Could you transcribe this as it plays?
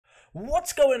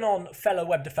What's going on, fellow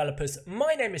web developers?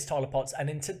 My name is Tyler Potts, and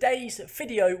in today's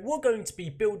video we're going to be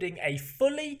building a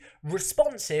fully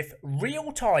responsive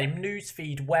real-time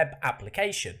newsfeed web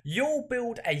application. You'll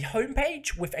build a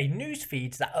homepage with a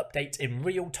newsfeed that updates in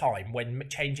real time when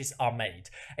changes are made,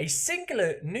 a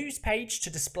singular news page to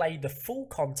display the full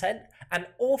content, an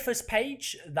authors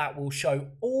page that will show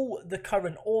all the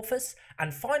current authors,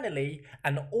 and finally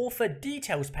an author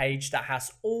details page that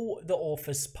has all the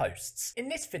authors' posts. In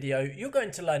this video you're going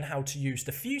to learn how to use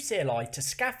the Vue CLI to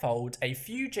scaffold a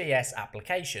Vue.js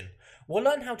application. We'll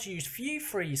learn how to use Vue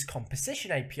 3's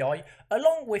composition API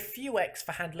along with Vuex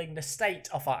for handling the state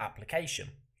of our application.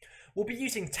 We'll be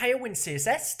using Tailwind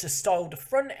CSS to style the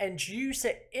front-end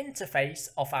user interface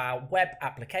of our web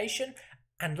application,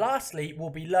 and lastly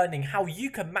we'll be learning how you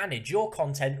can manage your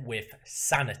content with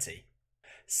Sanity.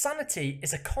 Sanity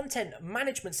is a content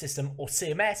management system, or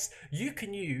CMS, you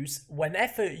can use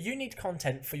whenever you need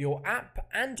content for your app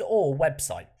and or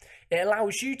website. It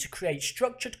allows you to create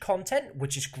structured content,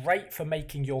 which is great for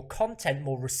making your content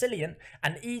more resilient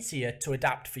and easier to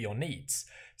adapt for your needs.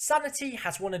 Sanity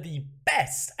has one of the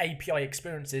best API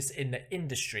experiences in the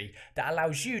industry that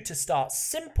allows you to start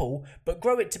simple but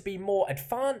grow it to be more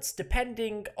advanced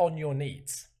depending on your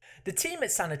needs. The team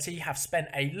at Sanity have spent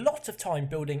a lot of time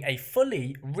building a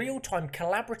fully real-time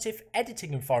collaborative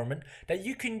editing environment that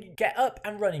you can get up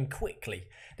and running quickly.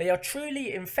 They are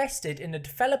truly invested in the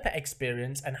developer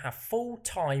experience and have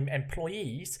full-time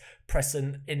employees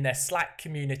present in their Slack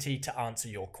community to answer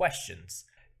your questions.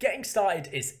 Getting started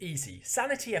is easy.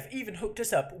 Sanity have even hooked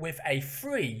us up with a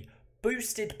free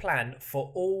boosted plan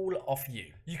for all of you.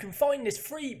 You can find this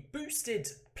free boosted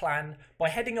plan by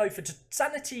heading over to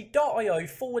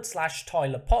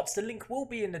sanity.io/Tyler Potts. The link will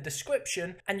be in the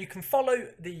description and you can follow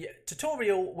the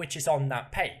tutorial which is on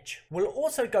that page. We'll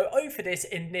also go over this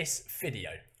in this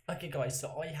video. Okay guys,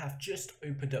 so I have just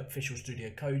opened up Visual Studio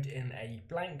Code in a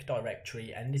blank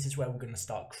directory, and this is where we're going to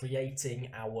start creating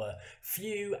our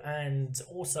Vue and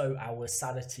also our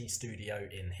Sanity Studio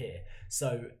in here.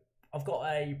 So I've got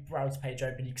a browser page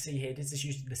open. You can see here this is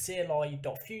using the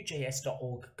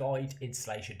cli.vuejs.org guide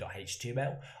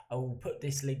installation.html. I will put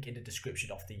this link in the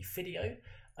description of the video.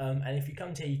 And if you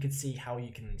come to here, you can see how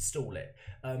you can install it.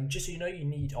 Just so you know, you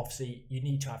need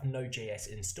to have Node.js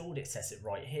installed. It says it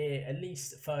right here. At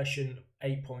least version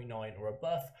 8.9 or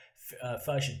above.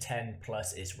 Version 10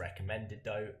 plus is recommended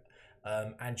though.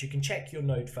 And you can check your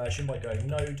Node version by going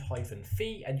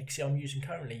node-v, and you can see I'm using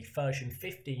currently version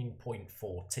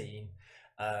 15.14.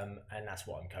 And that's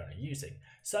what I'm currently using.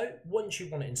 So once you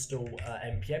want to install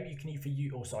npm, you can either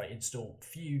install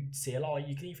Vue CLI.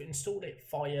 You can either install it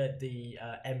via the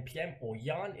npm or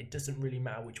yarn. It doesn't really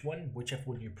matter whichever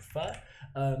one you prefer.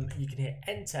 You can hit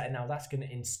enter, and now that's going to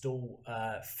install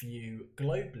Vue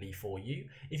globally for you.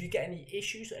 If you get any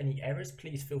issues or any errors,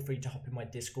 please feel free to hop in my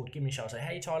Discord, give me a shout, say,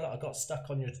 hey Tyler, I got stuck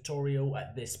on your tutorial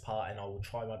at this part, and I will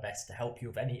try my best to help you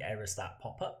with any errors that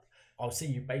pop up. I'll see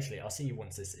you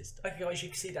once this is done. Okay guys, you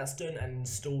can see that's done and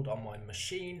installed on my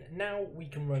machine. Now we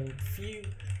can run Vue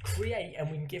create and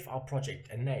we can give our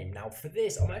project a name. Now for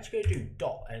this, I'm actually going to do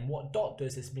dot, and what dot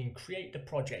does is mean create the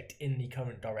project in the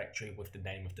current directory with the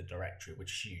name of the directory,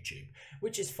 which is YouTube,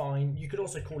 which is fine. You could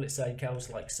also call it something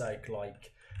else like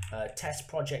test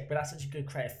project, but that's actually going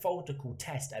to create a folder called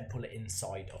test and pull it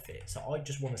inside of it. So I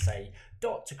just want to say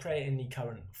dot to create in the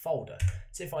current folder.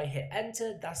 So if I hit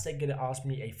enter, that's then going to ask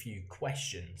me a few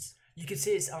questions. You can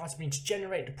see it's asked me to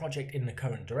generate the project in the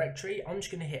current directory. I'm just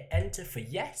going to hit enter for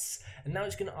yes, and now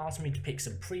it's going to ask me to pick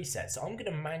some presets. So I'm going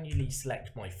to manually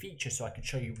select my feature so I can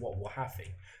show you what we're having.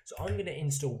 So I'm going to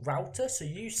install router, so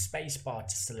use spacebar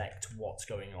to select what's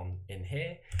going on in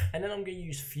here, and then I'm going to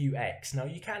use Vuex. Now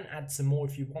you can add some more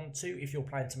if you want to. If you're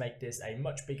planning to make this a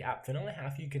much bigger app than I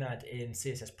have, you can add in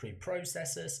CSS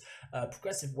preprocessors,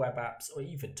 progressive web apps, or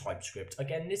even TypeScript.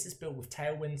 Again, this is built with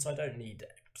Tailwind, so I don't need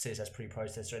CSS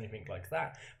preprocessor or anything like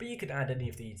that, but you can add any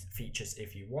of these features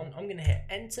if you want. I'm going to hit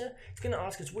enter. It's going to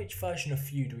ask us which version of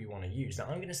Vue do we want to use. Now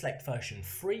I'm going to select version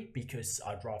 3 because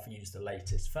I'd rather use the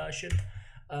latest version.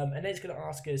 And then it's going to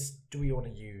ask us, do we want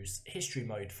to use history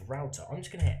mode for router? I'm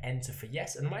just going to hit enter for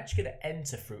yes, and I'm actually going to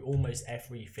enter through almost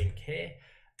everything here.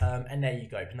 And there you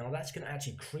go. Now that's going to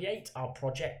actually create our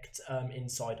project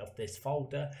inside of this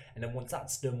folder, and then once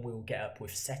that's done, we'll get up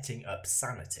with setting up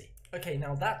Sanity. Okay,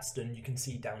 now that's done. You can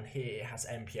see down here it has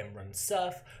npm run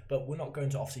surf, but we're not going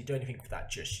to obviously do anything with that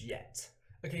just yet.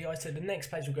 Okay guys, so the next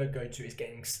place we're going to go to is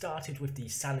getting started with the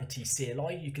Sanity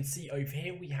CLI. You can see over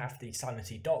here we have the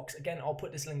Sanity docs. Again, I'll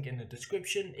put this link in the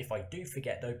description. If I do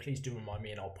forget though, please do remind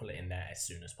me and I'll pull it in there as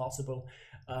soon as possible.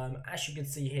 As you can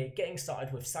see here, getting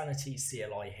started with Sanity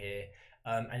CLI here.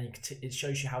 and it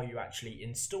shows you how you actually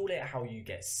install it, how you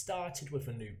get started with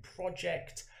a new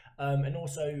project, and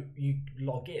also you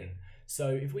log in. So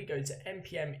if we go to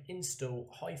npm install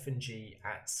 -g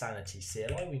at sanity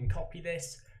CLI, we can copy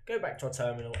this, go back to our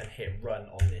terminal and hit run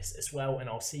on this as well, and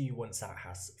I'll see you once that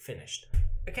has finished.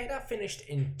 Okay, that finished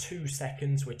in 2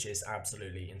 seconds, which is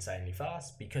absolutely insanely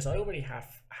fast because I already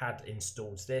had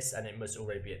installed this and it must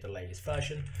already be at the latest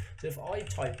version. So if I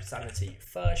type sanity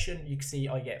version, you can see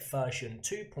I get version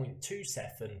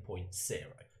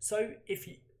 2.27.0. So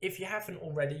if you haven't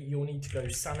already, you'll need to go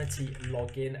sanity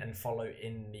login and follow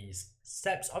in these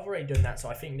steps. I've already done that, so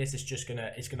I think this is just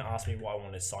it's gonna ask me what I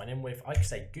want to sign in with. I can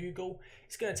say Google.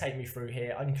 It's gonna take me through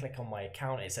here. I can click on my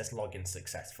account. It says login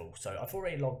successful. So I've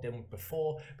already logged in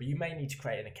before, but you may need to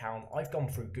create an account. I've gone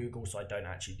through Google, so I don't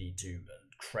actually need to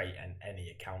create any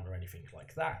account or anything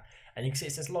like that. And you can see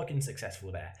it says login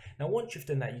successful there. Now once you've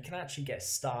done that, you can actually get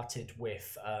started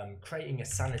with creating a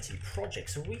sanity project.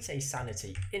 So we say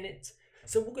sanity init.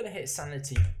 So we're going to hit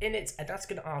sanity init, and that's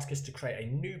going to ask us to create a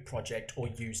new project or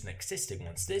use an existing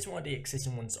one. So there's one of the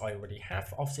existing ones I already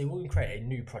have. Obviously we're going to create a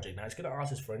new project. Now it's going to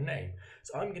ask us for a name.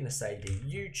 So I'm going to say the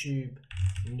YouTube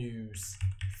news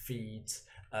feed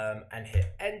and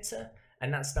hit enter.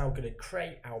 And that's now going to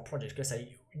create our project. It's going to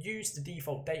say use the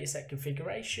default dataset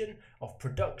configuration of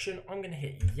production. I'm going to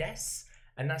hit yes,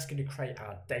 and that's going to create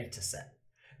our dataset.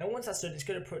 Now once that's done, it's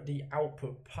going to put the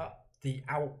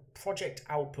project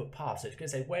output path. So it's going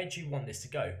to say, where do you want this to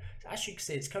go? So as you can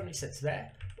see, it's currently set to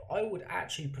there, but I would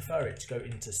actually prefer it to go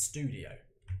into Studio.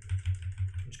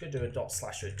 I'm just going to do a /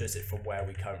 so it does it from where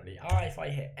we currently are. If I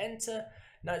hit enter,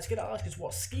 now it's going to ask us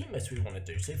what schemas we want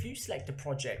to do. So if you select the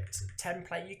project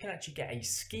template, you can actually get a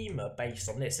schema based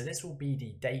on this. So this will be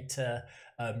the data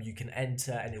you can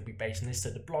enter, and it'll be based on this.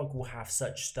 So the blog will have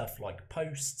such stuff like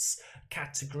posts,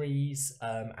 categories,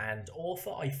 and author.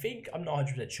 I think, I'm not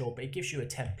 100% sure, but it gives you a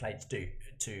template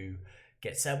to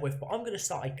get set up with. But I'm going to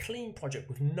start a clean project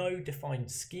with no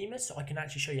defined schema, so I can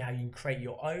actually show you how you can create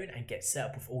your own and get set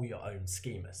up with all your own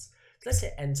schemas. Let's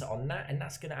hit enter on that, and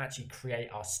that's going to actually create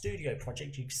our studio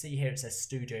project. You can see here it says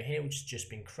studio here, which has just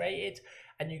been created,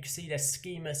 and you can see there's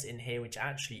schemas in here which are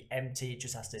actually empty. It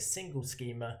just has this single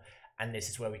schema, and this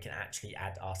is where we can actually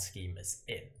add our schemas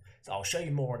in. So I'll show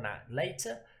you more on that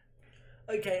later.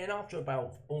 Okay, and after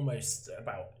almost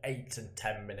about 8 to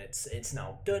 10 minutes, it's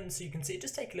now done. So you can see it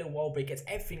just takes a little while, but it gets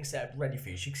everything set up ready for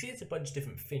you. So you can see there's a bunch of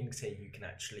different things here you can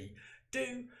actually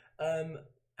do.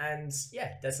 And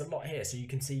yeah, there's a lot here. So you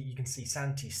can see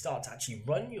Sanity start to actually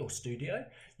run your studio.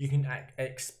 You can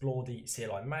explore the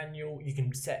CLI manual. You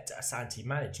can set a Sanity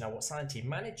Manage. Now what Sanity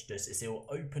Manage does is it will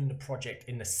open the project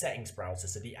in the settings browser,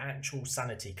 so the actual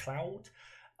Sanity cloud,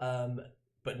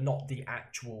 but not the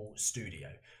actual studio.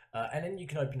 And then you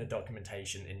can open the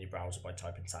documentation in your browser by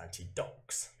typing Sanity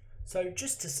docs. So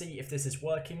just to see if this is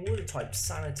working, we're going to type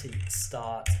Sanity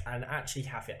start and actually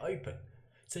have it open.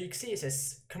 So you can see it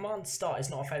says command start is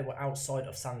not available outside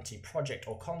of Sanity project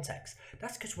or context.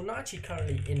 That's because we're not actually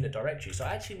currently in the directory. So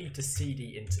I actually need to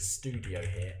cd into studio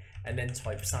here and then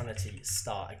type Sanity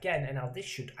start again. And now this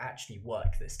should actually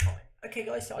work this time. Okay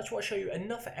guys, so I just want to show you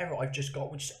another error I've just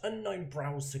got, which is unknown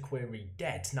browser query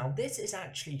dead. Now this is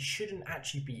shouldn't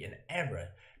actually be an error.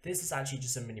 This is actually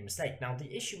just a mini mistake. Now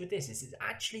the issue with this is it's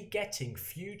actually getting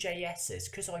Vue.js's,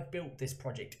 because I built this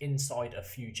project inside of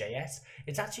Vue.js,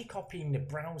 it's actually copying the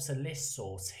browser list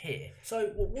source here.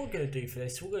 So what we're going to do for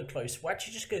this, we're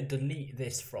actually just going to delete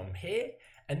this from here,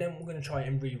 and then we're going to try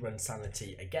and rerun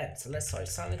Sanity again. So let's type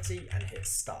Sanity and hit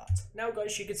start. Now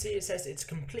guys, you can see it says it's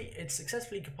complete, it's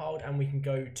successfully compiled, and we can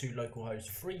go to localhost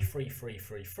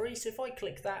 33333. So if I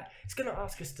click that, it's going to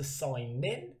ask us to sign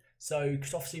in. So,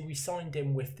 because obviously we signed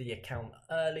in with the account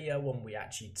earlier when we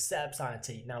actually set up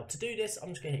Sanity. Now to do this, I'm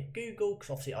just going to hit Google, because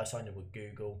obviously I signed in with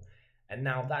Google. And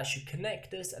now that should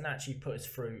connect us and actually put us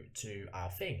through to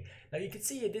our thing. Now you can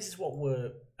see here, this is what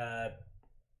we're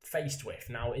faced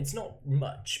with. Now it's not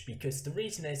much, because the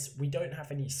reason is we don't have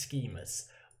any schemas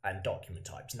and document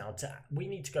types. Now we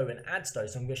need to go and add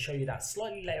those. I'm going to show you that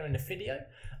slightly later in the video,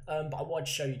 but I want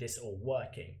to show you this all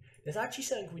working. There's actually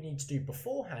something we need to do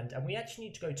beforehand, and we actually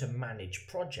need to go to manage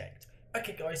project.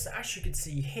 Okay guys, so as you can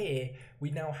see here, we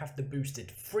now have the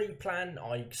boosted free plan.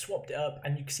 I swapped it up,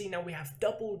 and you can see now we have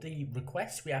double the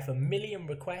requests. We have 1 million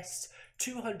requests,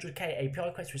 200k API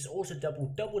requests, which is also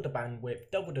double the bandwidth,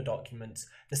 double the documents,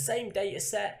 the same data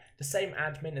set, the same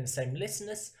admin and the same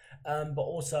listeners, but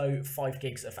also 5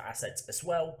 gigs of assets as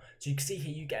well. So you can see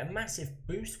here you get a massive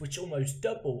boost, which almost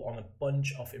double on a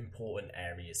bunch of important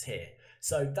areas here.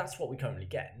 So that's what we currently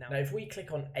get. Now if we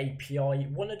click on API,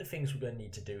 one of the things we're going to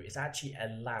need to do is actually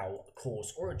allow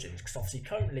course origins, because obviously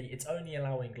currently it's only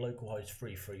allowing localhost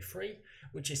 333,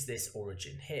 which is this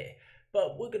origin here.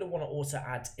 But we're going to want to also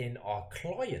add in our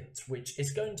client, which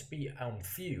is going to be on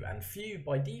Vue, and Vue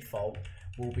by default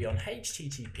will be on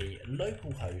HTTP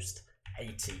localhost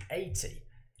 8080.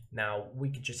 Now we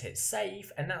can just hit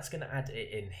save, and that's going to add it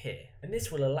in here, and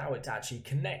this will allow it to actually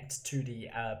connect to the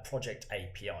project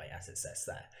API as it says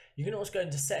there. You can also go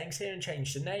into settings here and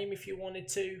change the name if you wanted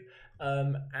to,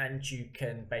 and you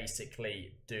can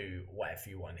basically do whatever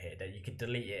you want here. You could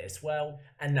delete it as well,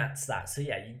 and that's that. So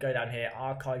yeah, you can go down here,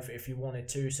 archive it if you wanted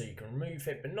to, so you can remove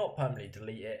it but not permanently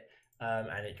delete it,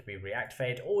 and it could be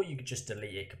reactivated, or you could just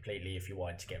delete it completely if you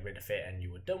wanted to get rid of it and you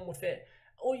were done with it.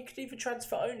 Or you could even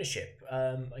transfer ownership.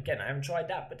 Again, I haven't tried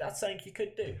that, but that's something you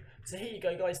could do. So here you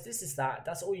go, guys. This is that.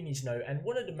 That's all you need to know. And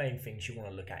one of the main things you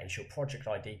want to look at is your project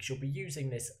ID, because you'll be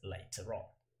using this later on.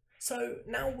 So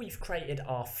now we've created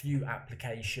our Vue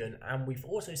application, and we've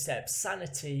also set up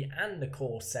Sanity and the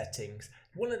core settings.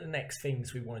 One of the next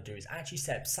things we want to do is actually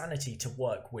set up Sanity to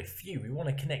work with Vue. We want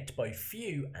to connect both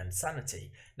Vue and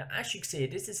Sanity. Now, as you can see,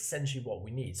 this is essentially what we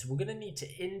need. So we're going to need to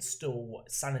install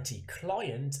Sanity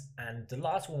client, and the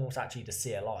last one was actually the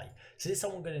CLI. So this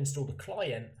time we're going to install the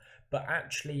client, but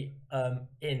actually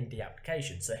in the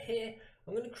application. So here,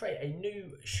 I'm going to create a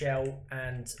new shell,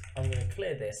 and I'm going to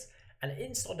clear this. And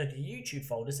inside of the YouTube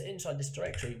folder, so inside this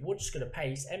directory, we're just going to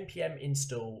paste npm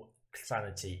install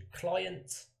Sanity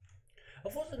client.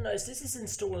 I've also noticed this is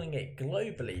installing it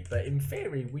globally, but in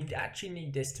theory, we actually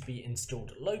need this to be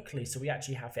installed locally, so we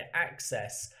actually have it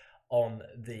access on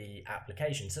the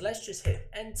application. So let's just hit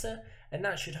enter, and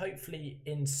that should hopefully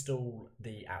install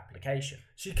the application.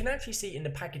 So you can actually see in the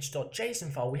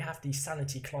package.json file, we have the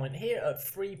Sanity client here at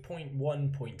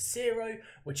 3.1.0,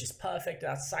 which is perfect.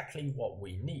 That's exactly what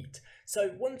we need.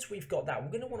 So once we've got that, we're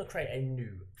going to want to create a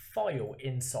new file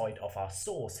inside of our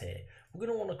source here. We're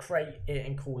going to want to create it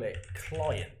and call it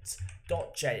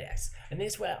client.js, and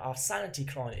this is where our Sanity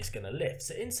client is going to live.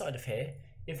 So inside of here,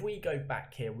 if we go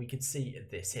back here, we can see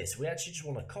this here. So we actually just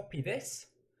want to copy this,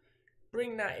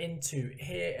 bring that into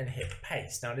here and hit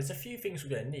paste. Now there's a few things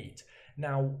we're going to need.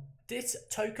 Now this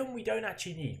token we don't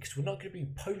actually need, because we're not going to be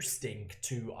posting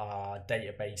to our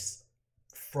database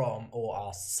from, or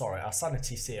our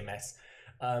Sanity CMS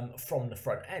from the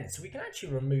front end. So we can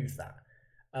actually remove that.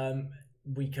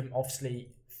 We can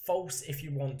obviously false if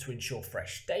you want to ensure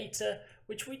fresh data,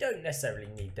 which we don't necessarily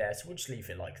need there. So we'll just leave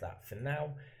it like that for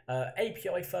now.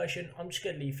 API version, I'm just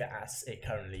going to leave it as it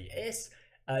currently is.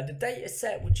 The data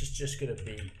set, which is just going to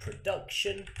be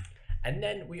production. And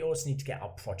then we also need to get our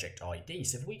project ID.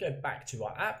 So if we go back to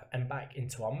our app and back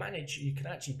into our manage, you can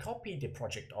actually copy the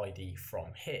project ID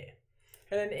from here.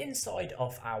 And then inside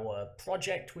of our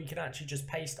project, we can actually just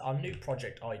paste our new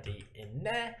project ID in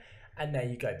there. And there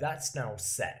you go. That's now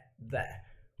set there.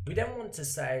 We then want to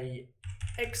say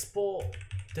export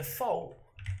default,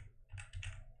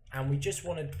 and we just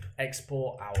want to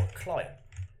export our client.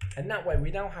 And that way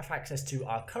we now have access to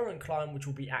our current client, which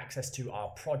will be access to our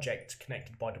project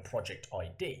connected by the project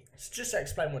ID. So just to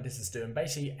explain what this is doing,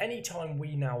 basically anytime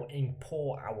we now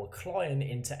import our client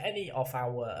into any of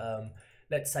our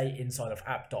let's say inside of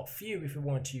app.vue, if we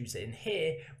wanted to use it in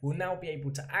here, we'll now be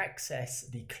able to access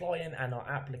the client and our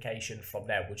application from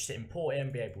there. We'll just import it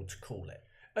and be able to call it.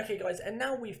 Okay guys, and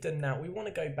now we've done that, we want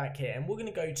to go back here and we're going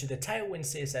to go to the Tailwind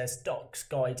CSS docs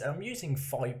guides, and I'm using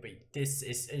 5, but this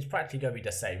is practically going to be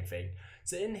the same thing.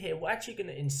 So in here, we're actually going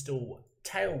to install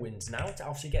Tailwind now to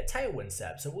obviously get Tailwind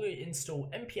set up. So we'll install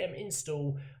npm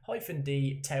install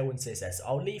 -d Tailwind CSS.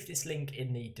 I'll leave this link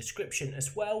in the description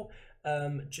as well,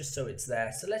 just so it's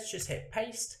there. So let's just hit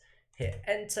paste, hit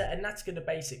enter, and that's going to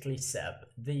basically set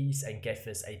up these and give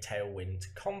us a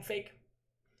Tailwind config.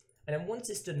 And then once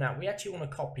it's done that, we actually want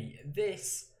to copy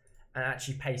this and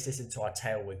actually paste this into our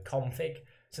Tailwind config.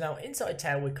 So now inside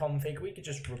Tailwind config, we could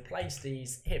just replace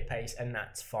these, hit paste, and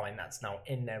that's fine. That's now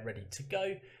in there ready to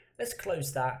go. Let's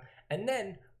close that. And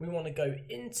then we want to go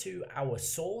into our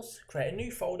source, create a new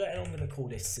folder, and I'm going to call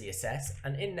this CSS.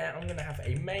 And in there, I'm going to have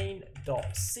a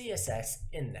main.css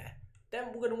in there. Then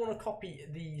we're going to want to copy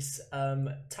these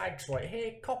tags right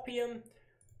here, copy them,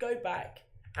 go back,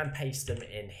 and paste them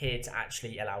in here to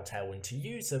actually allow Tailwind to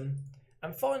use them.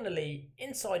 And finally,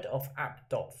 inside of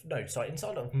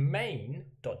inside of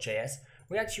main.js,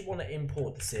 we actually want to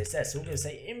import the CSS. So we're going to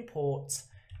say import,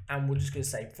 and we're just going to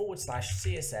say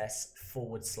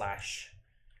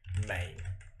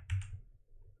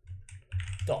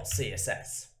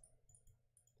 /css/main.css.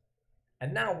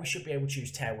 And now we should be able to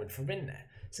use Tailwind from in there.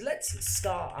 So let's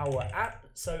start our app.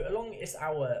 So along is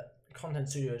our Content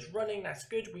Studio is running. That's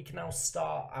good. We can now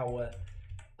start our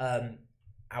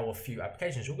Vue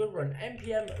applications. We're going to run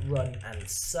npm run and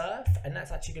surf, and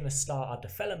that's actually going to start our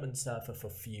development server for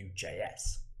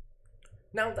Vue.js.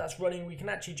 Now that's running, we can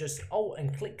actually just alt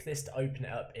and click this to open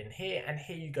it up in here, and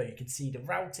here you go. You can see the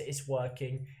router is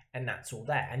working, and that's all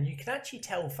there. And you can actually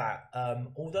tell that,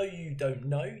 although you don't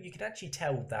know, you can actually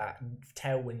tell that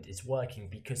Tailwind is working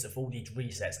because of all these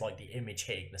resets, like the image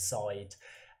hitting the side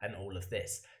and all of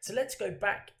this. So let's go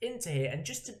back into here, and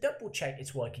just to double check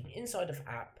it's working inside of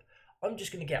app, I'm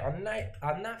just going to get our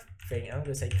nav thing, and I'm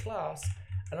going to say class,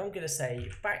 and I'm going to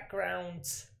say background,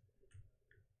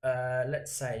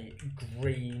 let's say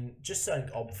green, just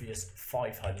something obvious,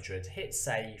 500, hit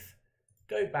save,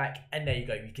 go back, and there you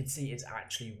go. You can see it's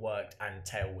actually worked and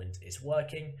Tailwind is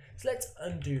working. So let's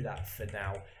undo that for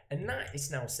now, and that is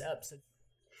now set up.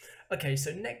 Okay,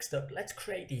 so next up, let's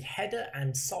create the header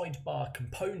and sidebar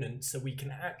components so we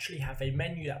can actually have a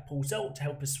menu that pulls out to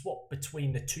help us swap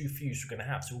between the two views we're going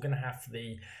to have. So we're going to have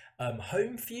the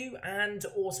home view and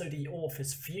also the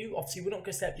author's view. Obviously, we're not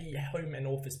going to set the home and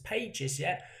author's pages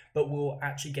yet, but we'll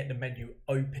actually get the menu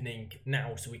opening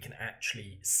now so we can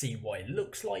actually see what it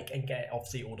looks like and get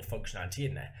obviously all the functionality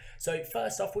in there. So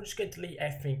first off, we're just going to delete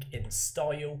everything in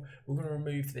style. We're going to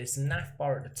remove this nav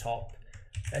bar at the top.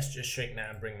 Let's just shrink that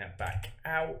and bring that back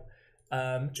out,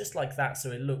 just like that,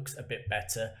 so it looks a bit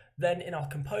better. Then in our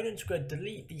components, we're going to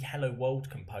delete the hello world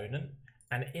component,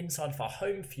 and inside of our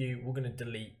home view, we're going to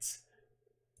delete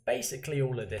basically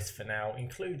all of this for now,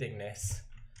 including this.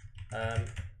 We're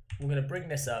going to bring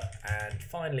this up, and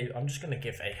finally, I'm just going to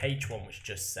give a H1 which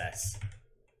just says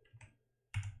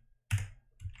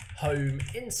home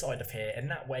inside of here, and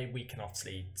that way we can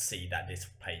obviously see that this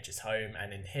page is home,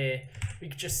 and in here we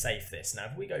can just save this. Now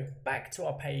if we go back to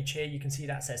our page here, you can see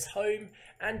that says home,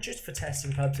 and just for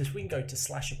testing purposes we can go to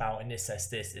 /about, and this says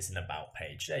this is an about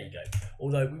page. There you go,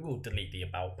 although we will delete the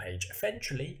about page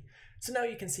eventually. So now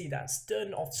you can see that's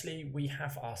done. Obviously we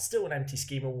have our still an empty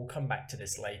schema, we'll come back to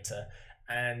this later.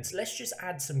 And let's just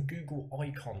add some Google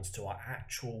icons to our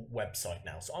actual website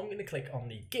now. So I'm going to click on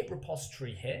the Git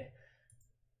repository here,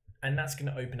 and that's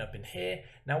going to open up in here.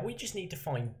 Now we just need to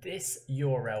find this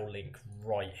URL link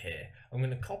right here. I'm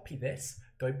going to copy this,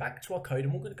 go back to our code,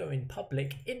 and we're going to go in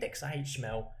public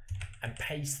index.html and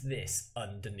paste this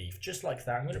underneath, just like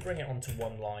that. I'm going to bring it onto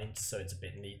one line so it's a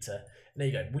bit neater. There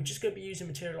you go. We're just going to be using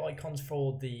material icons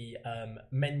for the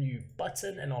menu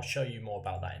button, and I'll show you more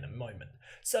about that in a moment.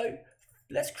 So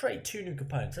let's create two new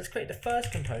components. Let's create the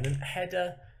first component,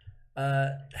 header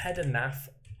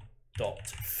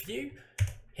nav.view.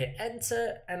 Hit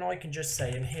enter, and I can just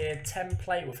say in here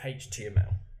template with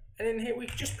HTML, and in here we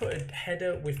can just put a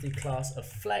header with the class of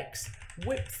flex,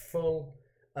 width full,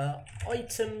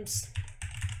 items,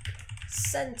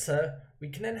 center. We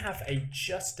can then have a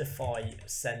justify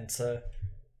center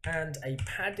and a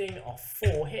padding of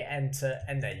 4, hit enter,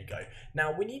 and there you go.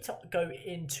 Now we need to go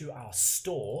into our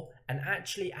store and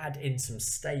actually add in some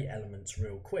state elements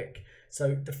real quick.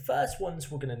 So the first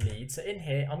ones we're going to need, so in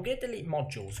here I'm going to delete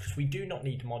modules because we do not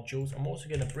need modules. I'm also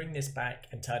going to bring this back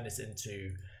and turn this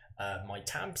into my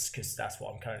tabs because that's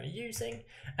what I'm currently using.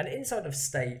 And inside of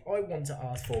state I want to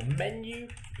ask for menu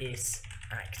is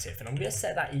active, and I'm going to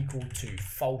set that equal to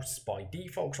false by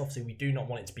default because obviously we do not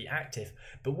want it to be active,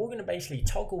 but we're going to basically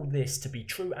toggle this to be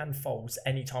true and false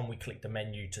anytime we click the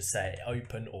menu to say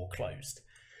open or closed.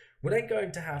 We're then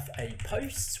going to have a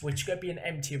posts, which is going to be an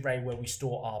empty array where we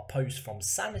store our posts from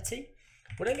Sanity.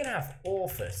 We're then going to have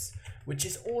authors, which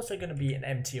is also going to be an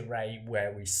empty array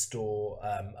where we store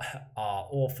our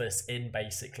authors in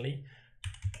basically.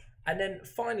 And then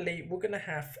finally, we're going to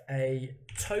have a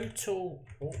total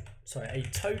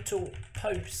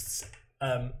posts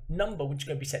number, which is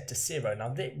going to be set to 0.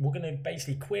 Now we're going to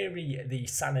basically query the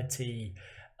Sanity.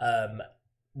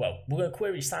 We're going to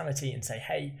query Sanity and say,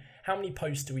 hey, how many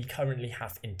posts do we currently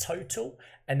have in total?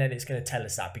 And then it's going to tell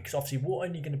us that, because obviously we're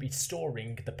only going to be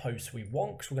storing the posts we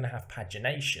want because we're going to have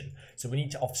pagination. So we need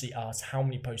to obviously ask how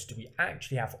many posts do we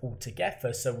actually have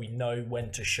altogether so we know when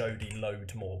to show the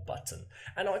load more button.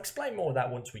 And I'll explain more of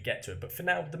that once we get to it. But for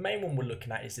now, the main one we're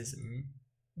looking at is this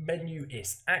menu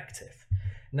is active.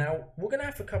 Now we're going to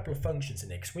have a couple of functions in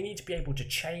here because we need to be able to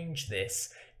change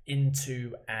this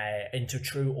into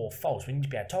true or false. We need to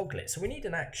be able to toggle it. So we need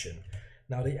an action.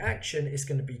 Now the action is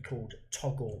going to be called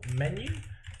toggle menu,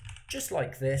 just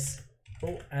like this.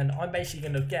 Oh, and I'm basically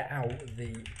going to get out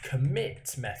the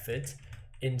commit method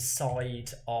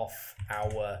inside of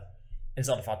our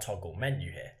toggle menu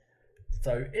here.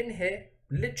 So in here,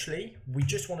 literally, we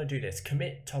just want to do this,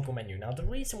 commit toggle menu. Now the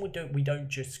reason we don't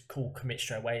just call commit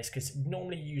straight away is because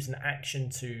normally you use an action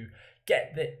to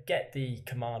get the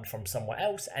command from somewhere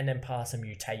else, and then pass a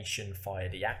mutation via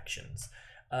the actions.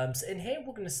 So in here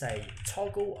we're going to say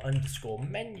toggle underscore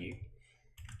menu,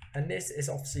 and this is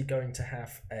obviously going to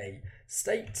have a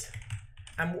state,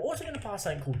 and we're also going to pass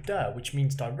something called dir, which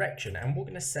means direction, and we're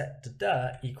going to set the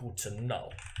dir equal to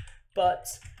null.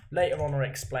 But later on I'll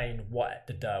explain what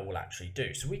the dir will actually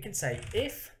do. So we can say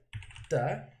if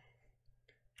dir,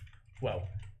 well,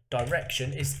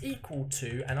 direction is equal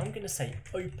to, and I'm going to say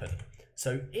open.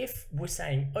 So if we're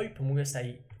saying open, we're going to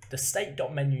say the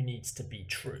state.menu needs to be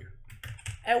true.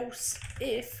 Else,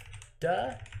 if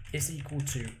dir is equal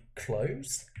to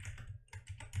close,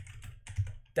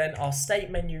 then our state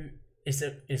menu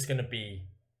is going to be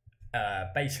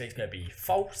basically it's going to be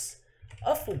false.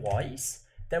 Otherwise,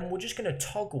 then we're just going to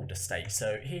toggle the state.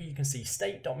 So here you can see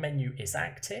state.menu is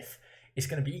active. It's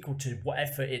going to be equal to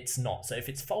whatever it's not. So if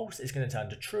it's false, it's going to turn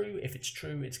to true. If it's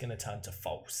true, it's going to turn to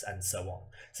false, and so on.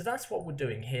 So that's what we're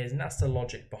doing here, and that's the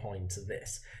logic behind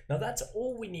this. Now that's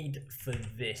all we need for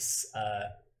this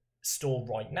store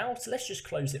right now. So let's just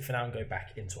close it for now and go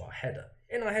back into our header.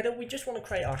 In our header, we just want to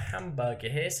create our hamburger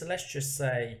here. So let's just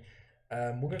say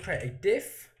we're going to create a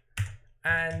div,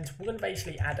 and we're going to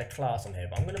basically add a class on here,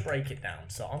 but I'm going to break it down.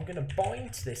 So I'm going to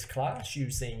bind this class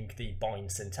using the bind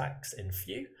syntax in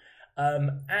Vue.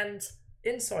 And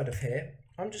inside of here,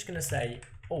 I'm just going to say,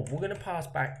 oh, we're going to pass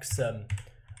back some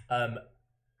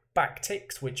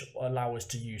backticks, which allow us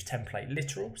to use template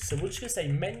literal. So we're just going to say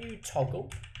menu toggle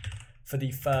for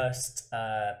the first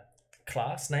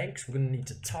class name, because we're going to need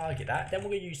to target that. Then we're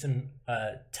going to use some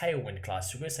Tailwind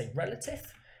class. So we're going to say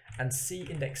relative and C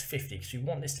index 50, because we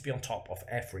want this to be on top of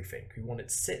everything. We want it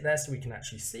to sit there so we can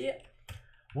actually see it.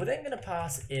 We're then going to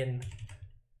pass in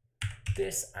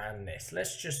this and this.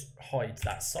 Let's just hide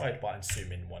that sidebar and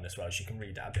zoom in one as well, so you can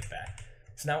read that a bit better.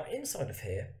 So now inside of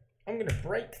here, I'm going to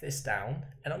break this down,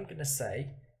 and I'm going to say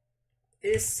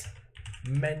is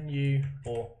menu,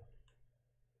 or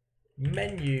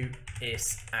menu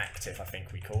is active, I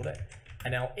think we called it.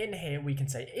 And now in here we can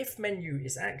say if menu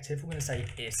is active, we're going to say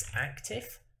is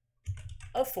active.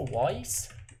 Otherwise,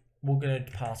 we're going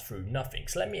to pass through nothing.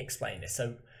 So let me explain this.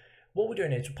 So what we're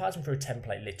doing is we're passing through a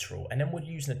template literal, and then we're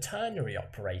using a ternary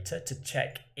operator to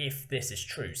check if this is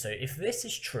true. So if this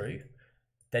is true,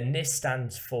 then this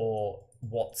stands for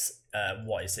what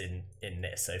is in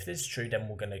this. So if this is true, then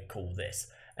we're going to call this.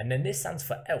 And then this stands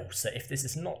for else. So if this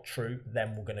is not true,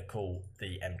 then we're going to call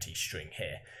the empty string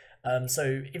here.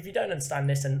 So if you don't understand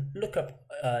this, then look up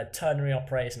ternary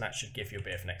operators, and that should give you a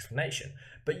bit of an explanation.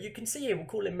 But you can see here we're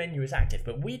calling menu as active,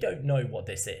 but we don't know what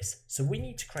this is. So we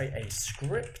need to create a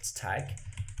script tag,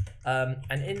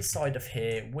 and inside of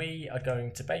here we are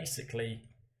going to basically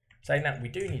saying that we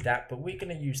do need that, but we're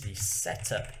going to use the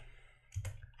setup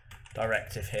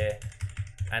directive here,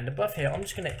 and above here I'm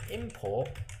just going to import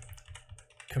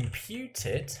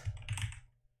computed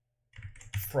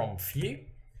from Vue.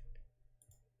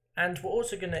 And we're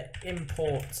also going to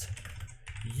import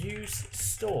use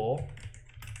store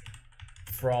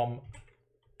from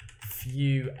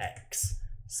Vuex.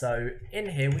 So in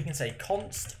here we can say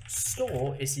const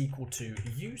store is equal to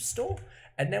use store,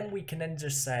 and then we can then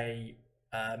just say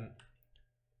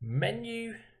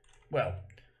menu. Well,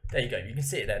 there you go. You can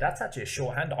see it there. That's actually a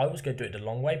shorthand. I was going to do it the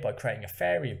long way by creating a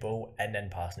variable and then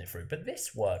passing it through, but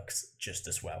this works just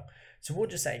as well. So we'll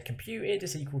just say computed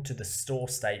is equal to the store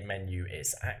state menu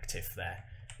is active there,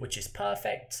 which is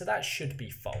perfect. So that should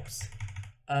be false.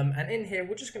 And in here,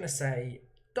 we're just going to say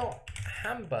dot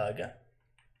hamburger,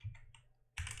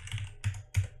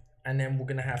 and then we're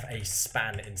going to have a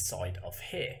span inside of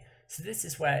here. So this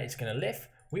is where it's going to live.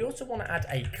 We also want to add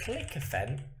a click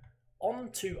event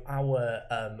onto our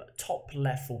top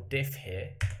level div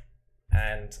here,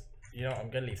 and you know,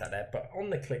 I'm going to leave that there, but on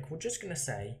the click we're just going to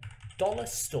say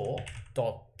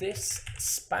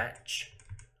 $store.dispatch,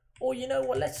 or you know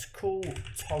what, let's call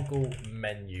toggle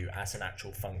menu as an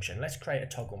actual function. Let's create a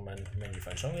toggle menu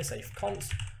function. I'm going to say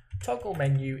const toggle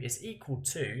menu is equal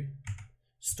to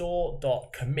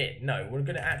store.commit. No, we're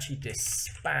going to actually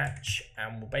dispatch,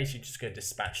 and we're basically just going to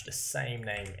dispatch the same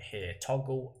name here,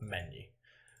 toggle menu.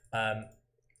 And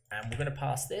we're going to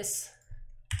pass this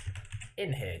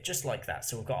in here just like that.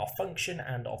 So we've got our function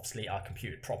and obviously our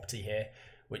computed property here,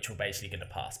 which we're basically going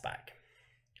to pass back.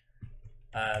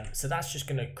 So that's just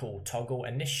going to call toggle,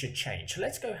 and this should change. So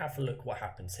let's go have a look what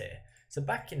happens here. So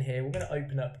back in here, we're going to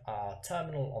open up our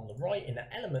terminal on the right in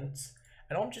the elements,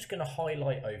 and I'm just going to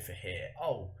highlight over here.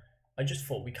 Oh, I just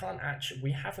thought we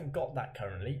haven't got that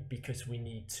currently because we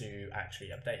need to actually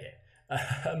update it.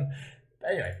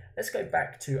 Anyway, let's go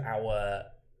back to our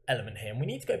element here, and we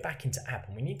need to go back into app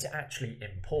and we need to actually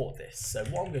import this. So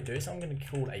what I'm going to do is I'm going to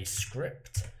call a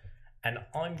script, and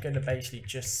I'm going to basically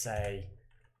just say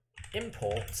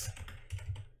import,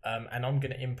 and I'm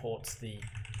going to import the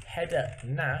header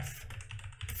nav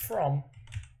from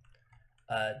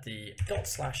the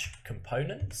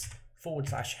 /components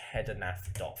 / header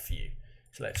nav.view.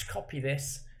 So let's copy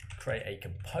this, create a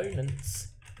components,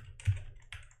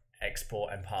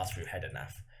 export and pass through header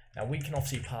nav. Now we can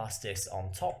obviously pass this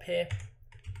on top here,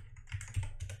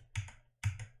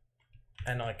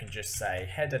 and I can just say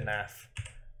header nav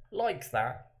like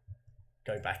that,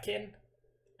 go back in,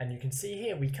 and you can see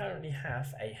here we currently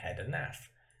have a header nav.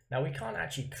 Now we can't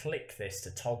actually click this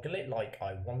to toggle it like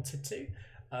I wanted to,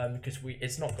 because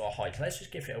it's not got a height. Let's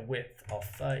just give it a width of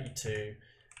 32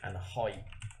 and a height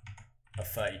of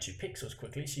 32 pixels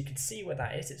quickly, so you can see where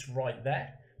that is. It's right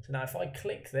there. So now if I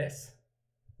click this,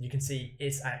 you can see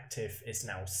it's active, it's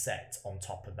now set on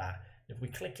top of that. If we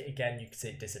click it again, you can see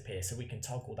it disappear, so we can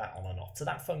toggle that on and off. So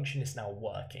that function is now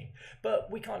working,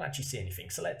 but we can't actually see anything.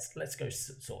 So let's go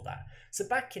sort that. So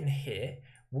back in here,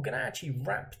 we're going to actually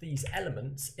wrap these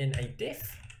elements in a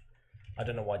div. I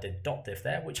don't know why I did .div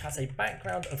there, which has a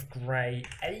background of gray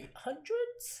 800,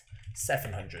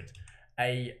 700,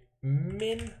 a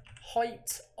min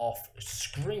height of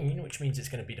screen, which means it's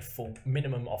going to be the full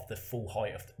minimum of the full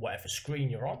height of whatever screen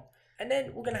you're on. And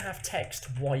then we're going to have text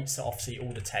white, so obviously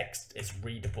all the text is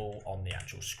readable on the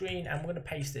actual screen, and we're going to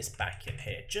paste this back in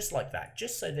here, just like that,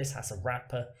 just so this has a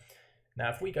wrapper. Now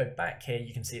if we go back here,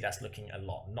 you can see that's looking a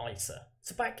lot nicer.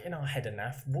 So back in our header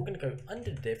nav, we're going to go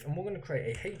under div, and we're going to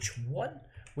create a h1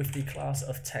 with the class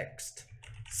of text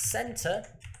center.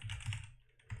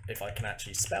 If I can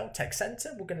actually spell text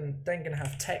center, we're then going to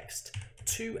have text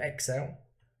to XL.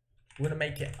 We're going to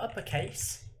make it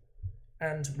uppercase,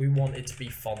 and we want it to be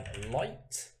font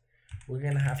light. We're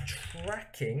going to have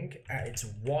tracking at its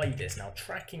widest. Now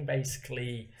tracking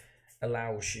basically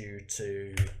allows you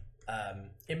to,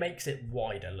 it makes it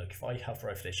wider. Look, if I hover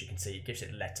over this, you can see it gives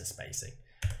it letter spacing.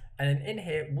 And then in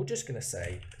here, we're just going to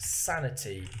say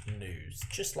Sanity News,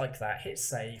 just like that. Hit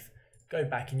save, go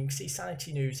back, and you can see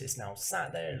Sanity News is now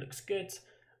sat there. It looks good.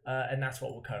 And that's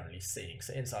what we're currently seeing.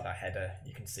 So inside our header,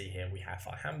 you can see here we have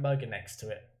our hamburger next to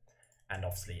it, and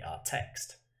obviously our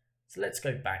text. So let's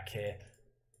go back here,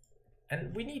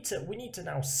 and we need to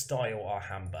now style our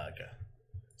hamburger.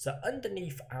 So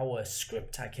underneath our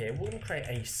script tag here, we're going to create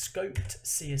a scoped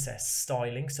CSS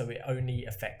styling, so it only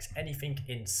affects anything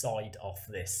inside of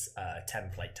this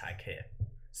template tag here.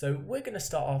 So we're going to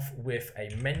start off with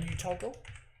a menu toggle,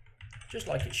 just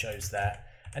like it shows there,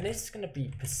 and this is going to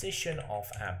be position of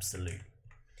absolute.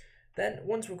 Then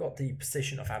once we've got the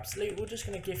position of absolute, we're just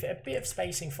going to give it a bit of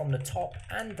spacing from the top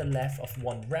and the left of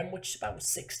 1 rem, which is about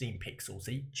 16 pixels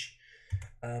each.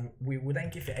 We will then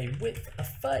give it a width of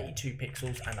 32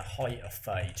 pixels and a height of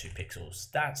 32 pixels.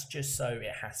 That's just so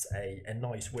it has a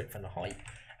nice width and a height.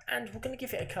 And we're going to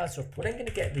give it a cursor. We're then going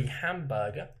to get the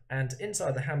hamburger, and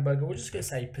inside the hamburger, we're just going to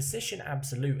say position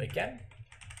absolute again.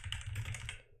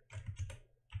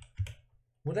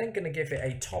 We're then going to give it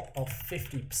a top of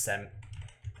 50%.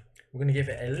 We're going to give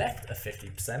it a left of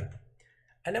 50%,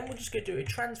 and then we're just going to do a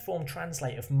transform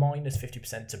translate of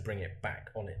 -50% to bring it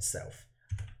back on itself.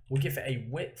 We'll give it a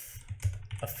width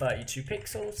of 32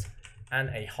 pixels and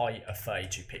a height of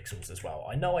 32 pixels as well.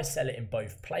 I know I sell it in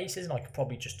both places, and I could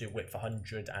probably just do width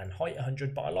 100 and height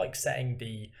 100, but I like setting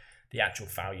the actual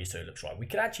value so it looks right. We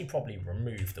could actually probably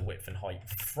remove the width and height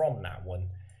from that one,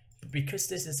 but because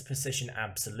this is a position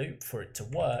absolute, for it to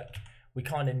work, we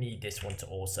kind of need this one to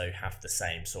also have the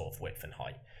same sort of width and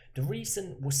height. The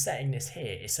reason we're setting this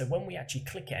here is so when we actually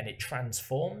click it and it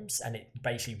transforms and it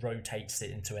basically rotates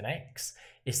it into an X,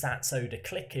 is that so the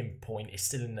clicking point is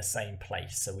still in the same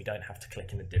place, so we don't have to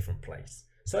click in a different place.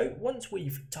 So once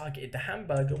we've targeted the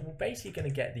hamburger, we're basically going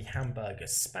to get the hamburger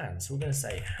span. So we're going to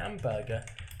say hamburger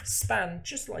span,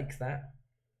 just like that.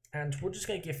 And we're just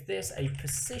going to give this a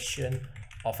position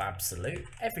of absolute.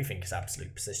 Everything is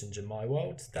absolute positions in my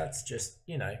world. That's just,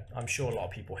 you know, I'm sure a lot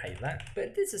of people hate that,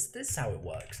 but this is how it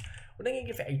works. We're then going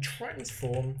to give it a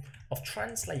transform of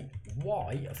translate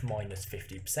y of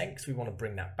 -50% because we want to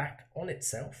bring that back on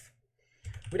itself.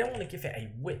 We don't want to give it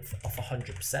a width of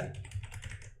 100%.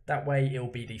 That way it will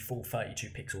be the full 32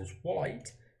 pixels wide.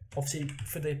 Obviously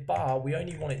for the bar, we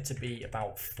only want it to be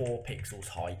about 4 pixels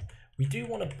high. We do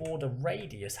want a border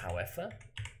radius, however,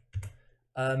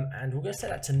 and we're going to set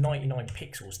that to 99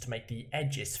 pixels to make the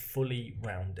edges fully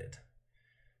rounded.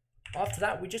 After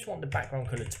that, we just want the background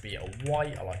color to be a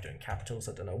white. I like doing capitals,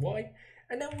 I don't know why.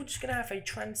 And then we're just going to have a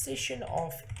transition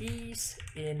of ease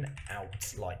in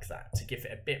out like that to give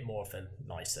it a bit more of a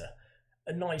nicer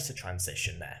a nicer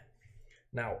transition there.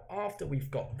 Now, after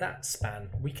we've got that span,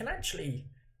 we can actually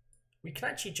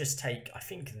just take, I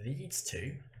think, these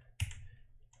two.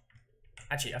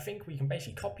 Actually, I think we can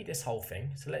basically copy this whole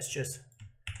thing. So let's just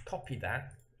copy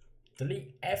that,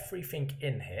 delete everything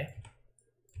in here.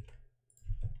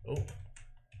 Oh.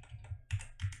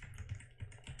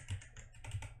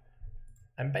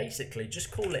 And basically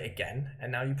just call it again.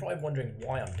 And now you're probably wondering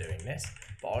why I'm doing this,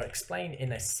 but I'll explain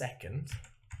in a second.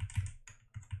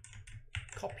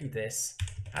 Copy this,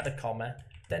 add a comma,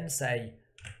 then say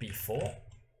before.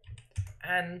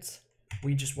 And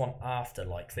we just want after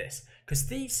like this, because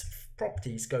these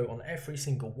properties go on every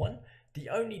single one. The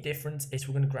only difference is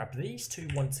we're going to grab these two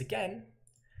once again,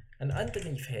 and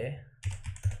underneath here,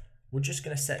 we're just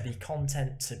going to set the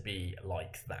content to be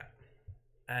like that.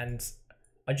 And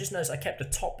I just noticed I kept the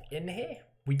top in here.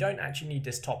 We don't actually need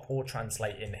this top or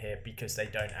translate in here because they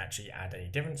don't actually add any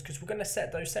difference, because we're going to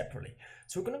set those separately.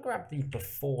 So we're going to grab the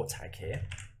before tag here.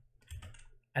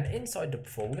 And inside the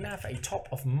before, we're going to have a top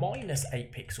of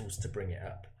 -8 pixels to bring it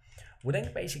up. We're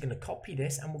then basically going to copy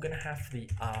this, and we're going to have the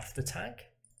after tag.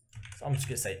 So I'm just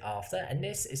going to say after, and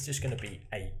this is just going to be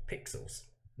 8 pixels.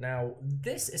 Now,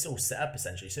 this is all set up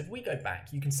essentially. So if we go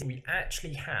back, you can see we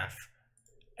actually have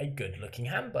a good looking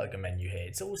hamburger menu here.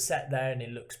 It's all set there and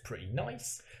it looks pretty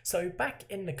nice. So back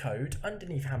in the code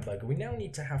underneath hamburger, we now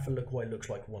need to have a look what it looks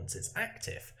like once it's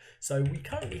active. So we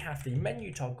currently have the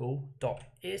menu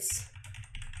toggle.is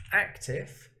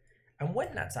active, and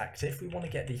when that's active, we want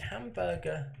to get the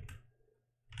hamburger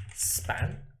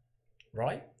span,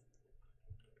 right?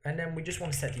 And then we just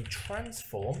want to set the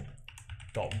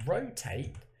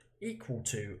transform.rotate equal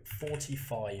to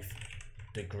 45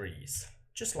 degrees,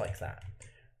 just like that.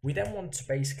 We then want to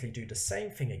basically do the same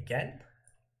thing again.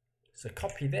 So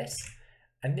copy this,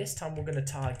 and this time we're going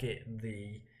to target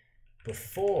the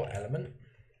before element,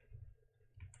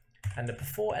 and the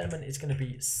before element is going to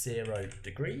be 0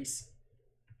 degrees.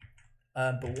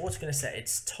 But we're also going to set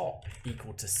its top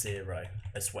equal to 0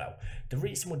 as well. The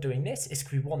reason we're doing this is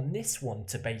because we want this one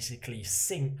to basically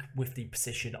sync with the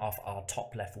position of our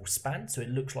top level span, so it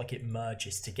looks like it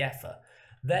merges together.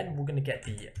 Then we're going to get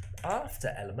the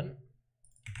after element,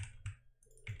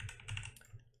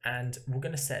 and we're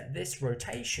going to set this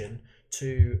rotation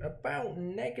to about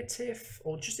negative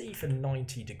or just even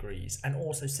 90 degrees, and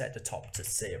also set the top to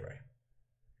 0.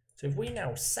 So if we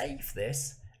now save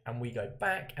this and we go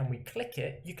back and we click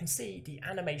it, you can see the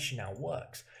animation now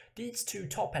works. These two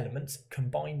top elements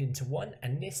combined into one,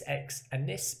 and this X and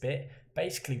this bit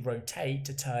basically rotate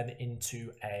to turn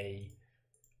into a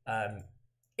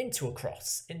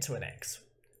cross, into an X.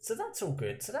 So that's all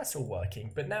good, so that's all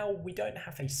working, but now we don't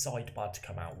have a sidebar to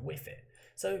come out with it.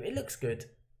 So it looks good,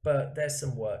 but there's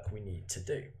some work we need to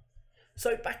do.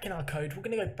 So back in our code, we're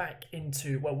going to go back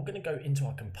into, well, we're going to go into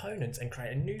our components and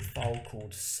create a new file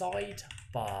called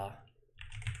sidebar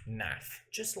nav,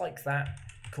 just like that,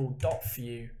 called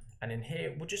 .vue. And in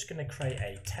here, we're just going to create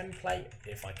a template,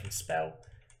 if I can spell,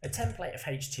 a template of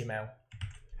HTML,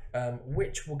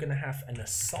 which we're going to have an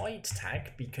aside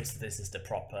tag, because this is the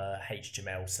proper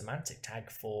HTML semantic tag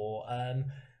for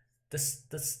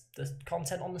the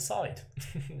content on the side.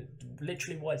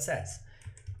 Literally what it says.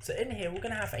 So in here, we're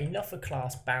going to have another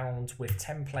class bound with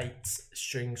templates,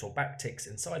 strings or backticks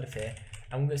inside of here.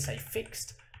 And we're going to say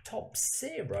fixed top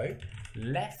 0,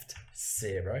 left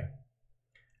 0.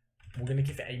 We're going to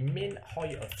give it a min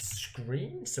height of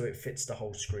screen, so it fits the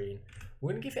whole screen.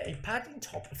 We're going to give it a padding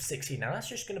top of 60. Now that's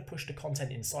just going to push the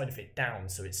content inside of it down,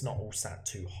 so it's not all sat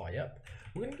too high up.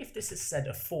 We're going to give this a sed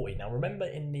of 40. Now remember,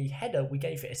 in the header, we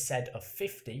gave it a sed of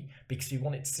 50 because we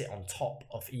want it to sit on top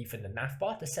of even the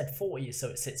navbar. The sed 40 is so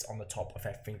it sits on the top of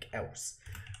everything else.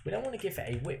 We then want to give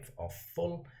it a width of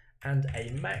full and a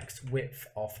max width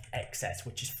of XS,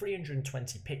 which is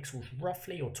 320 pixels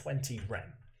roughly, or 20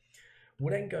 rem.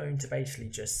 We're then going to basically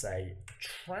just say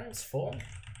transform,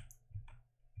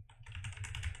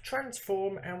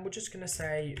 and we're just going to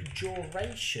say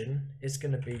duration is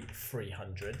going to be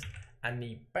 300, and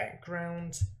the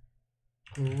background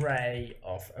gray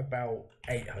of about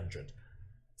 800.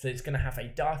 So it's going to have a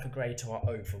darker gray to our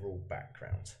overall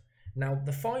background. Now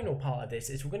the final part of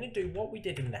this is we're going to do what we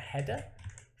did in the header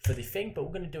for the thing, but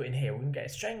we're going to do it in here. We're going to get a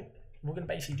string. We're going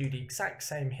to basically do the exact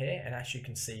same here, and as you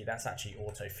can see, that's actually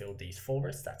auto-filled these for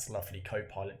us. That's lovely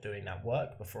Copilot doing that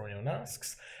work before anyone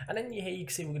asks. And then here you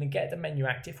can see we're going to get the menu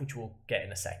active, which we'll get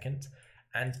in a second.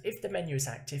 And if the menu is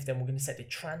active, then we're going to set the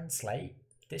translate.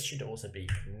 This should also be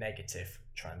negative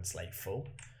translate full.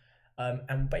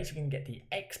 and basically going to get the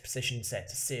X position set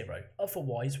to 0.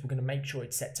 Otherwise, we're going to make sure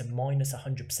it's set to minus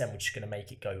 100%, which is going to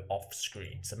make it go off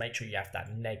screen. So make sure you have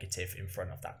that negative in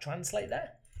front of that translate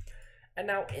there. And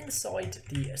now inside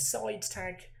the side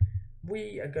tag,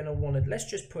 we are going to want to, let's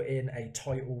just put in a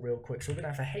title real quick. So we're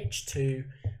going to have a H2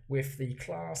 with the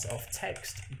class of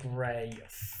text gray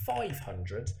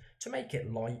 500 to make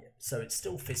it light, so it's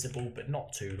still visible but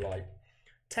not too light.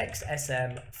 Text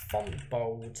SM font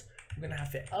bold. We're going to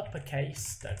have it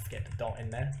uppercase, don't forget the dot in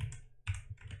there.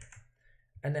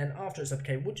 And then after it's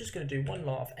uppercase, we're just going to do one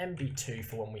lot of MB2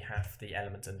 for when we have the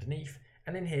element underneath.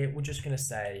 And in here, we're just going to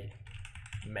say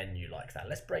menu like that.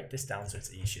 Let's break this down so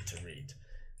it's easier to read.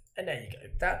 And there you go,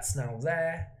 that's now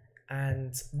there.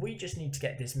 And we just need to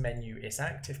get this menu is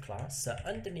active class. So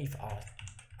underneath our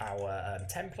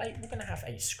template, we're going to have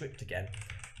a script again.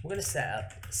 We're going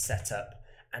to set up.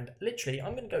 And literally,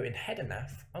 I'm going to go in header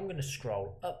nav, I'm going to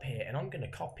scroll up here, and I'm going to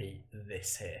copy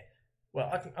this here. Well,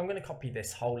 I'm going to copy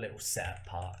this whole little setup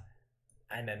part,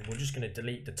 and then we're just going to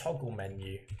delete the toggle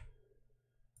menu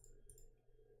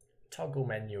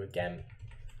again,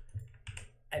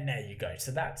 and there you go.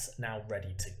 So that's now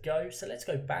ready to go. So let's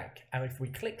go back, and if we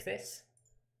click this,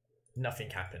 nothing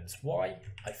happens. Why?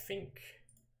 I think,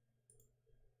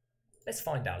 let's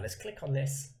find out. Let's click on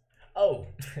this. Oh,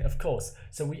 of course.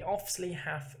 So we obviously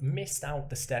have missed out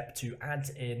the step to add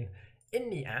in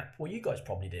the app. Well, you guys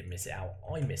probably didn't miss it out.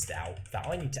 I missed it out that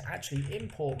I need to actually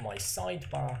import my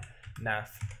sidebar nav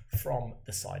from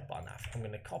the sidebar nav. I'm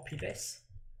going to copy this,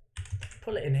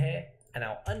 pull it in here, and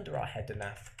now under our header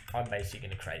nav, I'm basically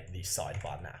going to create the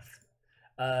sidebar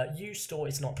nav. Use store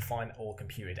is not defined or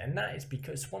computed, and that is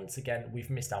because once again we've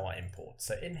missed our import.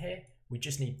 So in here, we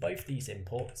just need both these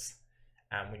imports.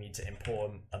 And we need to import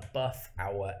them above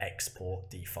our export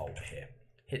default here.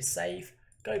 Hit save,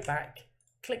 go back,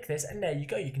 click this, and there you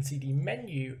go. You can see the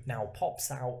menu now pops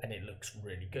out and it looks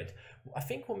really good. I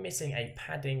think we're missing a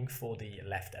padding for the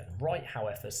left and right,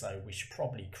 however, so we should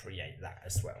probably create that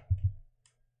as well.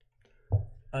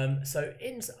 So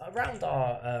around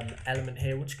our element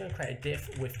here, we're just going to create a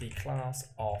div with the class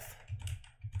of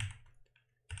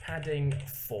padding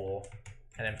 4,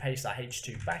 and then paste our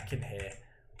H2 back in here.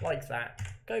 Like that,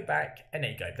 go back, and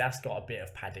there you go. That's got a bit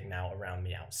of padding now around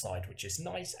the outside, which is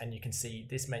nice. And you can see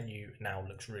this menu now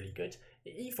looks really good.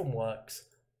 It even works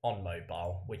on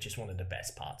mobile, which is one of the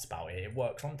best parts about it. It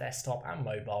works on desktop and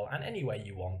mobile and any way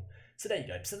you want. So there you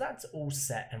go. So that's all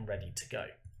set and ready to go.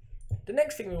 The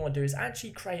next thing we want to do is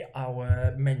actually create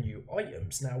our menu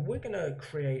items. Now we're going to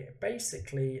create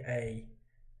basically a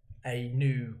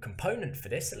new component for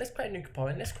this. So let's create a new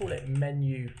component. Let's call it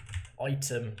menu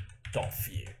item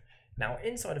 .view. Now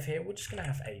inside of here, we're just going to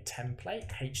have a template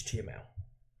HTML,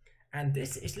 and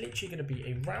this is literally going to be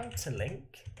a router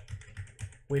link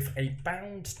with a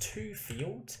bound to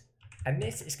field, and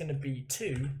this is going to be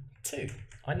to.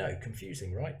 I know,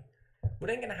 confusing, right? We're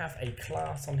then going to have a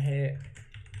class on here,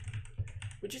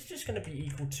 which is just going to be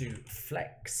equal to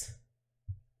flex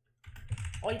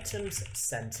items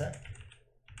center.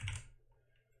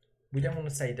 We then want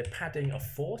to say the padding of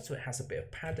 4, so it has a bit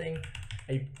of padding.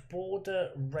 A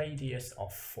border radius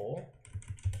of 4,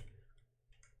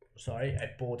 a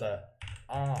border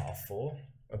R of 4,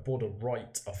 a border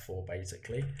right of 4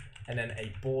 basically, and then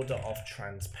a border of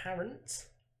transparent,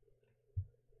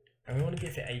 and we want to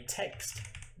give it a text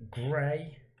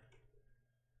gray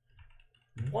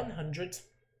 100,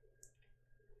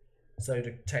 so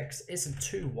the text isn't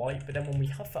too white, but then when we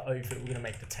hover over it, we're going to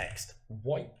make the text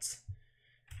white,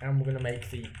 and we're going to make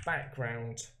the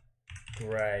background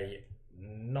gray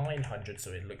 900,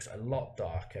 so it looks a lot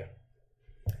darker.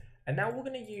 And now we're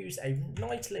going to use a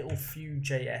nice little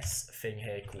Vue.js thing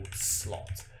here called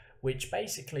slot, which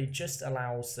basically just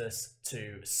allows us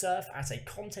to serve as a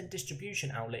content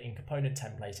distribution outlet in component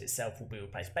templates itself will be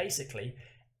replaced. Basically,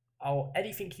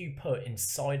 anything you put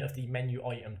inside of the menu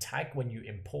item tag when you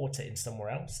import it in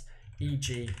somewhere else,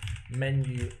 e.g.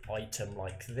 menu item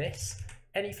like this,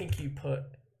 anything you put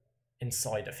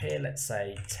inside of here, let's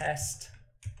say test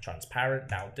transparent,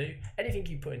 that'll do. Anything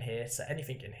you put in here, so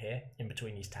anything in here in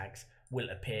between these tags will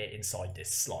appear inside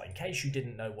this slot. In case you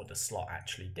didn't know what the slot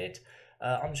actually did,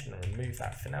 I'm just going to remove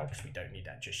that for now because we don't need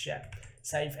that just yet.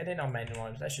 Save, and in our main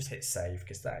line, let's just hit save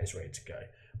because that is ready to go.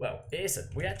 Well, it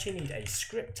isn't. We actually need a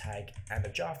script tag and a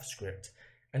JavaScript,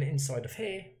 and inside of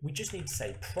here we just need to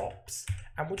say props,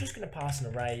 and we're just going to pass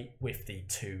an array with the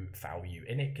to value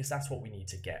in it because that's what we need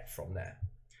to get from there.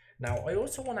 Now I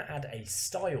also want to add a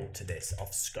style to this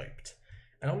of scoped,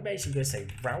 and I'm basically going to say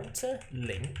router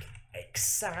link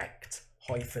exact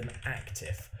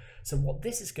 -active. So what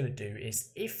this is going to do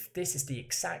is, if this is the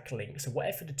exact link, so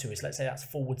whatever the two is, let's say that's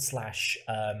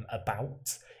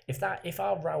 /about. If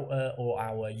our router or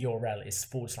our URL is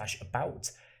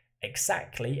 /about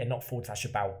exactly and not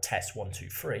 /about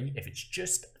test123, if it's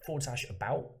just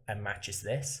 /about and matches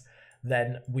this,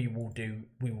 then we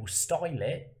will style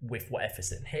it with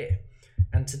whatever's in here.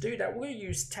 And to do that, we're going to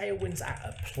use Tailwind's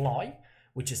 @apply,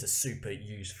 which is a super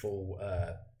useful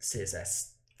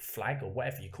CSS flag, or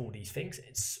whatever you call these things.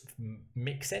 It's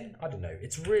mixin, I don't know,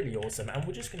 it's really awesome. And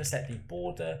we're just going to set the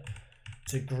border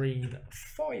to green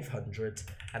 500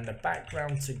 and the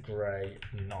background to grey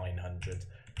 900,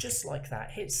 just like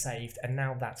that. Hit saved, and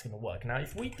now that's going to work. Now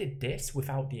if we did this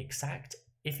without the exact,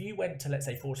 if you went to, let's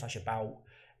say /about,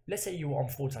 let's say you were on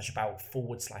 /about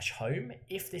 /home,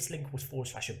 if this link was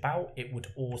 /about, it would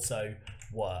also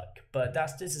work. But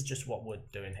this is just what we're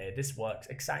doing here. This works.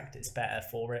 Exact is better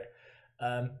for it.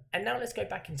 And now let's go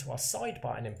back into our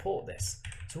sidebar and import this.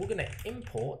 So we're going to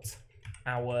import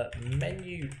our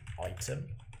menu item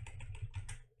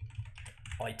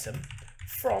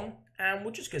from, and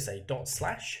we're just going to say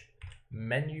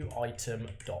 /menu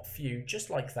item.view,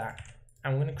 just like that.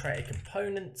 And we're going to create a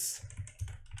components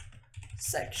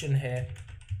section here,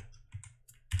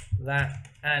 that,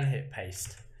 and hit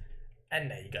paste. And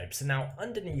there you go. So now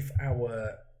underneath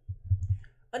our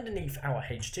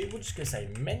H2, we're just going to say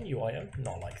menu item,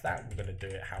 not like that. We're going to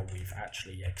do it how we've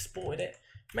actually exported it.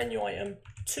 Menu item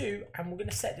 2, and we're going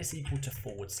to set this equal to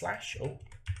 /. Oh.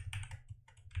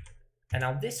 And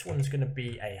now this one's going to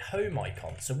be a home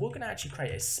icon. So we're going to actually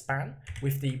create a span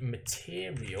with the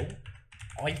material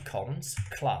icons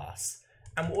class.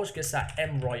 And we're also going to set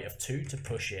mRight of 2 to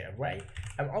push it away.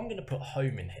 And I'm going to put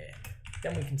home in here.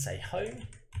 Then we can say home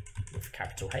with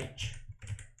capital H.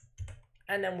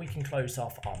 And then we can close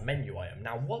off our menu item.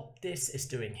 Now what this is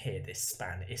doing here, this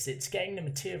span, is it's getting the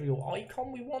material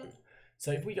icon we want.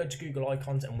 So if we go to Google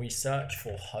Icons and we search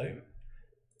for home,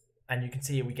 and you can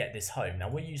see here we get this home. Now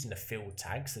we're using the field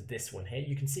tag, so this one here,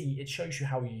 you can see it shows you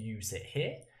how you use it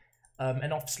here.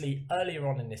 And obviously earlier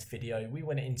on in this video, we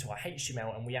went into our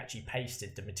HTML and we actually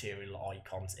pasted the material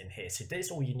icons in here. So this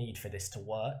is all you need for this to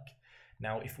work.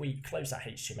 Now if we close our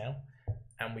HTML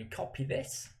and we copy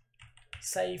this,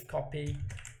 save, copy,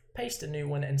 paste a new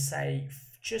one, and say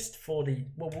just for the,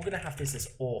 well, we're going to have this as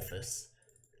authors,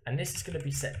 and this is going to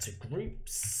be set to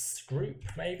groups,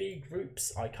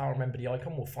 groups. I can't remember the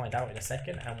icon, we'll find out in a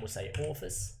second, and we'll say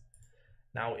authors.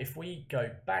 Now if we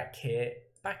go back here,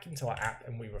 back into our app,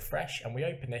 and we refresh and we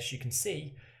open this, you can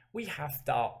see we have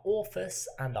our authors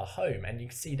and our home, and you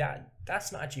can see that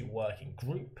that's not actually working.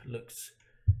 Group looks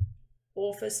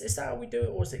authors, is that how we do it,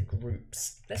 or is it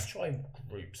groups? Let's try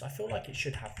groups. I feel like it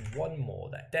should have one more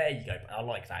there. There you go. I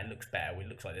like that. It looks better. It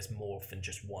looks like there's more than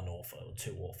just one author or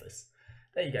two authors.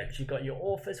 There you go. You've got your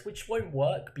authors, which won't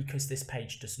work because this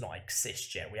page does not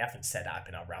exist yet. We haven't set that up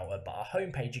in our router, but our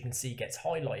home page, you can see, gets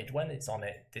highlighted when it's on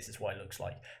it. This is what it looks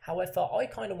like. However, I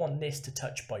kind of want this to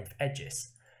touch both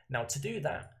edges. Now to do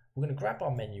that, we're going to grab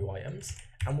our menu items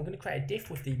and we're going to create a div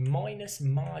with the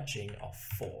 -margin of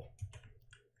 4.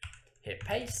 Hit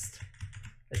paste.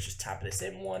 Let's just tab this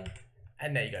in one,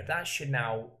 and there you go. That should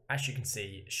now, as you can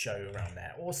see, show around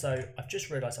there. Also, I've just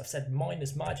realized I've said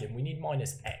 -margin. We need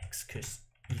 -x because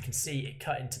you can see it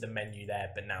cut into the menu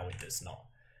there, but now it does not.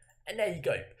 And there you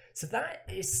go. So that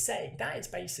is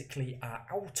basically our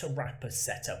outer wrapper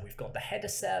setup. We've got the header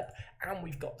setup and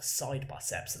we've got the sidebar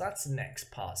setup. So that's the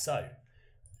next part. So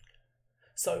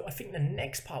I think the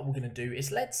next part we're going to do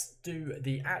is let's do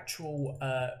the actual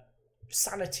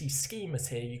Sanity schemas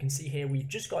here. You can see here we've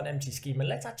just got an empty schema.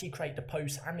 Let's actually create the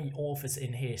posts and the authors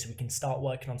in here so we can start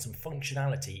working on some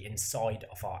functionality inside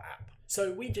of our app.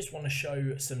 So we just want to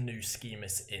show some new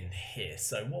schemas in here.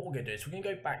 So what we're going to do is we're going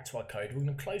to go back to our code. We're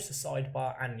going to close the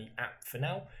sidebar and the app for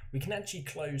now. We can actually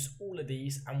close all of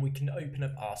these and we can open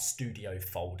up our studio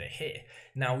folder here.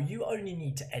 Now you only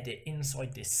need to edit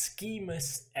inside this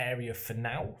schemas area for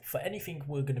now. For anything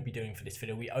we're going to be doing for this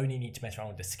video, we only need to mess around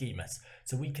with the schemas.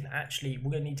 So we're going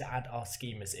to need to add our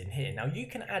schemas in here. Now you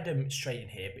can add them straight in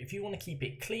here, but if you want to keep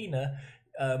it cleaner,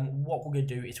 what we're going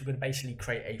to do is we're going to basically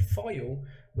create a file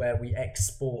where we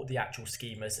export the actual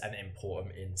schemas and import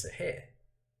them into here.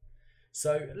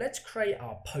 So let's create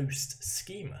our post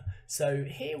schema. So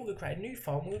here we're going to create a new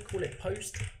file. We're going to call it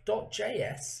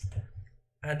post.js,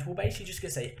 and we're basically just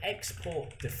going to say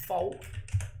export default,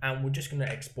 and we're just going to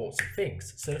export some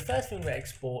things. So the first thing we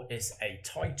export is a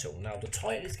title. Now the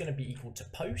title is going to be equal to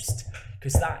post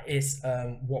because that is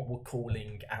what we're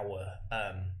calling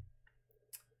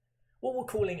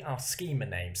our schema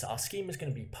name. So our schema is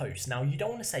going to be post. Now you don't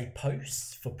want to say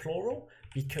posts for plural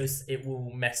because it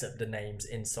will mess up the names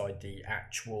inside the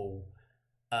actual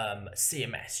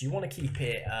CMS. You want to keep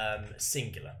it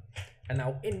singular. And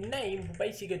now in name, we're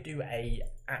basically going to do a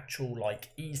actual like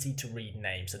easy to read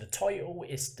name. So the title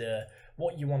is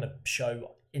what you want to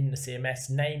show in the CMS.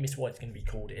 Name is what it's going to be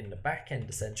called in the back end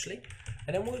essentially.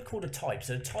 And then we're going to call the type.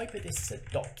 So the type of this is a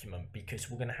document because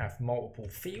we're going to have multiple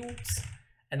fields.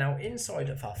 And now inside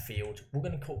of our field, we're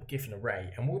going to give an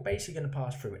array, and we're basically going to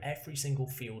pass through every single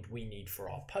field we need for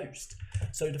our post.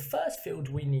 So the first field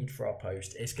we need for our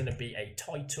post is going to be a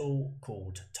title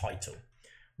called title.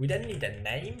 We then need a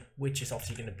name, which is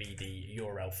obviously going to be the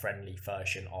URL friendly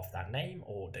version of that name,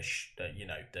 or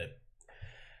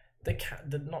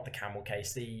not the camel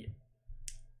case, the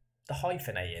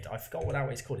hyphenated. I forgot what that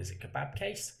is called. Is it kebab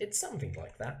case? It's something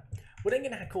like that. We're then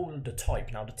going to call the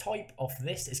type. Now the type of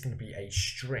this is going to be a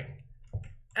string,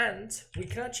 and we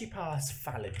can actually pass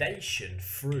validation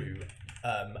through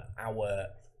our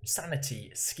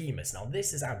Sanity Schemas. Now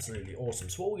this is absolutely awesome.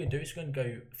 So what we're going to do is we're going to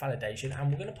go validation,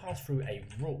 and we're going to pass through a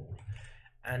rule,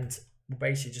 and we're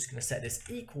basically just going to set this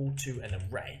equal to an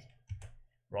array,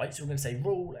 right? So we're going to say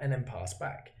rule and then pass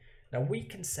back. Now we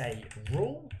can say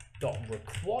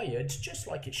rule.required, just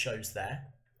like it shows there.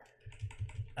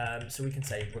 So we can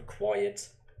say required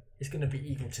is going to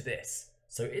be equal to this.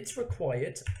 So it's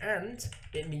required and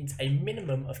it needs a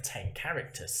minimum of 10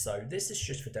 characters. So this is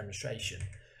just for demonstration.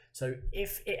 So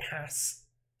if it has,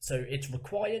 so it's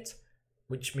required,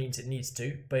 which means it needs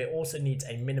to, but it also needs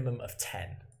a minimum of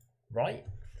 10, right?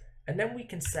 And then we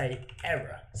can say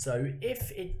error. So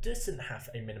if it doesn't have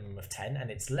a minimum of 10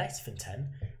 and it's less than 10,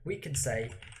 we can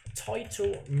say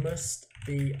title must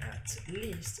be at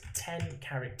least 10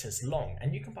 characters long.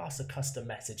 And you can pass a custom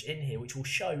message in here, which will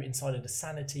show inside of the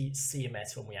Sanity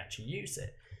CMS when we actually use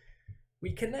it.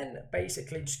 We can then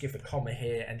basically just give a comma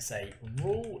here and say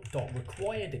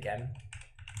rule.required again.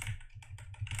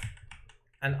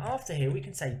 And after here, we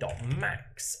can say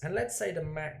 .max. And let's say the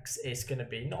max is going to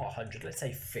be not 100, let's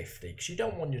say 50, because you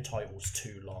don't want your titles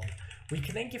too long. We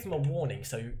can then give them a warning.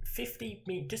 So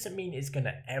 50 doesn't mean it's going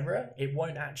to error. It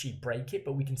won't actually break it,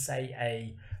 but we can say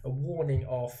a warning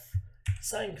of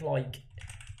something like,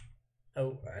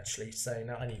 oh, actually saying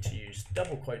that I need to use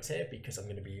double quotes here because I'm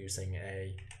going to be using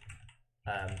a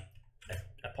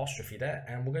apostrophe there.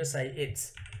 And we're going to say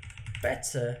it's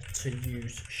better to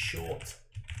use short,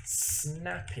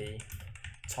 snappy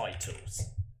titles,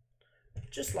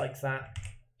 just like that.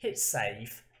 Hit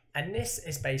save, and this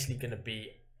is basically going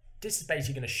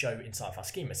to show inside of our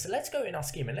schema. So let's go in our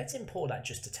schema and let's import that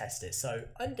just to test it. So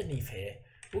underneath here,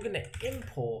 we're going to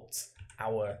import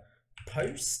our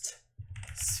post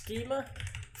schema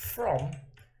from,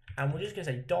 and we're just going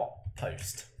to say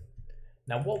 .post.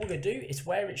 Now what we're going to do is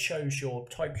where it shows your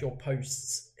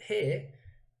posts here,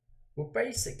 we're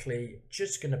basically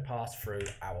just going to pass through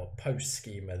our post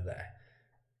schema there.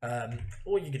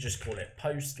 Or you could just call it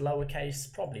post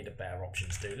lowercase, probably the better option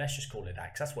to do. Let's just call it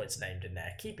that because that's what it's named in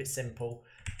there. Keep it simple.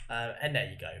 And there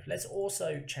you go. Let's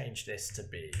also change this to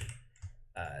be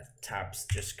tabs,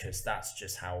 just because that's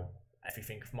just how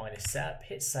everything of mine is set up.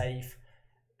 Hit save.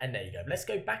 And there you go. Let's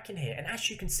go back in here. And as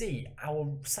you can see,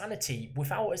 our Sanity,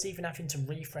 without us even having to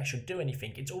refresh or do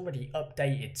anything, it's already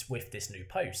updated with this new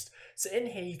post. So in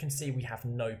here, you can see we have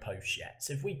no post yet.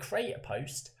 So if we create a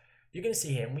post, you're going to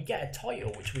see here, and we get a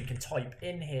title, which we can type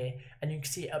in here, and you can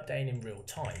see it updating in real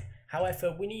time.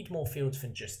 However, we need more fields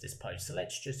than just this post. So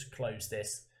let's just close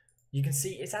this. You can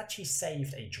see it's actually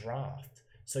saved a draft.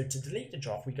 So to delete the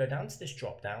draft, we go down to this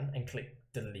drop down and click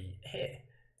delete here.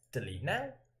 Delete now.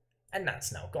 And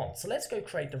that's now gone. So let's go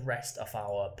create the rest of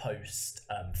our post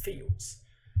fields.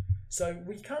 So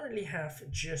we currently have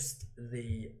just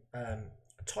the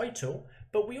title,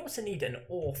 but we also need an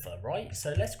author, right?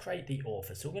 So let's create the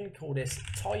author. So we're going to call this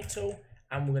title,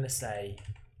 and we're going to say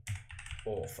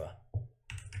author.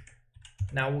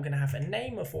 Now we're going to have a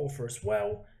name of author as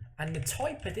well, and the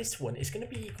type of this one is going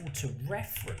to be equal to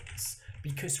reference,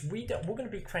 because we're going to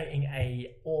be creating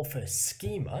a author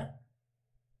schema,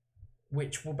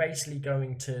 which we're basically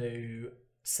going to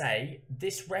say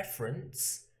this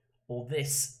reference, or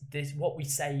this what we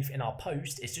save in our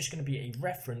post is just going to be a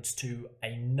reference to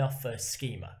another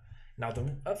schema. Now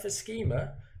the other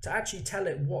schema, to actually tell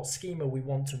it what schema we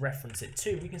want to reference it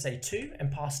to, we can say to and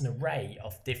pass an array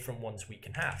of different ones we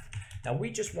can have. Now we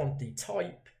just want the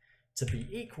type to be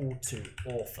equal to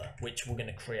author, which we're going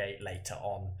to create later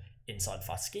on inside of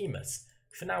our schemas.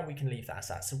 For now, we can leave that as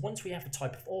that. So once we have a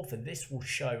type of author, this will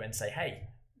show and say, hey,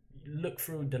 look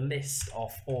through the list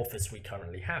of authors we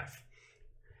currently have.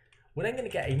 We're then going to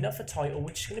get another title,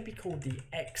 which is going to be called the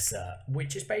excerpt,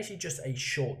 which is basically just a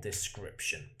short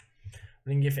description.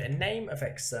 We're going to give it a name of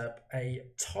excerpt, a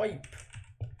type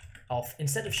of,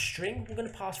 instead of string, we're going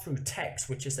to pass through text,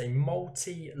 which is a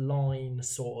multi-line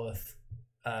sort of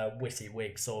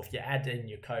WYSIWYG. So if you add in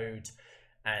your code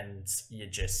and you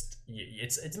just,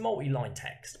 it's multi-line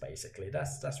text basically.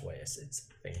 That's what it's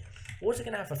thing. We're also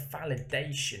going to have a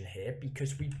validation here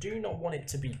because we do not want it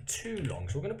to be too long.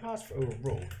 So we're going to pass through a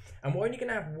rule, and we're only going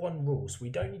to have one rule, so we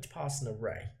don't need to pass an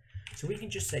array. So we can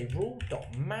just say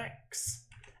rule.max,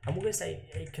 and we're going to say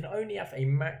it can only have a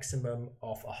maximum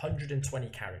of 120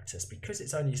 characters because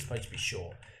it's only supposed to be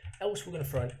short. Else we're going to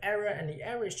throw an error, and the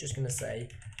error is just going to say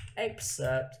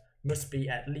excerpt must be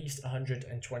at least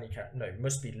 120 characters. No,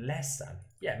 must be less than.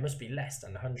 Yeah, it must be less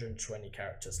than 120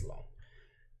 characters long.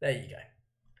 There you go.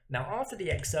 Now after the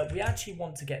excerpt, we actually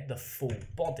want to get the full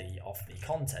body of the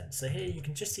content. So here you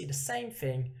can just see the same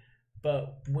thing,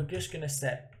 but we're just going to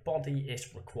set body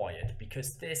is required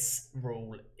because this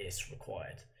rule is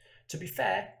required. To be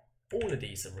fair, all of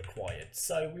these are required.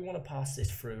 So we want to pass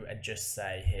this through and just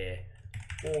say here,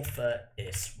 author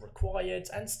is required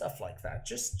and stuff like that.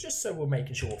 Just so we're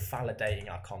making sure we're validating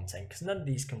our content, because none of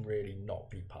these can really not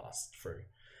be passed through.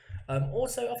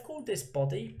 Also, I've called this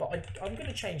body, but I'm going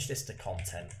to change this to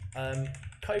content.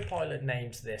 Copilot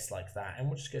names this like that, and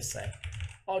we're just going to say,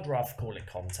 I'd rather call it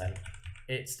content.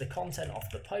 It's the content of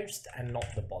the post and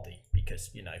not the body, because,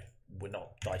 you know, we're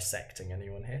not dissecting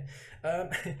anyone here.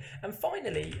 And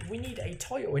finally, we need a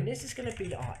title, and this is going to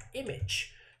be our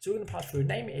image. So we're going to pass through a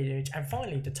name image, and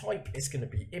finally the type is going to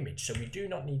be image. So we do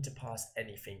not need to pass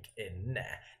anything in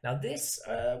there. Now this,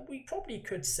 we probably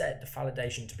could set the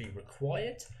validation to be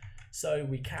required. So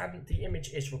we can, the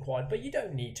image is required, but you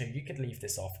don't need to. You could leave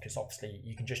this off because obviously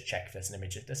you can just check if there's an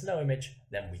image. If there's no image,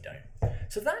 then we don't.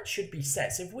 So that should be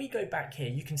set. So if we go back here,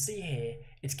 you can see here,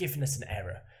 it's giving us an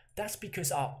error. That's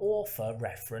because our author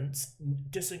reference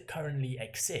doesn't currently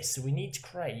exist. So we need to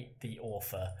create the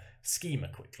author schema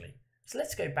quickly. So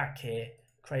let's go back here,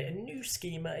 create a new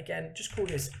schema again, just call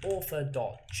this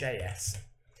author.js.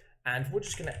 And we're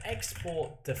just going to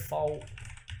export default,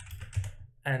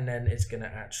 and then it's going to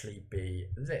actually be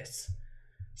this.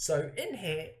 So in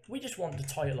here, we just want the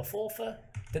title of author,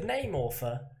 the name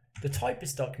author, the type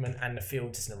is document, and the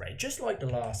field is an array, just like the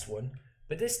last one.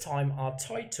 But this time our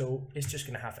title is just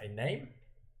going to have a name.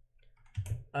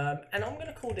 And I'm going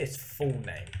to call this full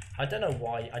name. I don't know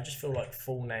why, I just feel like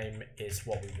full name is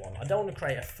what we want. I don't want to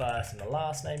create a first and a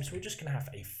last name, so we're just going to have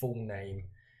a full name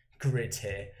grid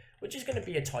here, which is going to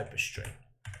be a type of string.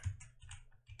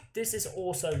 This is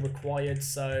also required,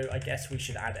 so I guess we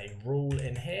should add a rule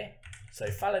in here. So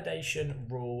validation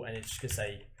rule, and it's just going to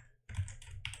say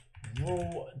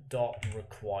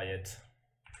rule.required.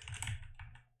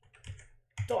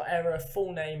 .error,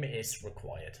 full name is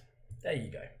required. There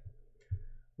you go.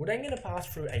 We're then going to pass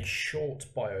through a short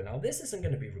bio. Now this isn't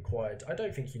going to be required. I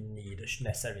don't think you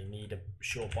necessarily need a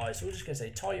short bio. So we're just going to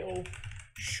say title,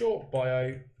 short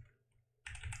bio,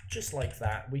 just like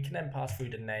that. We can then pass through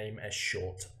the name as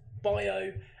short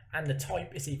bio, and the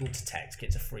type is equal to text.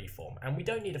 It's a free form, and we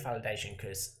don't need a validation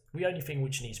because the only thing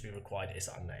which needs to be required is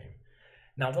our name.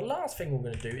 Now the last thing we're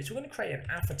going to do is we're going to create an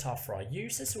avatar for our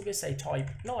users. So we're going to say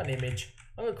type, not an image.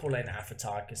 I'm going to call it an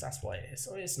avatar because that's what it is.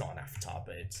 So it's not an avatar,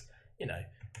 but it's, you know,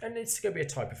 and it's going to be a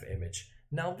type of image.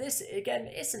 Now this again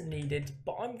isn't needed,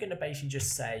 but I'm going to basically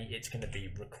just say it's going to be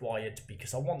required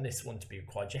because I want this one to be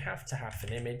required. You have to have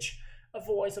an image,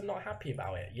 otherwise I'm not happy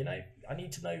about it. You know, I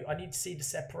need to see the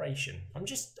separation. I'm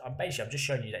just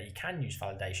showing you that you can use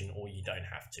validation or you don't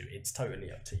have to. It's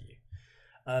totally up to you.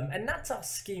 And that's our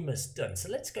schemas done. So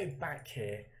let's go back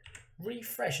here,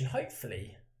 refresh, and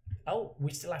hopefully, oh,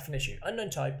 we still have an issue, unknown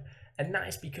type, and that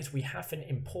is because we haven't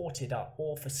imported our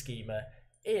author schema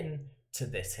into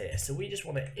this here. So we just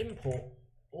want to import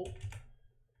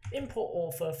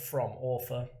author from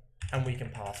author, and we can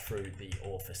pass through the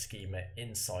author schema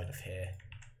inside of here.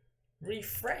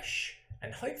 Refresh,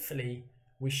 and hopefully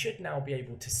we should now be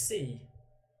able to see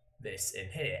this in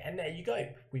here, and there you go.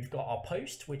 We've got our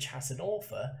post which has an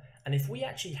author, and if we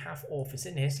actually have authors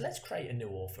in here, so let's create a new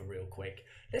author real quick.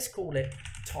 Let's call it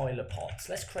Tyler Potts.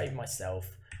 Let's create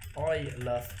myself. I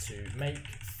love to make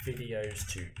videos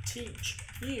to teach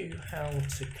you how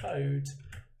to code.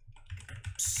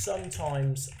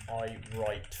 Sometimes I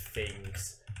write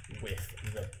things with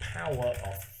the power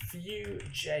of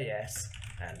Vue.js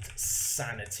and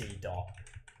Sanity.io.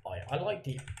 I like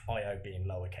the IO being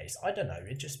lowercase. I don't know,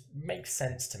 it just makes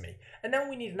sense to me. And now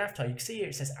we need an avatar. You can see here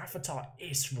it says avatar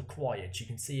is required. You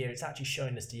can see here it's actually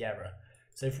showing us the error.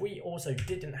 So if we also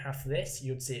didn't have this,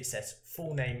 you'd see it says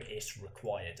full name is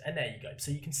required. And there you go.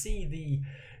 So you can see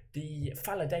the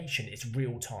validation is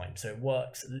real time, so it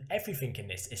works. Everything in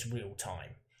this is real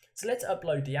time. So let's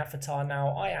upload the avatar now.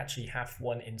 I actually have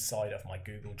one inside of my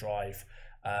Google Drive.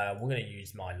 We're going to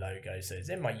use my logo, so it's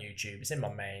in my YouTube, it's in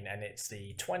my main, and it's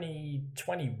the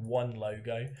 2021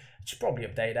 logo. It's probably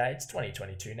update that. It's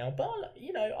 2022 now, but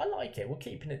you know, I like it. We're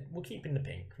keeping the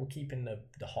pink. We're keeping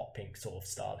the hot pink sort of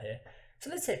style here. So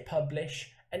let's hit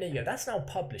publish, and there you go. That's now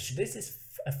published. This is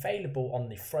available on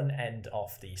the front end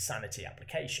of the Sanity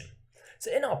application.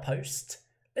 So in our post,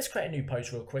 let's create a new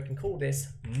post real quick and call this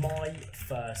my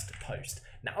first post.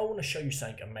 Now I want to show you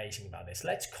something amazing about this.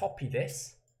 Let's copy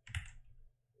this.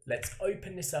 Let's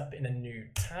open this up in a new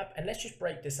tab, and let's just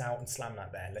break this out and slam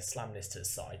that there. Let's slam this to the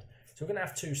side. So we're going to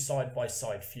have two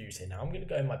side-by-side views here. Now I'm going to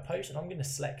go in my post, and I'm going to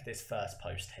select this first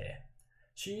post here.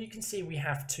 So you can see we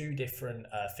have two different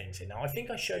things here. Now I think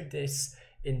I showed this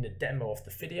in the demo of the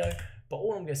video, but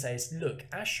all I'm going to say is, look,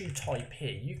 as you type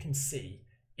here, you can see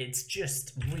it's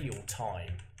just real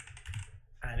time.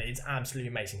 And it's absolutely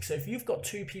amazing. So if you've got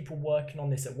two people working on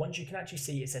this at once, you can actually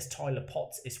see it says Tyler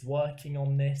Potts is working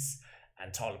on this,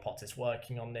 and Tyler Potts is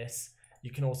working on this. You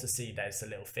can also see there's a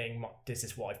little thing, this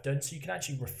is what I've done. So you can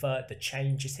actually refer the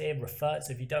changes here,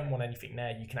 so if you don't want anything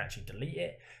there, you can actually delete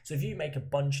it. So if you make a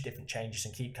bunch of different changes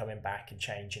and keep coming back and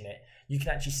changing it, you can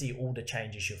actually see all the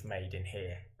changes you've made in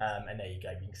here. And there you go,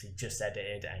 you can see just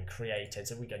edited and created.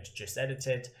 So we go to just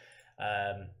edited.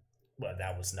 Well,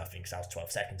 that was nothing because that was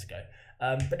 12 seconds ago.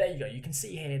 But there you go, you can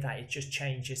see here that it just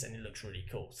changes and it looks really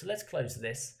cool. So let's close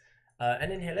this.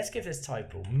 And in here, let's give this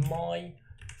title, my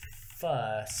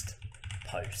first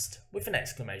post, with an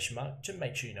exclamation mark to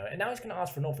make sure you know it. And now it's going to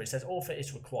ask for an author. It says author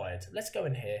is required. Let's go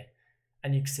in here,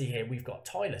 and you can see here we've got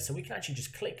Tyler. So we can actually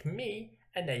just click me,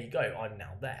 and there you go, I'm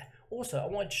now there. Also, I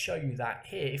wanted to show you that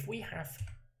here, if we have,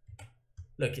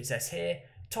 look, it says here,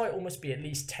 title must be at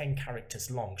least 10 characters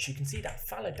long. So you can see that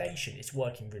validation is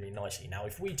working really nicely. Now,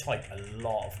 if we type a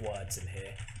lot of words in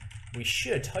here, we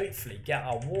should hopefully get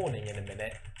our warning in a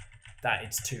minute that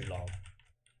it's too long.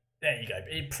 There you go.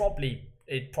 It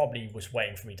probably was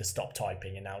waiting for me to stop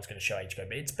typing, and now it's going to show age code.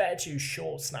 But it's better to use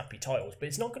short, snappy titles. But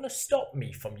it's not going to stop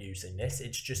me from using this.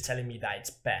 It's just telling me that it's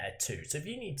better too. So if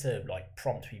you need to like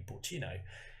prompt people to, you know,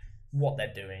 what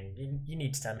they're doing, you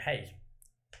need to tell them, hey,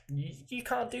 you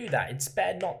can't do that. It's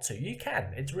better not to. You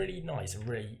can. It's really nice and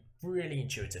really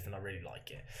intuitive, and I really like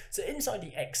it. So inside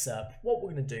the excerpt, what we're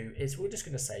going to do is we're just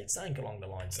going to say something along the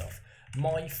lines of,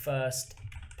 my first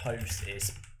post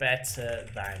is better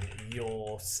than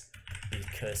yours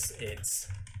because it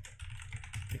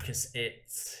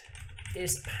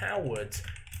is powered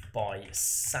by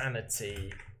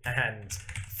Sanity and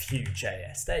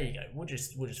Vue.js. There you go. We're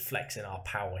just flexing our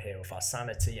power here with our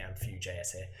Sanity and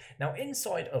Vue.js here. Now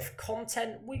inside of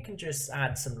content, we can just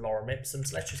add some lorem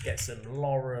ipsums. Let's just get some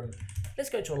lorem.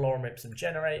 Let's go to a lorem ipsum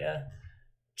generator,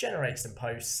 generate some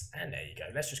posts, and there you go.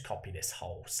 Let's just copy this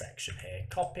whole section here.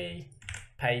 Copy,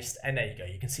 paste, and there you go.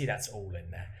 You can see that's all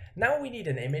in there. Now we need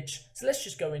an image, so let's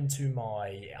just go into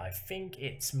my, I think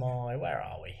it's my, where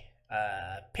are we?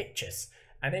 Pictures.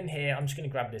 And in here, I'm just going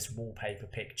to grab this wallpaper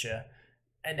picture,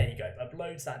 and there you go.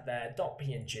 Uploads that there,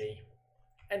 .png,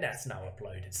 and that's now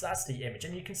uploaded. So that's the image,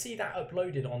 and you can see that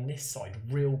uploaded on this side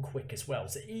real quick as well.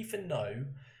 So even though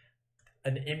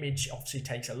an image obviously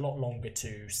takes a lot longer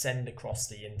to send across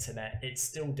the internet, it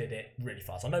still did it really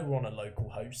fast. I know we're on a local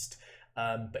host,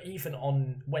 but even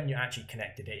on when you actually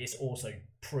connected it, it's also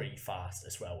pretty fast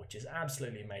as well, which is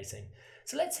absolutely amazing.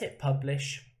 So let's hit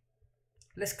publish.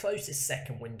 Let's close this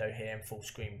second window here and full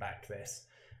screen back this.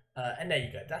 And there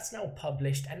you go. That's now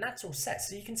published, and that's all set.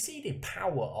 So you can see the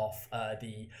power of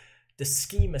the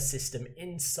schema system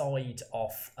inside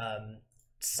of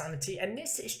Sanity, and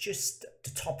this is just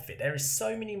the top of it. There is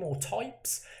so many more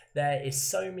types. There is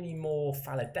so many more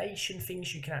validation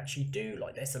things you can actually do.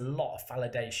 Like there's a lot of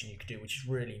validation you can do, which is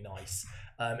really nice,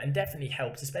 and definitely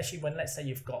helps, especially when, let's say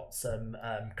you've got some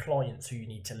clients who you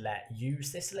need to let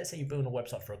use this. So let's say you're building a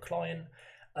website for a client,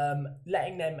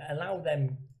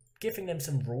 giving them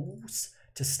some rules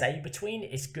to stay between.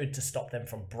 It's good to stop them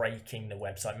from breaking the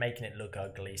website, making it look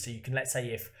ugly. So you can, let's say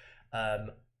if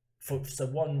so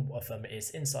one of them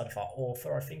is inside of our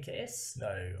author, I think it is.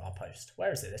 No, our post.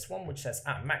 Where is it? This one which says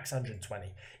max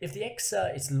 120. If the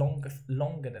excerpt is longer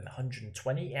than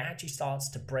 120, it actually starts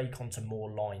to break onto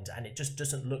more lines, and it just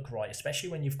doesn't look right, especially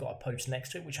when you've got a post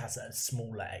next to it which has a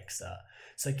smaller excerpt.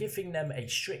 So giving them a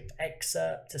strict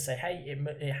excerpt to say, hey,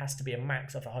 it has to be a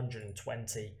max of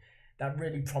 120. That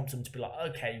really prompts them to be like,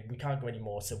 okay, we can't go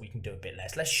anymore, so we can do a bit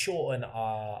less. Let's shorten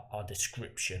our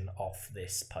description of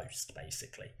this post,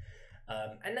 basically.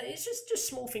 And it's just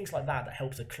small things like that that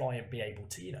helps a client be able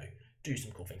to, you know, do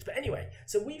some cool things. But anyway,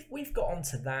 so we've got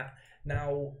onto that.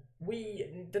 Now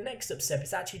the next step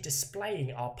is actually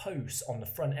displaying our posts on the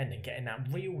front end and getting that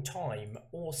real time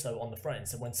also on the front end.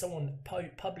 So when someone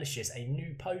publishes a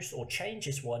new post or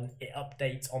changes one, it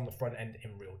updates on the front end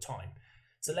in real time.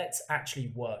 So let's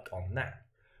actually work on that.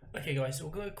 Okay guys, so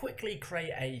we're going to quickly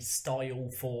create a style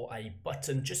for a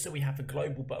button just so we have a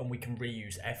global button we can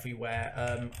reuse everywhere.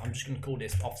 I'm just going to call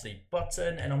this obviously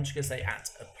button, and I'm just going to say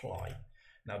 @apply.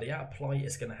 Now the @apply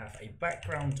is going to have a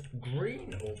background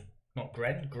green, or not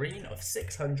green of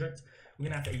 600. We're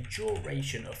going to have a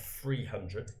duration of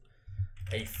 300,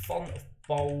 a font of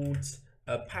bold,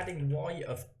 a padding Y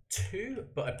of 2,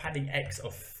 but a padding X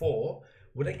of 4.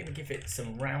 We're then going to give it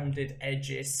some rounded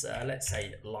edges, let's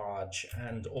say large,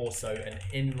 and also an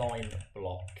inline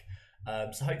block.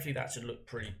 So hopefully that should look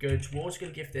pretty good. We're also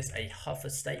going to give this a hover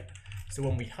state. So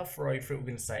when we hover over it, we're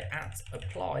going to say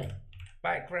 @apply,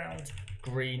 background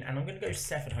green, and I'm going to go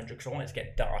 700 because I want it to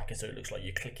get darker so it looks like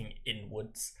you're clicking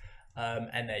inwards.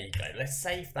 And there you go. Let's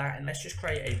save that, and let's just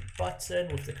create a button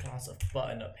with the class of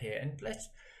button up here, and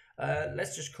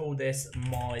let's just call this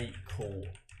my cool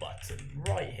button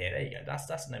right here. There you go. That's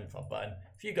the name of our button.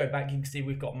 If you go back, you can see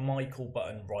we've got my cool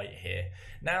button right here.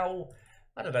 Now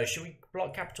I don't know, should we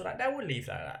block capital that? No, we'll leave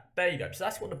that at that. There you go. So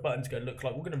that's what the button's going to look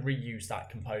like. We're going to reuse that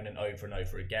component over and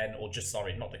over again, or just,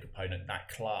 sorry, not the component, that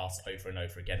class over and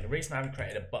over again. The reason I haven't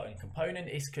created a button component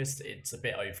is because it's a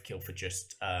bit overkill for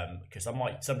just, because I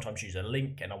might sometimes use a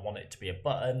link and I want it to be a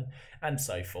button and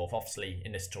so forth. Obviously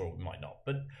in this tutorial we might not,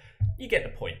 but you get the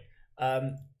point.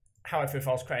 However, if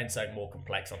I was creating something more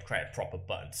complex, I'd create a proper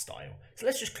button style. So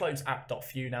let's just close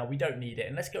app.view now. We don't need it,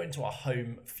 and let's go into our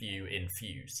home view in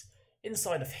Views.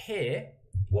 Inside of here,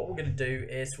 what we're going to do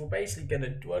is we're basically going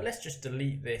to, well, let's just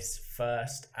delete this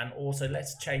first, and also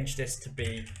let's change this to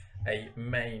be a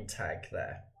main tag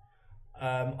there.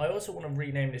 I also want to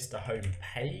rename this to home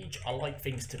page. I like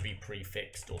things to be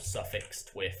prefixed or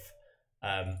suffixed with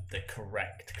the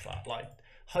correct class. Like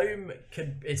home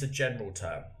is a general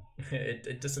term.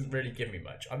 It doesn't really give me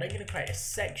much. I'm then going to create a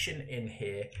section in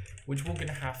here which we're going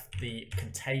to have the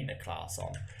container class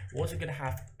on. We're also going to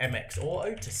have MX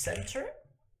Auto to center it,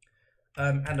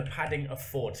 and a padding of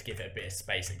 4 to give it a bit of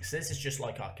spacing. So this is just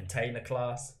like our container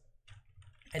class.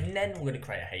 And then we're going to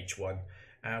create a H1,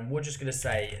 and we're just going to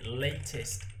say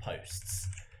latest posts.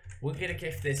 We're going to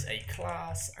give this a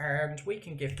class, and we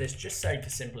can give this just say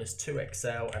as simple as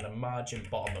 2XL and a margin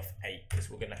bottom of 8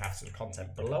 because we're going to have some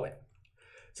content below it.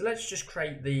 So let's just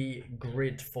create the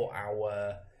grid for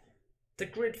our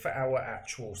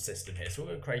actual system here. So we're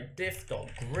going to create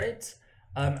div.grid,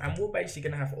 and we're basically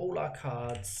going to have all our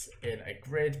cards in a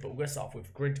grid, but we're going to start off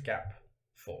with grid gap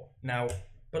 4. Now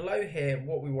below here,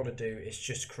 what we want to do is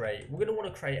just we're going to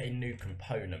want to create a new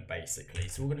component basically.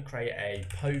 So we're going to create a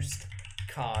post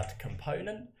card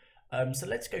component. So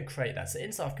let's go create that. So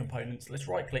inside of components, let's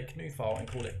right click, new file, and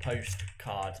call it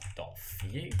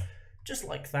postcard.view, just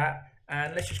like that.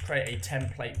 And let's just create a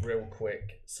template real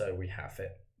quick so we have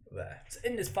it there. So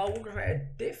in this file, we're going to create a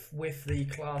div with the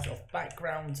class of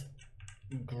background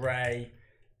gray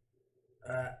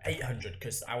 800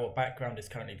 because our background is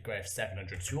currently gray of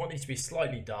 700. So we want it to be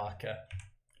slightly darker.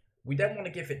 We then want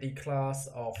to give it the class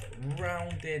of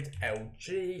rounded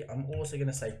LG. I'm also going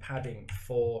to say padding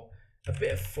 4, a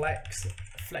bit of flex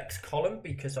column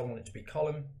because I want it to be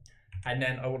column. And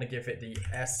then I want to give it the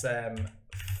SM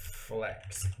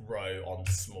flex row on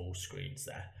small screens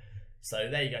there. So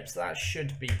there you go. So that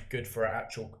should be good for our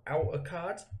actual outer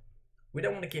card. We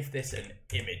don't want to give this an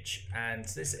image, and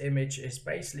this image is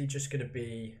basically just going to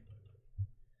be,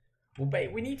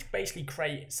 we need to basically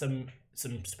create some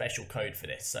special code for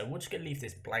this. So we're just going to leave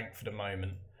this blank for the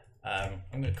moment. I'm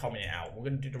going to comment it out. We're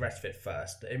going to do the rest of it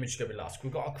first. The image is going to be last.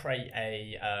 We've got to create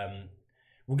a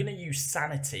we're going to use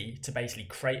Sanity to basically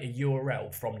create a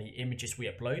URL from the images we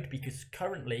upload, because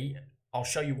currently, I'll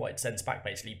show you what it sends back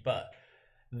basically, but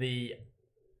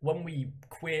when we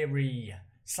query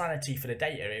Sanity for the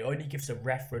data, it only gives a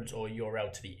reference or a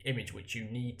URL to the image, which you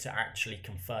need to actually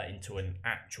convert into an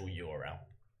actual URL.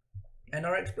 And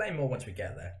I'll explain more once we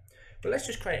get there. But let's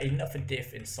just create another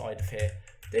div inside of here.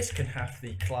 This can have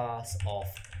the class of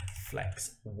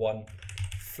flex1,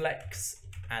 flex,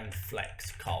 and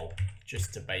flex col,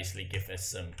 just to basically give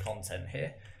us some content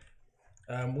here.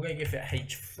 We're going to give it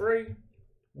H3,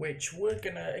 which we're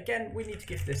going to, again, we need to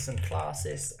give this some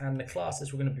classes, and the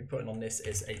classes we're going to be putting on this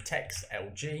is a text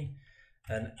LG,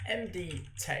 an MD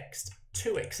text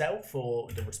 2XL for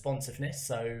the responsiveness,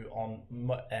 so on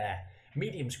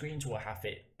medium screens we'll have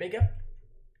it bigger,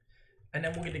 and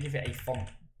then we're going to give it a font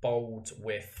bold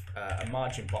with a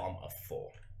margin bottom of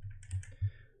 4.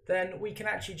 then we can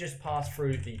actually just pass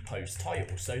through the post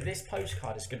title. So this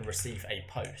postcard is going to receive a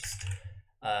post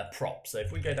prop. So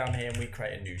if we go down here and we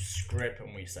create a new script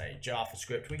and we say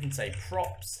JavaScript, we can say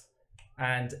props,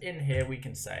 and in here we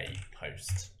can say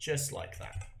post, just like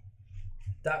that.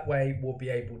 That way we'll be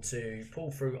able to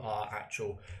pull through our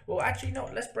actual, well actually no,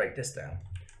 let's break this down.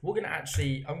 We're going to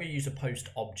actually, I'm going to use a post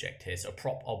object here, so a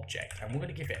prop object, and we're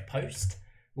going to give it a post.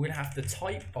 We're going to have the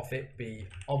type of it be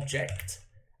object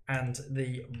and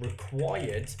the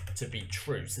required to be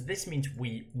true. So this means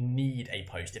we need a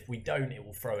post. If we don't, it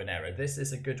will throw an error. This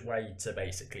is a good way to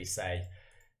basically say,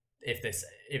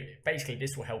 basically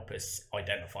this will help us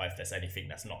identify if there's anything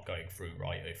that's not going through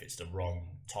right, or if it's the wrong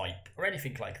type or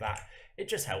anything like that. It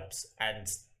just helps, and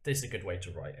this is a good way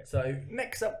to write it. So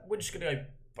next up, we're just going to go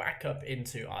back up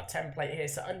into our template here.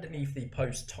 So underneath the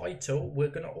post title, we're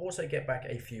going to also get back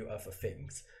a few other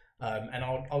things. And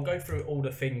I'll go through all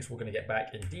the things we're going to get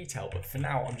back in detail, but for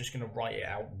now I'm just going to write it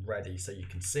out ready so you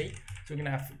can see. So we're going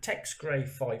to have text gray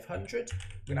 500,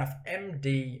 we're going to have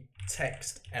MD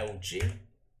text LG.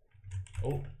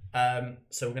 So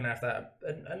we're going to have that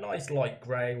a nice light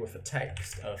grey with a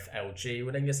text of LG.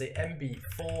 We're then going to say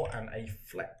MB4 and a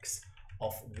flex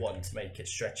of 1 to make it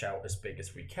stretch out as big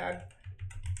as we can.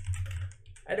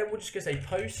 And then we're just going to say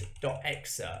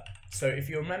post.excerpt. So if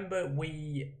you remember,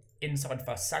 inside of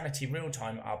our Sanity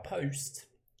Realtime, our post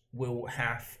will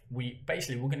have, we're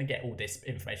going to get all this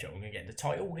information. We're going to get the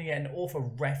title, we're going to get an author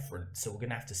reference. So we're going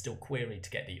to have to still query to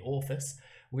get the authors.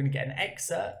 We're going to get an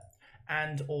excerpt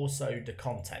and also the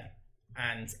content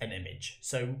and an image.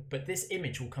 So, but this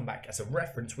image will come back as a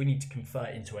reference. We need to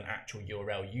convert into an actual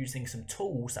URL using some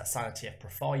tools that Sanity have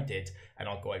provided, and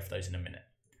I'll go over those in a minute.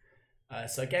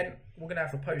 So again, we're going to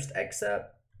have a post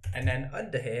excerpt, and then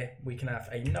under here we can have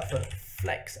another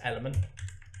flex element,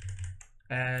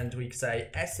 and we can say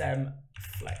SM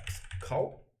flex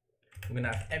col. We're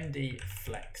going to have MD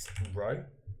flex row,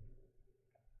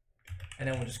 and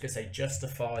then we're just going to say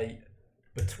justify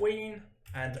between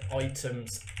and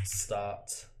items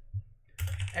start,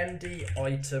 MD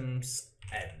items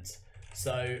end.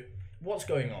 So what's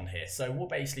going on here? So we're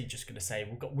basically just going to say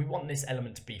we want this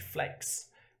element to be flex.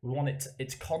 We want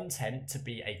its content to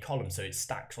be a column, so it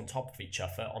stacks on top of each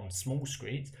other on small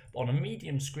screens. But on a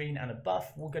medium screen and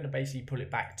above, we're going to basically pull it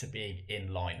back to being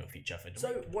in line with each other.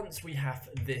 So once we have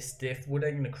this diff, we're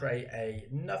then going to create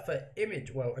another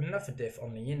image, another diff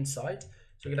on the inside.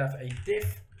 So we're going to have a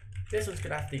diff. This one's going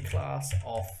to have the class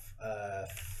of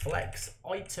flex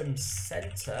item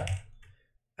center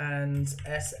and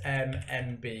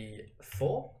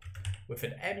SMMB4 with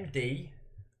an MD.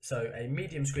 So a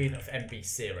medium screen of MB0,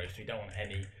 so we don't want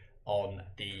any on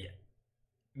the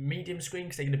medium screen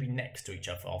because they're going to be next to each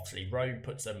other. Obviously, row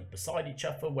puts them beside each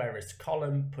other, whereas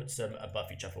column puts them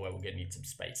above each other, where we're going to need some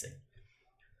spacing.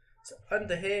 So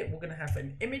under here, we're going to have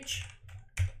an image.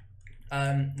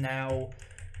 Now,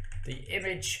 the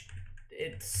image,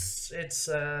 it's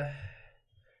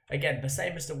again the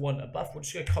same as the one above. We're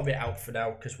just going to comment out for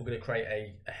now because we're going to create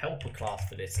a helper class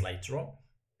for this later on.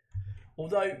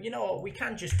 Although, you know what, we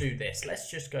can just do this. Let's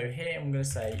just go here and we're going to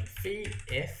say feed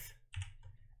if,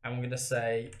 and we're going to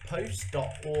say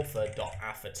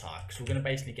post.author.avatar, because we're going to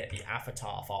basically get the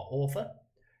avatar of our author.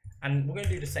 And we're going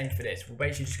to do the same for this. We're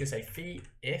basically just going to say feed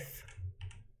if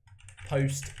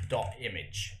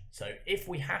post.image. So if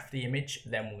we have the image,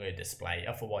 then we're going to display,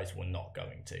 otherwise we're not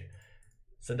going to.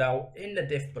 So now in the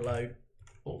diff below,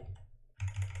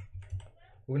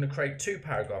 we're going to create 2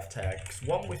 paragraph tags,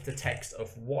 one with the text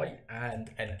of white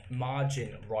and a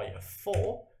margin right of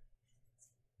 4,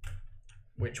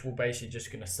 which we're basically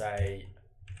just going to say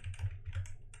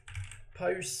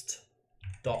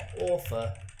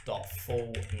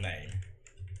post.author.fullname.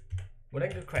 We're then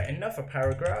going to create another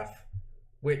paragraph,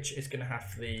 which is going to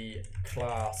have the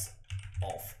class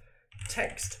of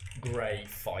text gray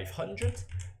 500.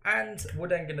 And we're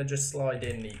then going to just slide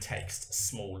in the text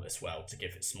small as well to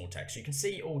give it small text. You can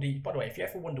see all the, by the way, if you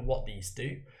ever wonder what these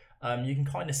do, you can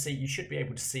kind of see, you should be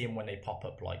able to see them when they pop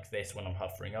up like this when I'm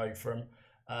hovering over them.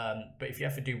 But if you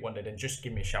ever do wonder, then just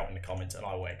give me a shout in the comments and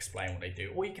I will explain what they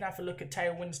do. Or you can have a look at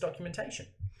Tailwind's documentation.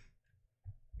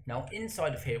 Now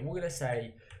inside of here, we're going to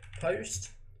say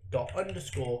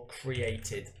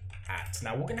post._created at.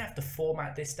 Now we're going to have to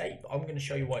format this date, but I'm going to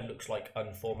show you what it looks like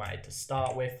unformatted to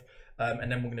start with.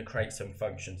 And then we're going to create some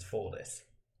functions for this.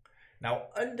 Now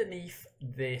underneath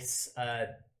this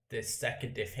this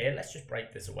second diff here, let's just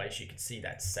break this away so you can see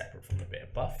that's separate from the bit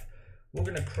above. We're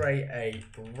going to create a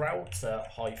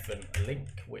router-link,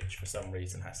 which for some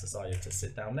reason has decided to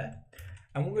sit down there.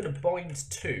 And we're going to bind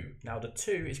to. Now the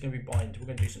to is going to be bind, we're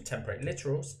going to do some temporary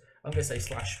literals. I'm going to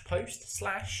say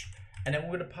 /post/ and then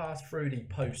we're going to pass through the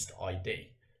post ID.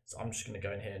 So I'm just going to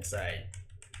go in here and say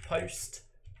post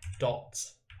dot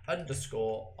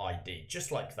underscore ID,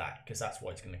 just like that, because that's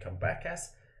what it's going to come back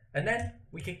as. And then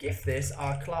we can give this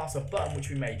our class of button, which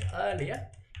we made earlier.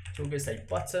 So we're going to say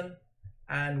button,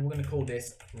 and we're going to call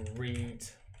this read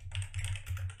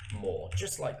more,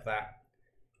 just like that.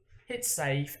 Hit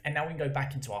save, and now we can go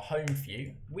back into our home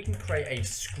view. We can create a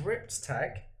script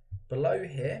tag below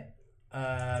here.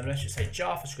 Let's just say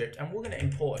JavaScript, and we're going to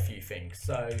import a few things.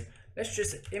 So let's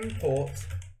just import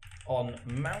on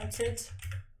mounted,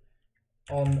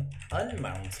 on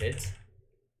unmounted,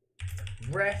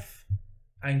 ref,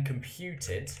 and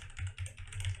computed.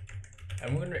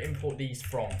 And we're going to import these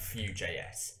from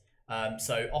Vue.js.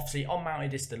 So obviously on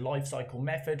mounted is the lifecycle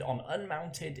method. On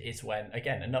unmounted is when,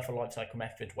 again, another lifecycle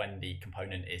method when the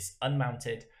component is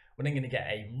unmounted. We're then going to get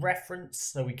a reference,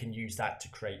 so we can use that to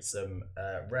create some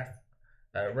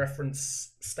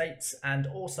reference states, and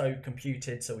also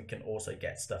computed, so we can also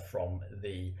get stuff from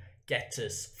the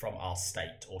getters from our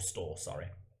state or store, sorry.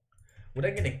 We're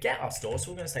then going to get our store,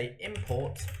 so we're going to say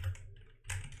import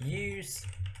use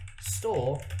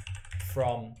store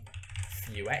from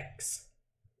Vuex.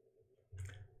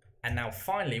 And now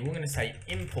finally, we're going to say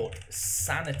import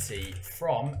sanity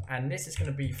from, and this is going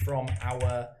to be from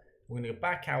our, we're going to go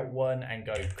back out one and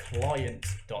go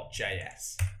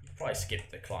client.js. Probably skip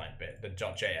the client bit, the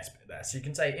 .js bit there. So you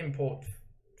can say import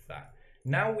that.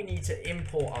 Now we need to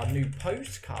import our new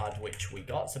postcard, which we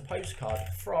got. So postcard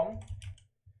from,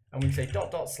 and we say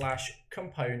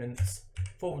 /components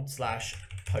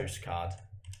 / postcard.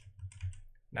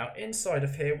 Now inside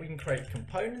of here, we can create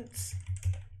components,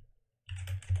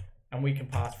 and we can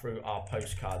pass through our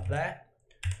postcard there.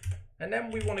 And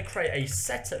then we want to create a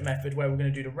setup method where we're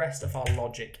going to do the rest of our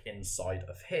logic inside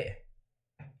of here.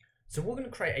 So we're going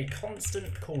to create a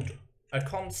constant called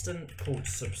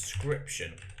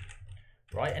subscription,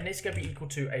 right? And this is going to be equal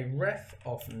to a ref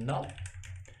of null.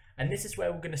 And this is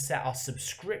where we're going to set our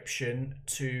subscription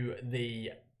to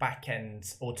the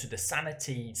backend, or to the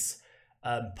Sanity's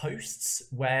posts,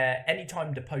 where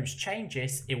anytime the post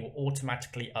changes, it will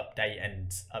automatically update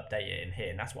it in here.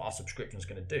 And that's what our subscription is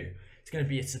going to do. It's going to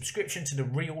be a subscription to the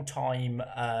real-time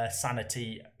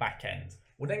Sanity backend.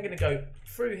 We're then going to go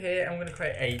through here, and we're going to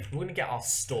create we're going to get our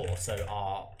store. So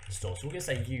we're going to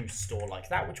say use store like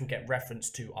that, which will get reference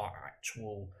to our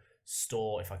actual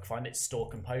store. If I can find it, store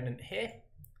component here.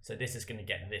 So this is going to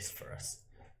get this for us.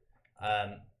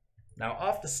 Now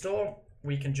after store,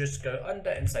 we can just go under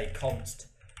and say const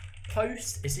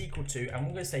post is equal to, and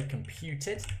we're going to say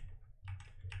computed.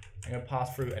 I'm going to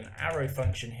pass through an arrow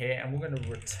function here, and we're going to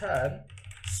return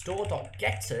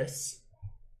store.getters.posts.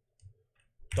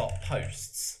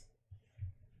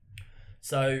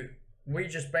 So we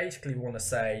just basically want to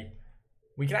say,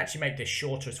 we can actually make this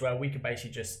shorter as well. We can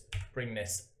basically just bring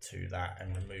this to that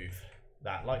and remove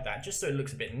that like that, just so it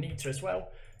looks a bit neater as well.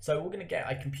 So we're going to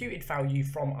get a computed value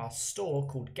from our store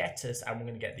called getters, and we're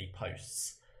going to get the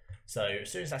posts. So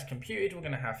as soon as that's computed, we're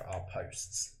going to have our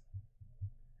posts.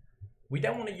 We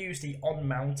don't want to use the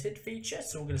on-mounted feature,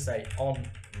 so we're going to say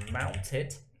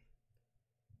on-mounted,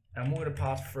 and we're going to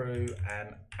pass through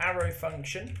an arrow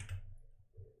function.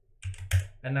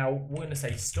 And now we're going to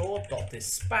say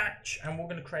store.dispatch, and we're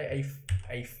going to create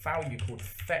a value called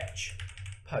fetch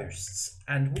posts,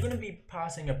 and we're going to be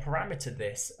passing a parameter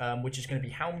this, which is going to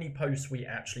be how many posts we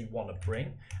actually want to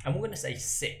bring, and we're going to say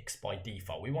 6 by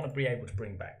default. We want to be able to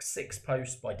bring back 6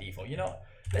 posts by default. You know what?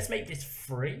 Let's make this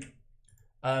free,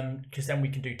 because then we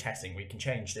can do testing. We can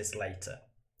change this later.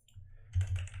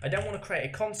 I don't want to create a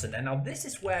constant, and now this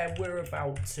is where we're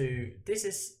about to. This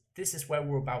is where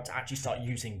we're about to actually start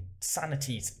using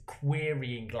Sanity's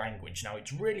querying language. Now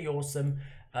it's really awesome,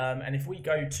 and if we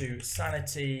go to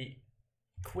Sanity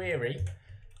query,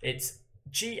 it's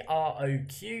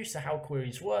GROQ, so how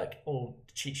queries work, or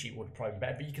the cheat sheet would probably be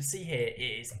better, but you can see here it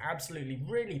is absolutely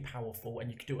really powerful, and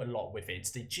you can do a lot with it.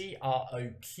 It's the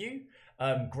GROQ,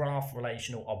 graph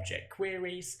relational object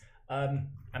queries, and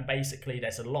basically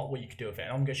there's a lot what you can do with it,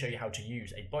 and I'm going to show you how to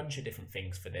use a bunch of different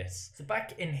things for this. So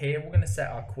back in here, we're going to set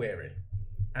our query,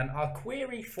 and our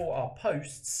query for our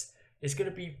posts is going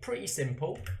to be pretty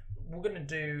simple. We're going to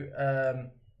do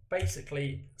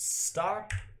basically star,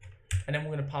 and then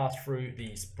we're going to pass through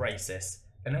these braces,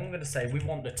 and then we're going to say we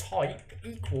want the type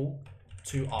equal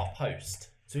to our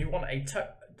post. So we want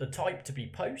the type to be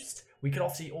post. We can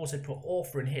obviously also put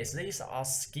author in here. So these are our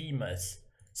schemas.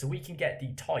 So we can get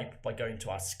the type by going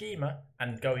to our schema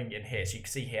and going in here. So you can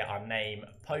see here our name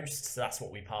post. So that's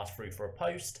what we pass through for a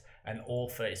post, and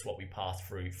author is what we pass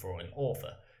through for an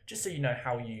author. Just so you know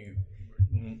how you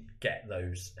get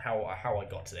those, how I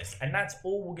got to this. And that's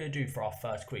all we're going to do for our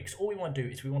first query, because all we want to do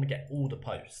is we want to get all the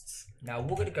posts. Now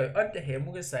we're going to go under here and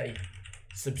we're going to say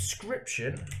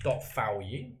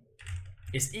subscription.value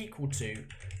is equal to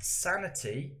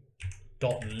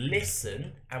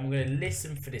sanity.listen, and we're going to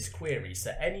listen for this query.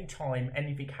 So anytime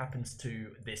anything happens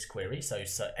to this query, so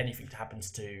anything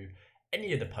happens to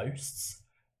any of the posts,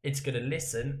 it's going to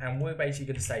listen, and we're basically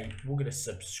going to say we're going to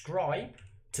subscribe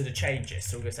to the changes.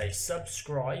 So we're going to say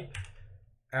subscribe,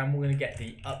 and we're going to get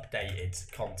the updated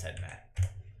content there.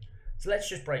 So let's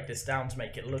just break this down to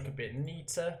make it look a bit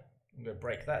neater. I'm going to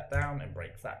break that down and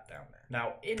break that down there.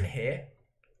 Now in here,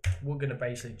 we're going to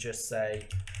basically just say,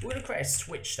 we're going to create a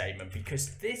switch statement,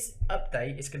 because this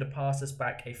update is going to pass us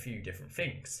back a few different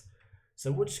things.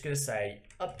 So we're just going to say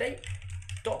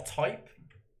update.type,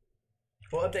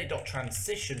 or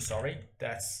update.transition, sorry,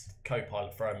 that's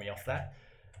Copilot throwing me off there.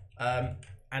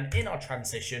 And in our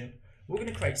transition, we're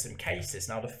going to create some cases.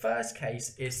 Now the first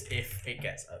case is if it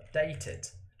gets updated.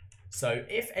 So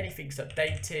if anything's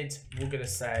updated, we're going to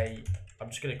say, I'm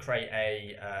just going to create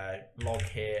a log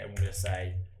here, and we're going to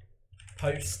say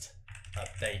post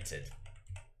updated.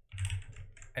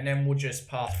 And then we'll just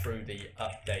pass through the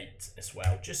update as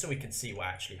well, just so we can see what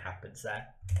actually happens there.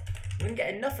 We're going to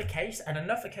get another case, and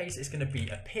another case is going to be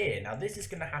appear. Now this is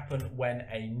going to happen when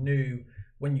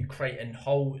when you create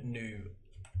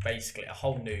basically a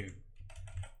whole new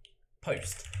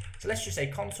post. So let's just say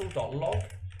console.log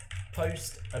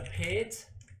post appeared,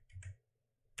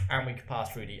 and we can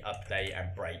pass through the update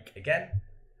and break again.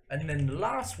 And then the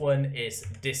last one is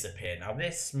disappear. Now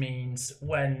this means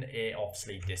when it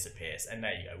obviously disappears, and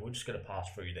there you go, we're just going to pass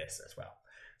through this as well.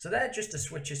 So they're just the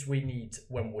switches we need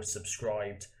when we're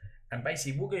subscribed, and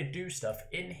basically we're going to do stuff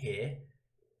in here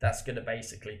that's going to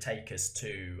basically take us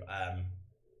to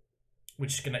we're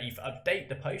just going to either update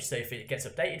the post. So if it gets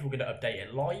updated, we're going to update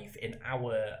it live in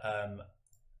our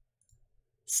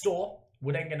store.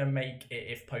 We're then going to make it,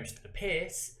 if post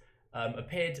appears, we're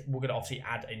going to obviously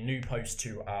add a new post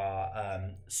to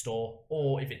our store,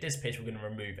 or if it disappears, we're going to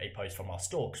remove a post from our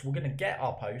store, because we're going to get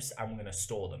our posts and we're going to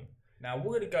store them. Now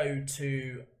we're going to go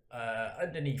to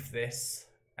underneath this,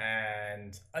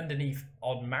 and underneath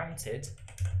on mounted,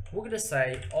 we're going to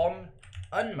say on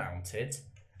unmounted,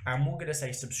 and we're going to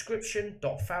say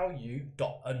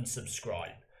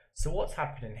subscription.value.unsubscribe. So what's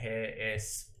happening here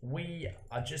is we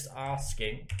are just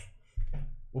asking,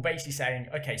 we're basically saying,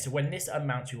 okay, so when this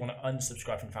unmounts, we want to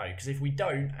unsubscribe from value, because if we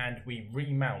don't and we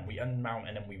remount, we unmount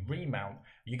and then we remount,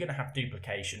 you're going to have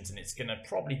duplications and it's going to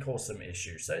probably cause some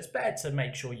issues. So it's better to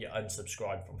make sure you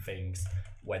unsubscribe from things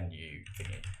when you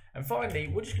thingy. And finally,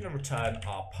 we're just going to return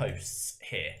our posts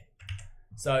here.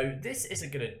 So this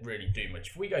isn't going to really do much.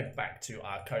 If we go back to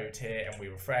our code here and we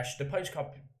refresh, the postcard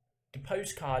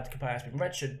compare has been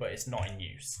registered, but it's not in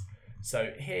use.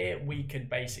 So here we can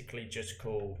basically just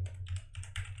call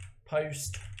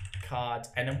post card,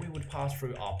 and then we would pass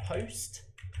through our post,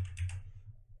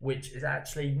 which is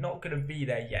actually not going to be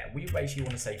there yet. We basically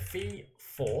want to say fee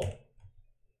for,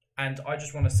 and I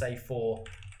just want to say for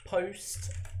post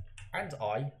and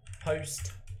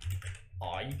post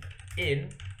in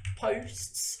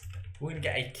posts, we're going to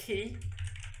get a key,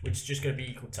 which is just going to be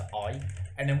equal to I,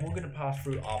 and then we're going to pass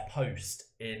through our post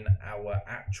in our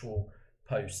actual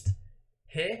post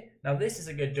here. Now this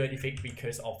isn't going to do anything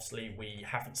because obviously we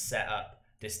haven't set up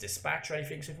this dispatch or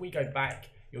anything. So if we go back,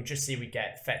 you'll just see we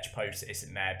get fetch post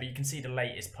isn't there, but you can see the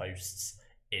latest posts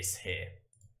is here.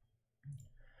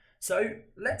 So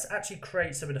let's actually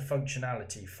create some of the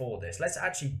functionality for this. Let's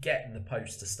actually get the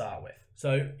post to start with.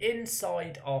 So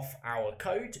inside of our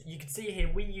code, you can see here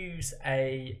we use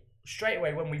straight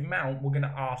away when we mount, we're going to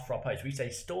ask for our post. We say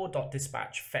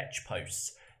store.dispatch fetch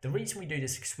posts. The reason we do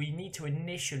this is because we need to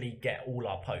initially get all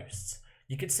our posts.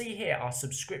 You can see here our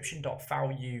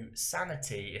subscription.value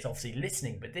sanity is obviously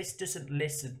listening, but this doesn't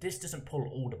listen. This doesn't pull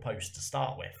all the posts to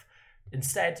start with.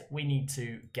 Instead, we need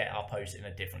to get our post in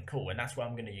a different call, and that's why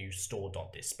I'm going to use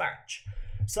store.dispatch.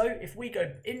 So if we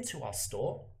go into our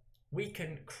store, we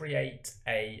can create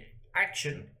a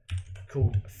action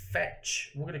called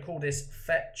fetch. We're going to call this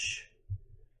fetch,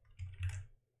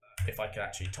 if I can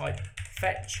actually type,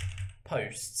 fetch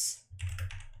posts,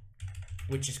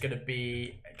 which is going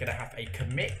to have a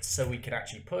commit so we can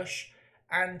actually push,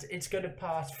 and it's going to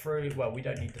pass through, well, we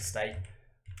don't need the state.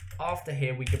 After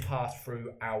here we can pass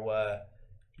through our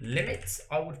limit,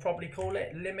 I would probably call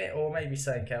it limit, or maybe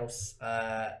something else,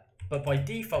 but by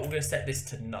default we're going to set this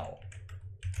to null.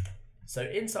 So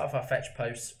inside of our fetch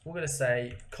posts, we're going to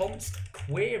say const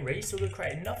query, so we're going to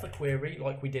create another query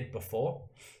like we did before.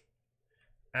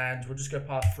 and we're just going to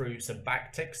pass through some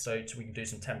backticks so we can do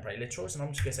some template literals. And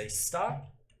I'm just going to say start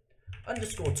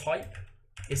underscore type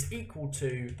is equal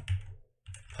to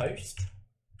post.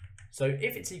 So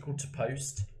if it's equal to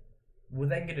post, we're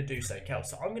then going to do something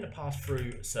else. So I'm going to pass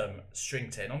through some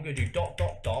string here, and I'm going to do dot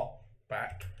dot dot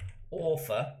back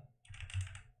author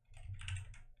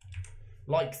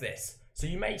like this. So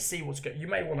you may see you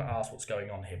may want to ask what's going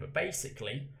on here, but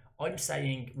basically I'm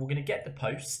saying we're going to get the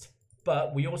post,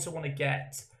 but we also want to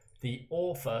get the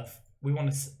author. We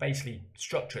want to basically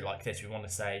structure it like this. We want to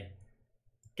say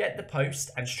get the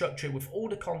post and structure it with all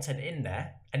the content in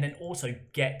there, and then also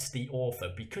get the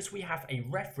author, because we have a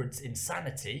reference in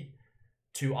Sanity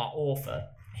to our author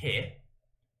here.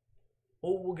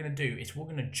 All we're going to do is we're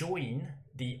going to join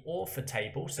the author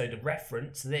table, so the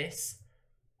reference this,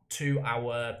 to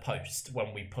our post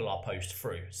when we pull our post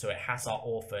through, so it has our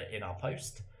author in our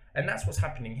post. And that's what's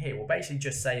happening here. We're basically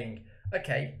just saying,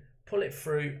 okay, pull it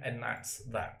through, and that's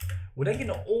that. We're then going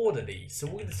to order these, so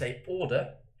we're going to say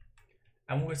order,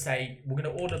 and we're going to say we're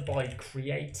going to order by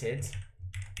created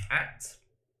at,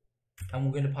 and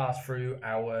we're going to pass through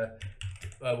our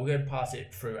we're going to pass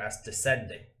it through as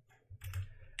descending.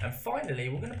 And finally,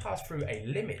 we're going to pass through a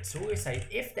limit. So we're going to say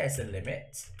if there's a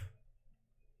limit,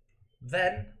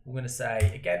 then we're going to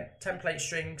say, again, template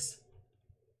strings.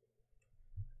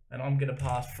 And I'm going to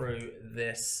pass through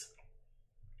this,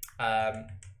 I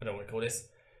don't know what to call this,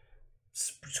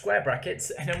 square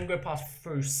brackets. And then we're going to pass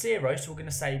through 0. So we're going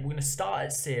to say we're going to start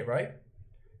at 0.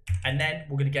 And then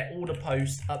we're going to get all the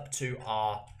posts up to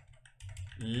our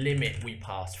limit we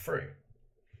pass through.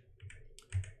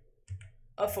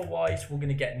 Otherwise, we're going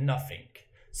to get nothing.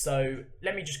 So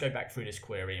let me just go back through this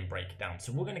query and break it down.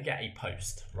 So we're going to get a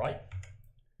post, right?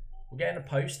 We're getting a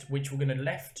post, which we're going to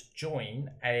left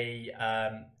join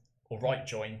or right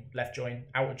join, left join,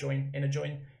 outer join, inner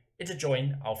join. It's a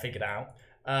join, I'll figure that out.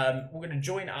 We're going to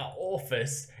join our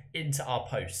authors into our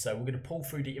post. So we're going to pull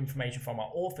through the information from our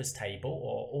authors table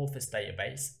or authors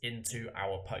database into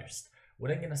our post. We're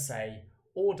then going to say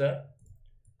order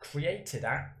created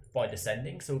at by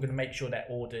descending, so we're going to make sure they're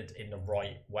ordered in the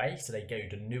right way, so they go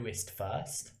the newest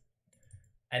first.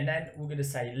 And then we're going to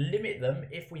say limit them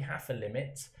if we have a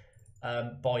limit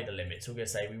by the limit. So we're going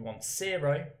to say we want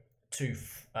 0 to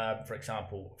for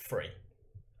example 3,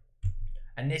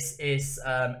 and this is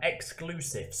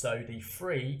exclusive, so the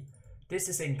 3, this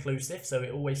is inclusive, so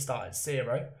it always starts at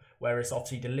 0, whereas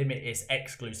obviously the limit is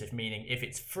exclusive, meaning if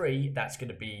it's 3, that's going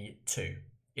to be 2.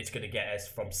 It's going to get us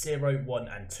from 0, 1,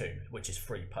 and 2, which is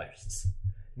 3 posts.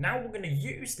 Now we're going to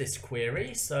use this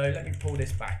query. So let me pull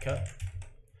this back up.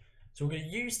 So we're going to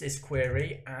use this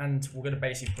query, and we're going to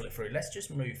basically pull it through. Let's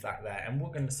just move that there, and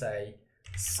we're going to say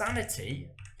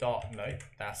sanity dot, no,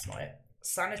 that's not it.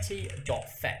 Sanity dot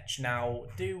fetch. Now,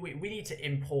 we need to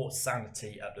import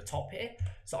sanity at the top here.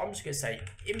 So I'm just going to say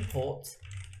import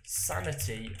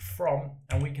sanity from,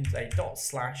 and we can say dot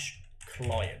slash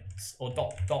clients, or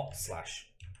dot slash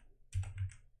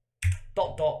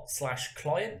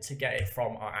client to get it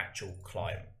from our actual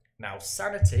client. Now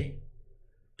sanity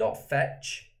dot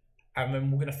fetch, and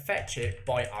then we're going to fetch it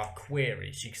by our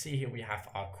query. So you can see here we have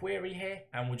our query here,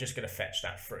 and we're just going to fetch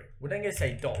that through. We're then going to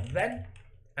say dot then,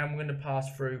 and we're going to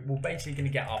pass through, we're basically going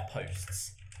to get our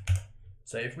posts.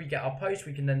 So if we get our post,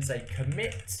 we can then say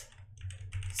commit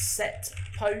set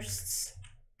posts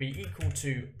be equal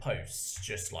to posts,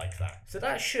 just like that. So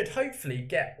that should hopefully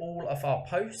get all of our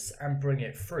posts and bring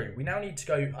it through. We now need to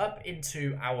go up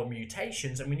into our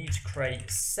mutations, and we need to create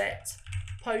set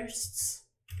posts,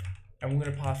 and we're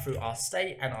going to pass through our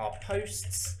state and our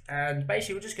posts, and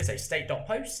basically we're just going to say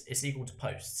state.posts is equal to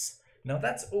posts. Now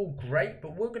that's all great,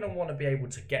 but we're going to want to be able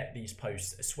to get these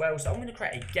posts as well. So I'm going to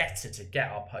create a getter to get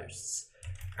our posts,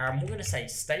 and we're going to say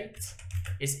state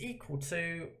is equal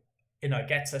to, in our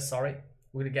getter, sorry,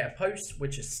 we're going to get a post,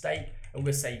 which is state, and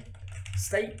we're going to say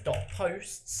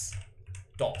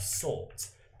state.posts.sort,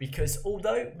 because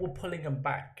although we're pulling them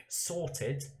back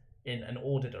sorted in an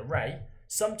ordered array,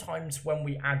 sometimes when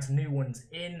we add new ones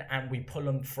in and we pull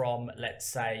them from, let's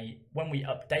say, when we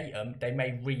update them, they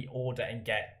may reorder and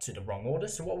get to the wrong order.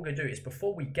 So what we're going to do is,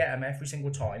 before we get them every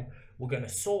single time, we're going to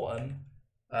sort them.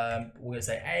 We're going to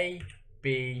say A,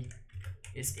 B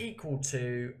is equal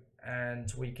to,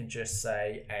 and we can just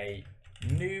say a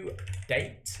new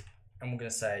date, and we're going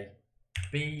to say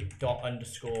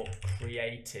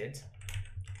b._created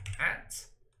at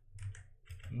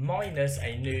minus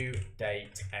a new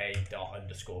date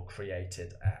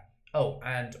a._created at. Oh,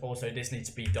 and also this needs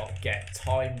to be .get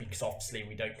time, because obviously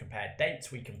we don't compare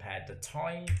dates, we compare the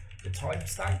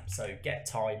timestamp. So get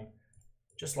time,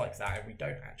 just like that, and we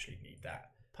don't actually need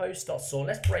that. Post.sort,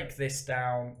 let's break this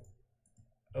down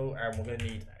Oh, and we're going to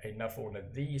need another one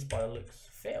of these by the looks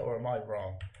of it, or am I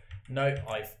wrong? No,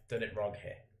 I've done it wrong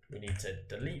here. We need to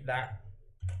delete that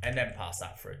and then pass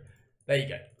that through. There you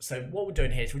go. So what we're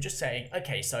doing here is we're just saying,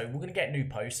 okay, so we're going to get new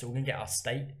posts. So we're going to get our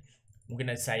state. We're going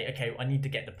to say, okay, I need to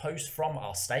get the post from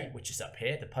our state, which is up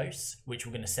here, the posts, which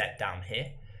we're going to set down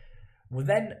here. We're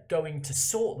then going to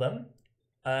sort them.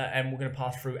 And we're going to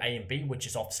pass through A and B, which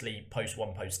is obviously post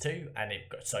 1, post 2, and it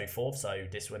so forth. So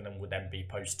this one would then be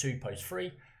post 2, post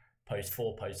 3, post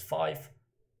 4, post 5,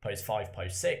 post 5,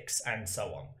 post 6, and so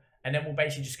on. And then we're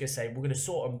basically just going to say we're going to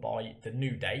sort them by the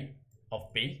new date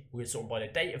of B. We're going to sort them by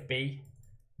the date of B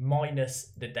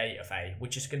minus the date of A,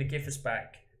 which is going to give us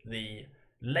back the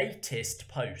latest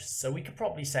post. So we could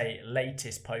probably say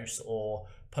latest post or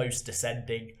post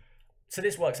descending. So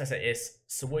this works as it is.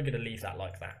 So we're going to leave that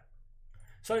like that.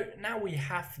 So now we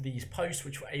have these posts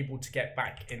which we're able to get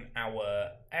back in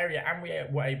our area, and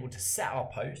we're able to set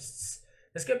our posts.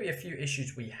 There's going to be a few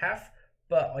issues we have,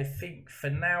 but I think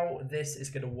for now this is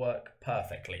going to work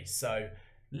perfectly. So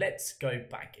let's go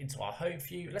back into our home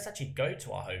view. Let's actually go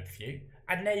to our home view,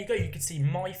 and there you go. You can see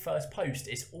my first post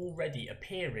is already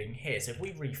appearing here. So if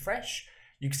we refresh,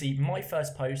 you can see my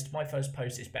first post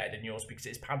is better than yours because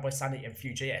it's powered by Sanity and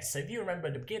Vue.js. So if you remember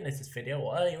at the beginning of this video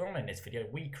or earlier on in this video,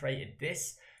 we created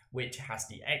this, which has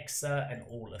the excerpt and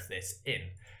all of this in.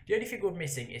 The only thing we're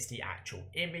missing is the actual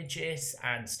images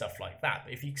and stuff like that.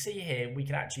 But if you can see here, we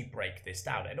can actually break this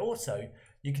down. And also,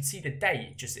 you can see the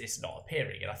date, just it's not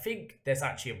appearing. And I think there's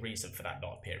actually a reason for that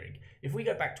not appearing. If we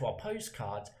go back to our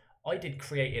postcard, I did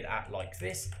create it at like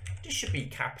this. This should be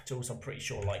capitals, I'm pretty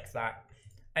sure, like that.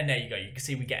 And there you go, you can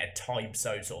see we get a time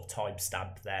zone sort of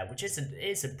timestamp there, which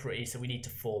isn't pretty, so we need to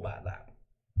format that.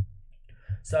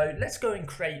 So let's go and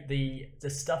create the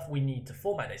stuff we need to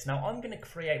format this. Now we're going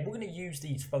to use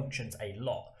these functions a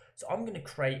lot. So I'm going to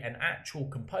create an actual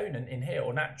component in here,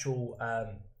 or an actual,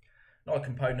 not a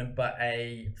component, but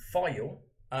a file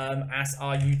as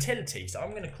our utility. So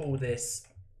I'm going to call this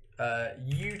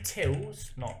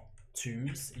utils, not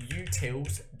twos,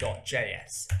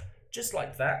 utils.js. Just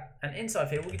like that, and inside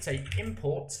here we can say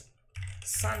import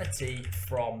sanity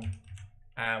from,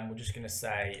 and we're just going to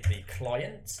say the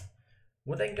client.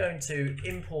 We're then going to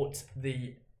import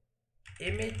the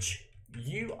image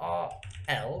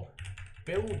URL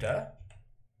builder,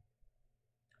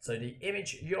 so the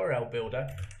image URL builder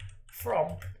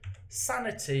from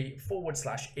sanity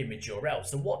 /image URL.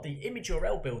 So what the image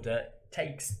URL builder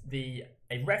takes a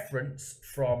reference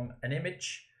from an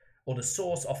image or the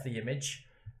source of the image,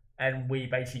 and we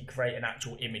basically create an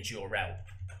actual image URL.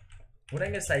 We're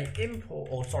then going to say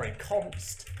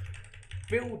const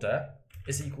builder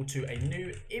is equal to a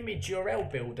new image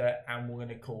URL builder, and we're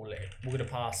going to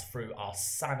pass through our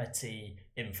sanity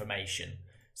information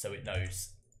so it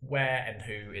knows where and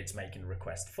who it's making a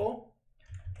request for.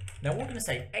 Now we're going to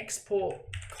say export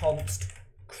const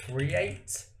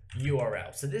create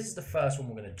URL. So this is the first one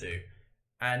we're going to do,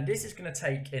 and this is going to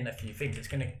take in a few things. It's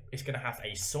going to have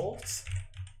a source.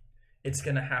 It's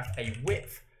going to have a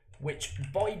width, which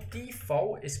by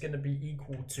default is going to be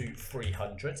equal to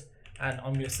 300. And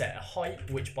I'm going to set a height,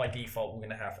 which by default we're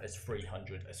going to have as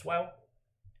 300 as well.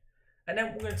 And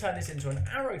then we're going to turn this into an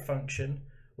arrow function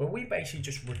where we basically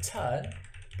just return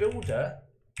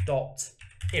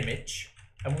builder.image,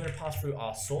 and we're going to pass through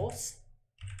our source.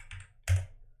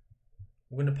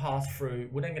 We're going to pass through,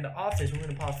 after this, we're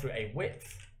going to pass through a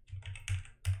width.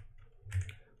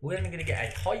 We're then going to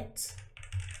get a height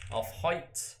of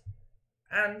height,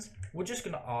 and we're just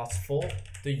going to ask for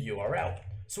the URL.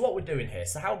 So what we're doing here,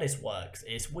 so how this works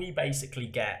is we basically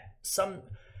get some,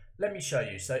 let me show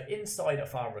you. So inside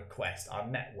of our request, our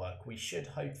network, we should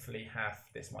hopefully have,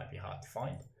 this might be hard to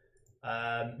find.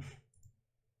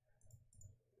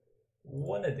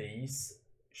 One of these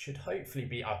should hopefully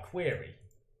be our query.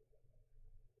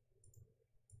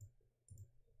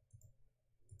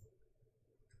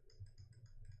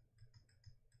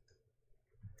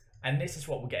 And this is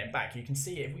what we're getting back. You can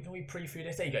see it, if we preview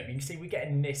this, there you go. You can see we're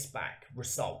getting this back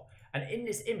result. And in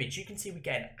this image, you can see we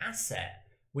get an asset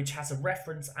which has a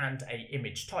reference and a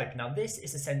image type. Now this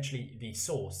is essentially the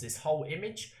source. This whole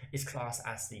image is classed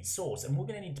as the source, and we're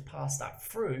going to need to pass that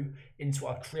through into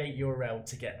our create URL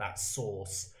to get that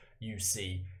source you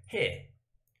see here.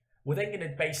 We're then going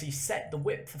to basically set the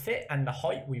width of it and the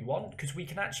height we want, because we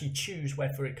can actually choose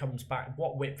whether it comes back,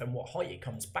 what width and what height it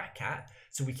comes back at,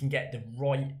 so we can get the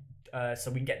right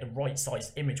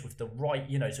size image with the right,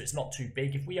 so it's not too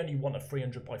big. If we only want a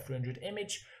 300 by 300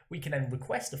 image, we can then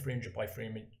request a 300 by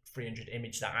 300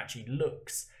 image that actually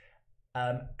looks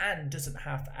and doesn't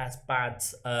have as bad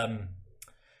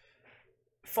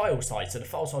file size. So the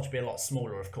file size will be a lot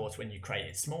smaller, of course, when you create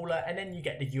it smaller, and then you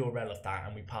get the URL of that,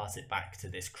 and we pass it back to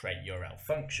this create URL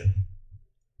function.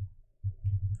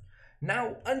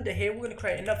 Now under here, we're going to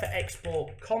create another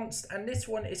export const, and this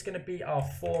one is going to be our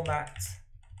format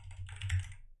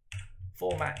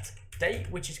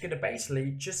date, which is going to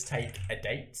basically just take a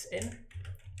date in,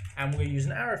 and we'll use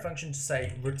an arrow function to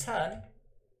say return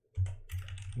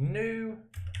new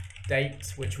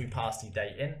date, which we pass the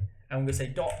date in, and we're going to say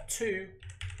dot to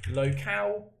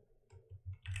locale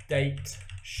date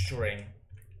string,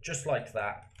 just like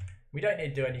that. We don't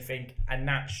need to do anything, and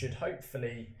that should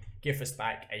hopefully give us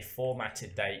back a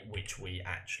formatted date which we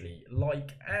actually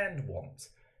like and want.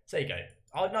 So there you go.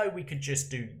 I know we could just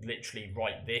do literally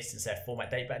write this and say format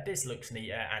date, but this looks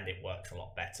neater and it works a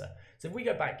lot better. So if we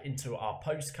go back into our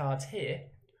postcards here,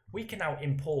 we can now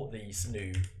import these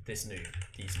new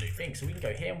things. So we can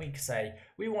go here and we can say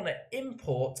we want to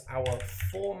import our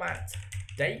format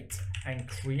date and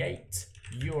create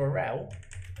URL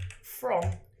from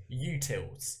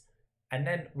utils. And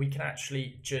then we can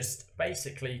actually just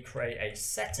basically create a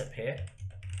setup here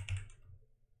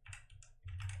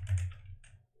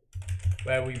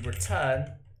where we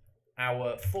return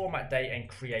our format date and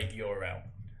create URL.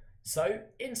 So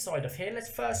inside of here, let's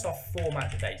first off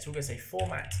format the date. So we're going to say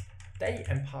format date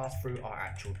and pass through our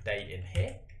actual date in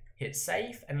here. Hit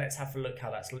save and let's have a look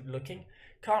how that's looking.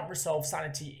 Can't resolve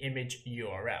sanity image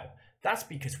URL. That's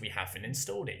because we haven't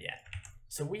installed it yet.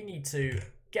 So we need to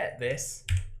get this,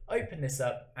 open this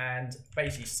up and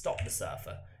basically stop the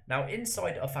surfer. Now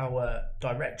inside of our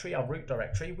directory, our root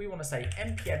directory, we want to say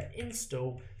npm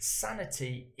install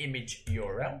sanity image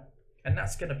URL, and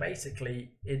that's going to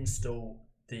basically install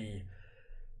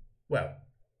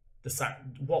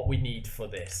what we need for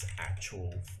this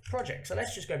actual project. So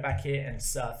let's just go back here and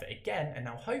surf it again, and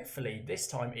now hopefully this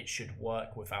time it should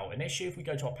work without an issue. If we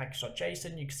go to our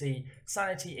package.json, you can see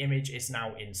sanity image is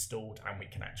now installed and we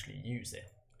can actually use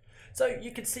it. So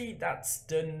you can see that's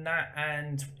done that,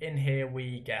 and in here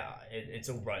we get it's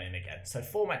all running again. So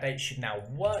format date should now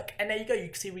work, and there you go. You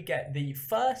can see we get the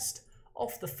 1st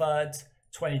of the 3rd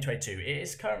 2022. It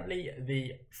is currently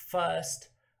the 1st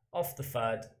of the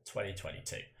 3rd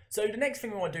 2022. So the next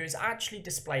thing we want to do is actually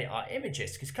display our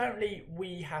images, because currently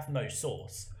we have no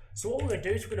source. So what we're going to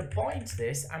do is we're going to bind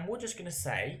this, and we're just going to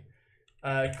say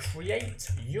create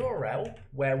URL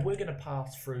where we're going to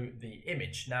pass through the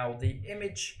image. Now the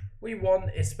image we want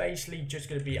is basically just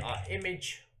going to be our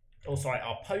image, or sorry,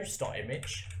 our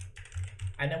post.image,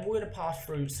 and then we're going to pass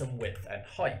through some width and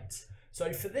height.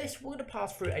 So for this, we're going to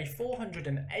pass through a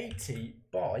 480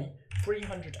 by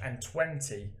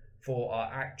 320 for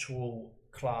our actual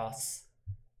class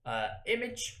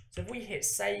image. So if we hit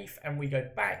save and we go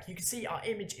back, you can see our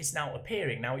image is now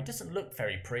appearing. Now it doesn't look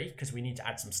very pretty because we need to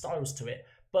add some styles to it,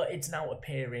 but it's now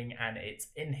appearing and it's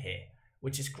in here,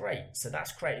 which is great. So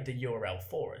that's created the URL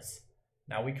for us.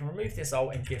 Now we can remove this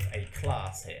alt and give a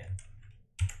class here.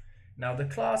 Now the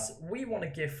class we want to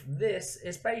give this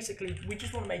is basically, we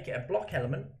just want to make it a block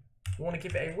element. We want to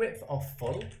give it a width of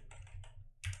full.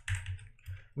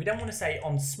 We don't want to say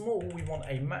on small, we want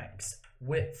a max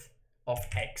width of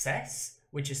XS,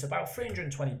 which is about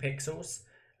 320 pixels,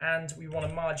 and we want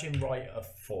a margin right of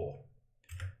 4.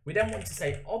 We then want to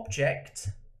say object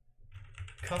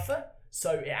cover,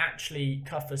 so it actually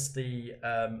covers the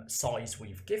size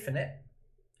we've given it,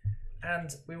 and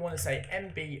we want to say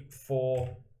MB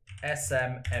for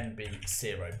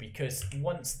SMMB0, because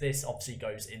once this obviously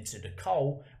goes into the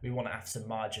col, we want to have some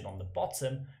margin on the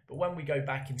bottom, but when we go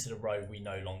back into the row, we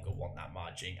no longer want that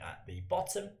margin at the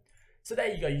bottom. So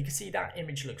there you go, you can see that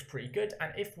image looks pretty good,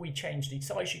 and if we change the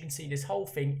size, you can see this whole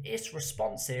thing is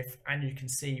responsive, and you can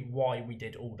see why we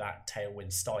did all that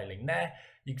Tailwind styling there.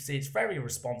 You can see it's very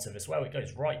responsive as well. It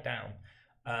goes right down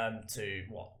to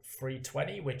what,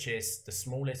 320, which is the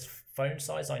smallest phone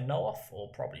size I know of, or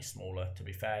probably smaller to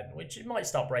be fair, which it might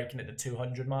start breaking at the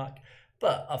 200 mark,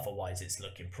 but otherwise it's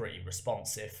looking pretty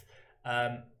responsive.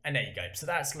 And there you go, so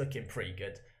that's looking pretty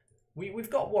good. We've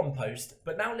got one post,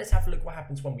 but now let's have a look what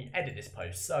happens when we edit this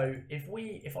post. So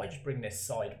if I just bring this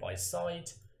side by side,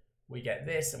 we get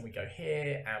this, and we go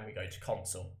here and we go to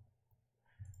console.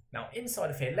 Now inside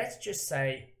of here, let's just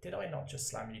say, did I not just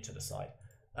slam you to the side?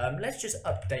 Let's just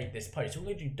update this post. We're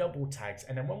going to do double tags,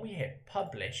 and then when we hit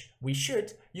publish,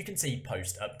 you can see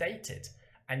post updated,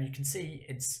 and you can see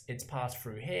it's passed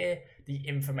through here the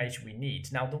information we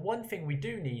need. Now the one thing we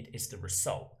do need is the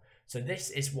result. So this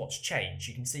is what's changed.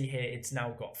 You can see here it's now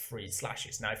got 3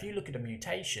 slashes. Now if you look at the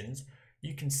mutations,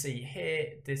 you can see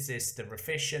here this is the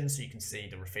revision, so you can see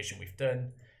the revision we've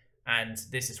done, and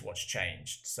this is what's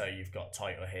changed. So you've got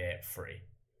title here 3.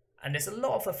 And there's a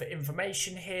lot of other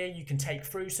information here you can take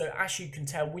through. So as you can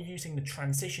tell, we're using the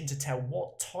transition to tell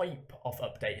what type of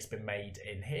update has been made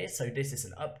in here. So this is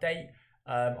an update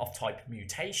of type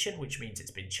mutation, which means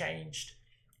it's been changed.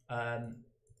 And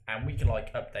we can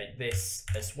like update this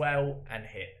as well and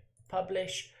hit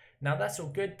publish. Now that's all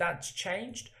good, that's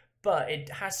changed, but it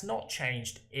has not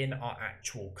changed in our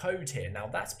actual code here. Now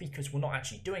that's because we're not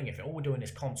actually doing it. All we're doing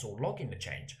is console logging the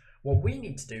change. What we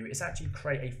need to do is actually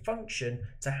create a function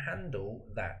to handle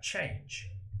that change.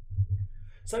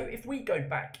 So if we go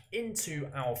back into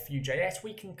our Vue.js,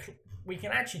 we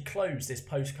can actually close this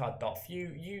postcard.vue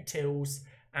utils,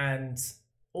 and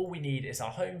all we need is our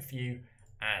home view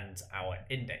and our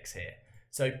index here.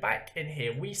 So back in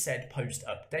here, we said post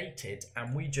updated,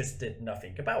 and we just did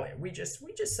nothing about it. We just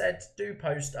said do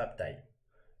post update.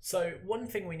 So one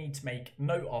thing we need to make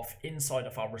note of inside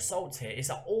of our results here is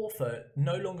that author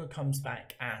no longer comes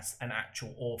back as an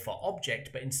actual author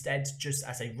object, but instead just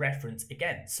as a reference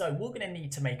again. So we're going to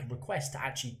need to make a request to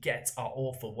actually get our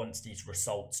author once these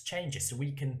results changes. So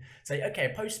we can say, okay, a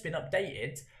post's been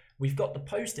updated. We've got the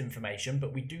post information,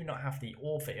 but we do not have the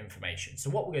author information.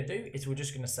 So what we're going to do is we're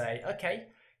just going to say, okay,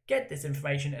 get this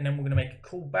information, and then we're going to make a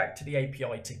call back to the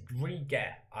API to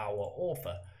re-get our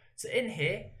author. So in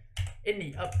here, in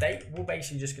the update, we're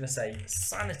basically just going to say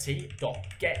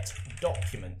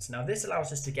sanity.getDocument. Now this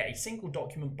allows us to get a single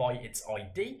document by its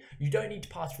ID. You don't need to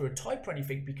pass through a type or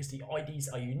anything because the IDs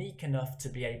are unique enough to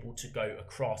be able to go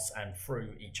across and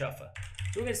through each other.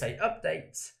 So we're going to say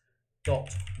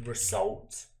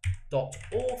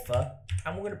update.result.author,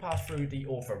 and we're going to pass through the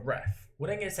author ref. We're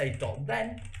then going to say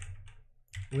 .then.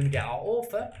 We're going to get our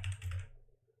author,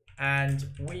 and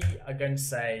we are going to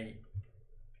say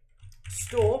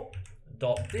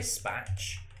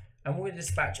store.dispatch, and we're going to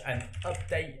dispatch an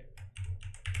update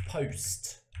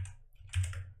post.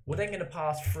 We're then going to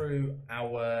pass through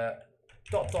our ...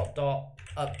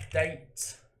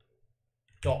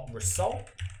 update.result,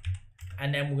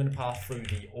 and then we're going to pass through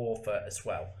the author as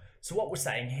well. So what we're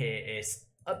saying here is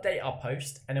update our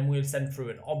post, and then we'll send through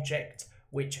an object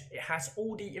which has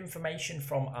all the information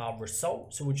from our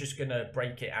result. So we're just going to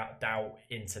break it out down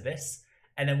into this.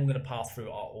 And then we're going to pass through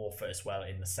our author as well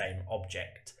in the same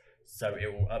object. So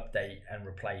it will update and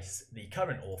replace the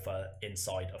current author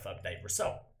inside of update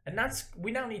result. And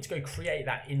we now need to go create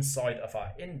that inside of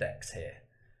our index here.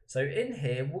 So in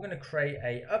here, we're going to create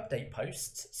a update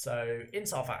post. So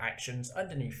inside of our actions,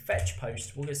 underneath fetch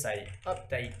post, we're going to say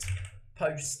update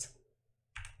post.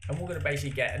 And we're going to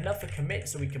basically get another commit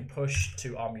so we can push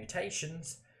to our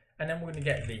mutations. And then we're going to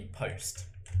get the post.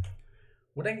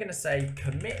 We're then going to say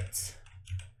commit.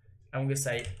 And we're going to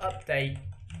say update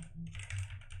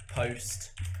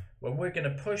post, where we're going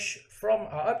to push from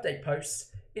our update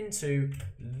posts into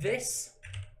this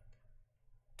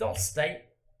 .state,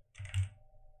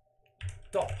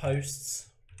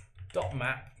 .posts,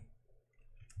 .map,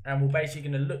 and we're basically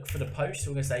going to look for the post.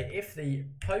 So we're going to say if the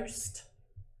post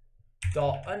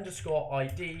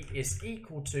 ._id is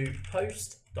equal to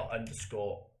post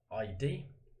 ._id,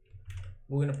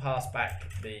 we're going to pass back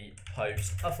the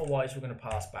post, otherwise we're going to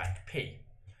pass back p.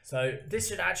 So this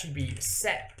should actually be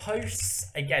set posts,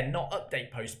 again, not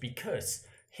update posts, because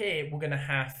here we're going to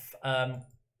have,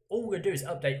 all we're going to do is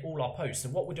update all our posts. So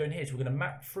what we're doing here is we're going to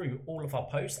map through all of our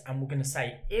posts, and we're going to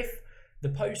say if the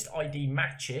post ID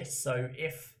matches, so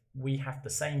if we have the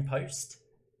same post,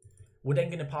 we're then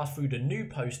going to pass through the new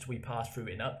post we passed through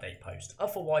in update post.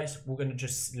 Otherwise, we're going to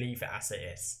just leave it as it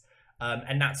is.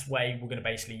 And that's why we're going to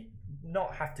basically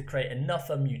not have to create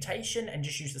another mutation and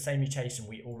just use the same mutation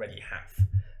we already have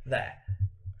there.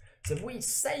 So if we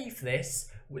save this,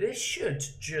 well, this should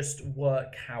just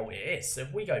work how it is. So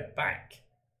if we go back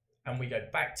and we go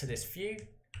back to this view,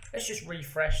 let's just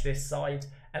refresh this side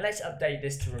and let's update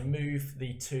this to remove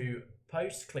the two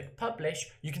posts. Click publish.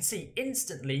 You can see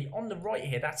instantly on the right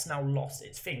here, that's now lost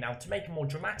its thing. Now to make a more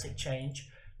dramatic change,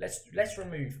 let's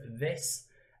remove this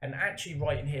and actually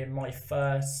write in here my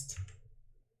first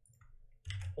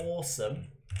awesome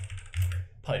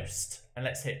post, and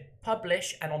let's hit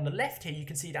publish, and on the left here you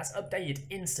can see that's updated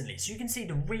instantly. So you can see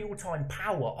the real-time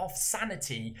power of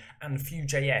Sanity and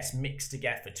Vue.js mixed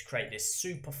together to create this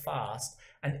super fast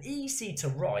and easy to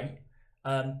write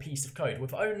piece of code.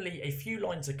 With only a few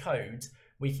lines of code,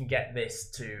 we can get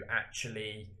this to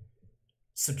actually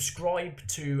subscribe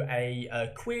to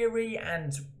a query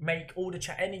and make all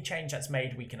the any change that's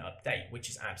made we can update, which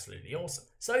is absolutely awesome.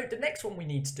 So the next one we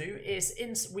need to do is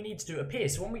we need to do appear.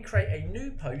 So when we create a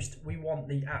new post, we want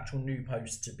the actual new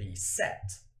post to be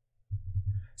set.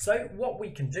 So what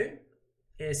we can do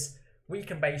is we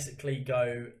can basically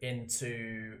go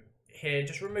into here,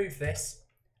 just remove this,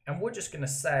 and we're just going to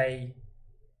say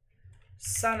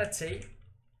sanity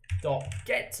dot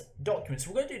get documents.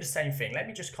 We're going to do the same thing. Let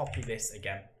me just copy this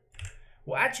again.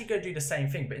 We'll actually go do the same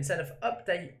thing, but instead of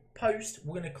update post,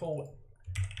 we're going to call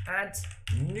add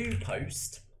new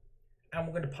post, and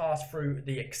we're going to pass through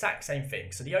the exact same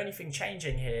thing. So the only thing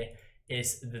changing here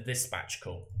is the dispatch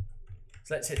call.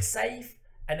 So let's hit save,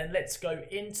 and then let's go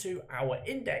into our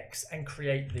index and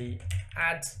create the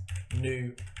add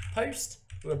new post.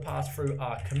 We'll pass through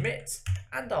our commit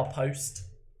and our post,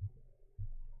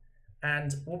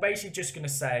 and we're basically just going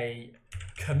to say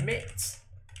commit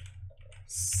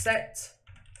set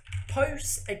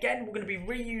post. Again, we're going to be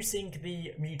reusing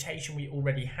the mutation we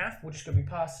already have. We're just going to be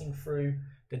passing through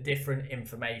the different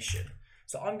information.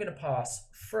 So I'm going to pass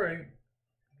through,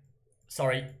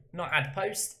 sorry, not add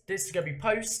post. This is going to be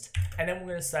post, and then we're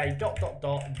going to say dot dot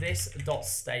dot this dot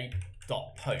state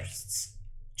dot posts,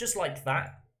 just like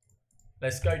that.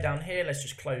 Let's go down here. Let's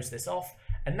just close this off,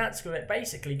 and that's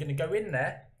basically going to go in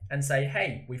there and say,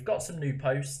 hey, we've got some new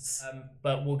posts,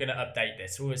 but we're going to update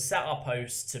this. We're going to set our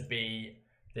posts to be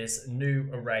this new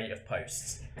array of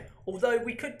posts. Although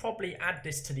we could probably add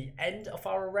this to the end of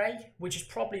our array, which is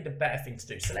probably the better thing to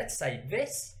do. So let's say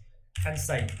this and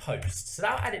say post. So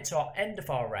that'll add it to our end of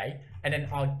our array, and then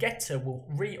our getter will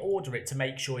reorder it to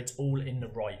make sure it's all in the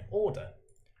right order.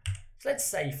 So let's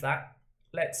save that.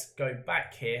 Let's go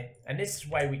back here, and this is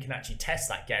where we can actually test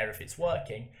that getter if it's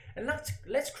working. And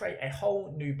let's create a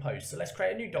whole new post. So let's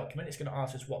create a new document. It's going to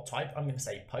ask us what type. I'm going to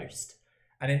say post.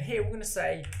 And then here we're going to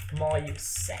say my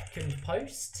second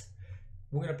post.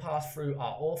 We're going to pass through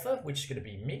our author, which is going to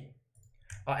be me.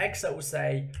 Our exit will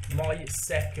say my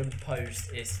second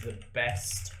post is the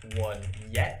best one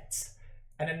yet.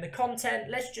 And then the content,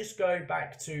 let's just go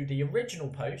back to the original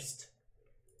post,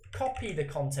 copy the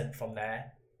content from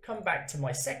there, come back to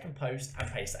my second post and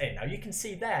paste it in. Now you can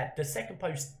see there, the second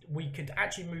post, we could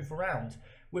actually move around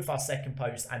with our second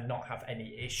post and not have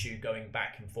any issue going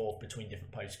back and forth between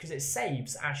different posts, because it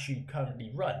saves as you currently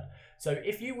run. So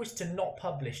if you was to not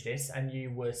publish this and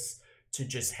you was to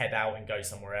just head out and go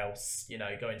somewhere else, you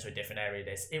know, go into a different area of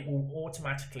this, it will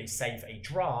automatically save a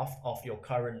draft of your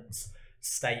current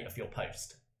state of your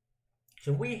post.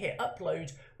 So we hit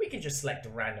upload, we can just select a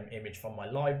random image from my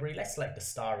library. Let's select the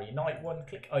Starry Night one,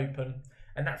 click open,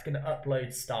 and that's going to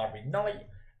upload Starry Night.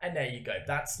 And there you go,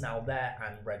 that's now there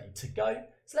and ready to go.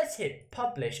 So let's hit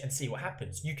publish and see what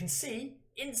happens. You can see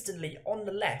instantly on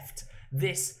the left,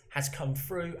 this has come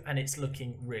through and it's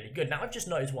looking really good. Now I've just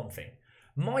noticed one thing.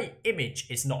 My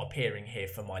image is not appearing here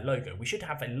for my logo. We should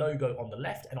have a logo on the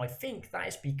left, and I think that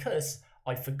is because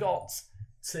I forgot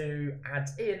to add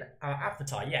in our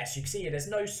avatar. Yes, you can see here, there's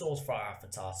no source for our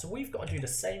avatar. So we've got to do the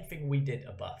same thing we did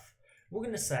above. We're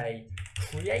going to say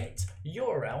create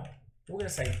URL. We're going to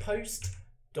say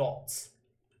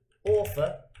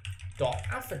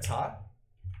post.author.avatar.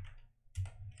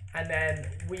 And then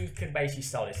we can basically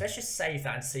style this. Let's just save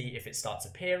that and see if it starts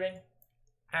appearing.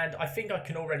 And I think I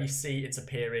can already see it's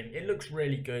appearing. It looks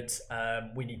really good.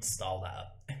 We need to style that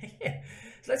up.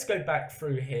 So let's go back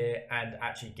through here and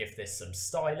actually give this some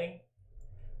styling.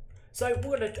 So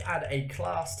we're going to add a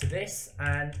class to this,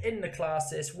 and in the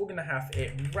classes we're going to have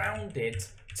it rounded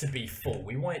to be full.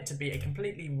 We want it to be a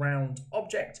completely round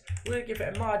object. We're going to give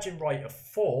it a margin right of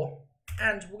 4,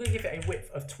 and we're going to give it a width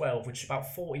of 12, which is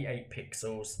about 48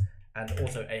 pixels, and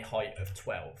also a height of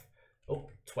 12.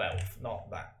 Oh, 12, not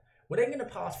that. We're then going to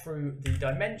pass through the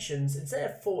dimensions.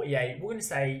 Instead of 48, we'll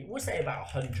say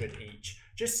about 100 each,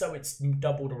 just so it's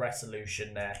double the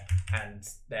resolution there. And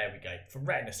there we go, for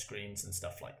retina screens and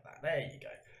stuff like that. There you go.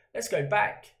 Let's go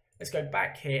back. Let's go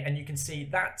back here, and you can see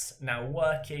that's now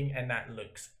working, and that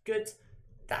looks good.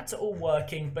 That's all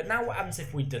working, but now what happens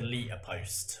if we delete a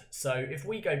post? So if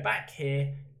we go back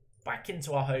here, back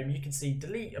into our home, you can see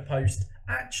delete a post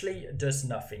actually does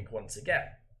nothing once again.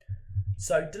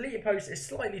 So delete a post is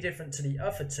slightly different to the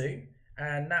other two,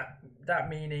 and that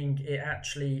meaning it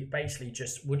actually basically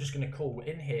we're just going to call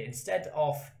in here, instead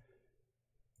of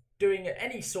doing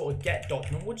any sort of get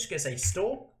document, we're just going to say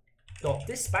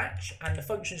store.dispatch, and the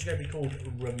function is going to be called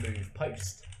remove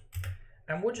post,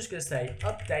 and we're just going to say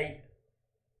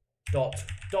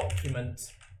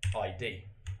update.document ID.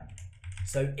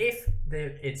 So if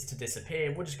it's to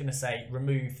disappear, we're just going to say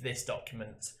remove this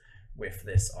document with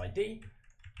this ID.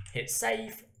 Hit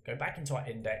save, go back into our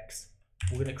index.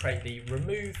 We're going to create the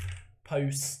remove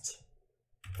post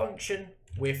function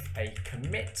with a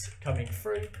commit coming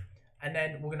through, and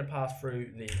then we're going to pass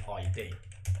through the ID.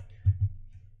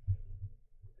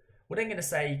 We're then going to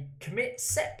say commit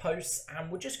set posts, and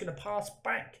we're just going to pass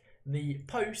back the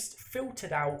post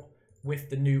filtered out with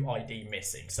the new ID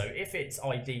missing. So if its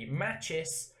ID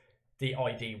matches the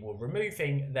ID we're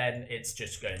removing, then it's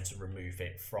just going to remove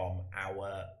it from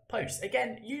our post.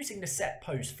 Again, using the set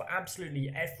post for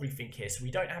absolutely everything here, so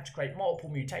we don't have to create multiple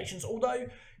mutations, although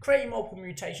creating multiple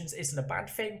mutations isn't a bad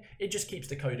thing, it just keeps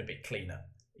the code a bit cleaner.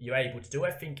 You're able to do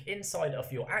everything inside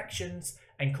of your actions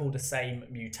and call the same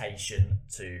mutation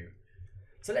to.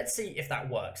 So let's see if that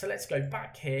works. So let's go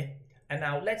back here, and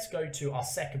now let's go to our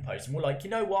second post, and we're like, you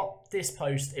know what, this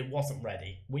post, it wasn't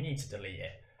ready, we need to delete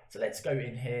it. So let's go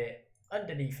in here,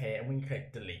 underneath here, and we can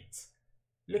click delete.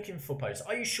 Looking for posts.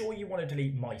 Are you sure you want to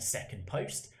delete my second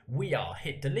post? We are.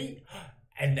 Hit delete,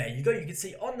 and there you go. You can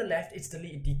see on the left it's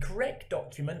deleted the correct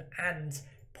document and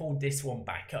pulled this one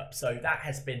back up. So that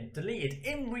has been deleted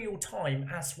in real time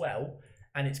as well,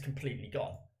 and it's completely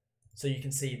gone. So you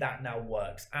can see that now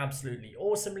works absolutely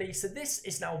awesomely. So this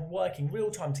is now working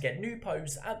real time to get new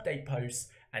posts, update posts,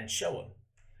 and show them.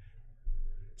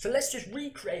 So let's just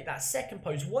recreate that second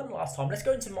post one last time. Let's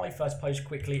go into my first post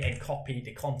quickly and copy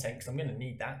the content because I'm going to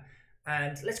need that.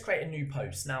 And let's create a new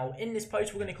post. Now in this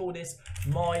post, we're going to call this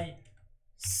my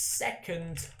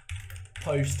second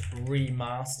post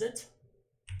remastered,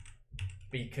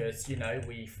 because, you know,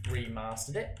 we've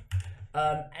remastered it.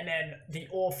 And then the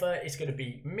author is going to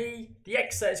be me. The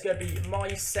excerpt is going to be my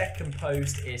second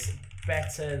post is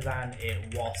better than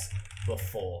it was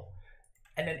before.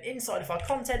 And then inside of our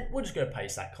content, we're just going to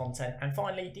paste that content. And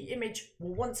finally, the image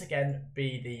will once again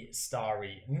be the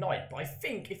starry night. But I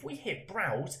think if we hit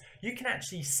browse, you can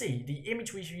actually see the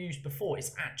image we've used before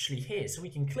is actually here. So we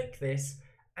can click this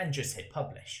and just hit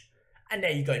publish. And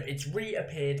there you go. It's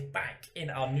reappeared back in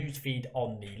our newsfeed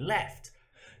on the left.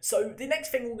 So the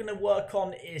next thing we're going to work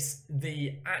on is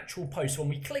the actual post. When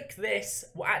we click this,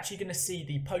 we're actually going to see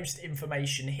the post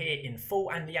information here in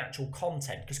full and the actual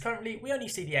content, because currently we only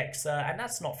see the excerpt and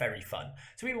that's not very fun.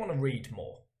 So we want to read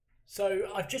more. So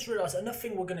I've just realized another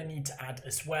thing we're going to need to add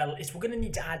as well is we're going to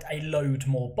need to add a load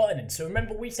more button in. So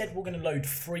remember we said we're going to load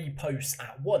 3 posts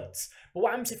at once. But what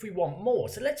happens if we want more?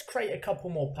 So let's create a couple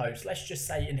more posts. Let's just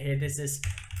say in here, this is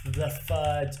the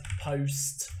 3rd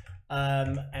post.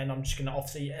 And I'm just going to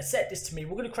obviously set this to me.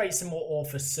 We're going to create some more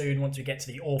authors soon once we get to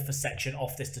the author section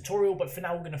of this tutorial. But for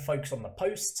now, we're going to focus on the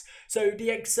posts. So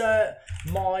the excerpt,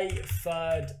 my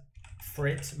third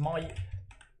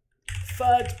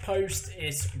post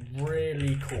is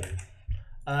really cool.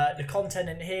 The content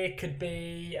in here could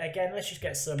be, again, let's just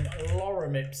get some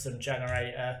lorem ipsum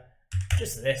generator.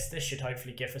 Just this should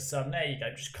hopefully give us some. There you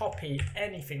go. Just copy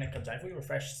anything that comes out. If we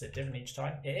refresh, is it different each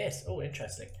time? It is. Oh,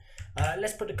 interesting.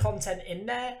 Let's put the content in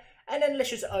there, and then let's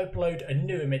just upload a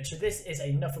new image. So this is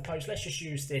another post. Let's just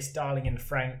use this Darling and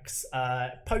Frank's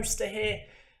poster here,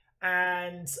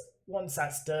 and once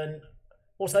that's done,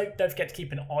 also don't forget to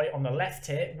keep an eye on the left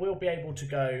here. We'll be able to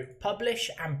go publish,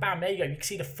 and bam, there you go. You can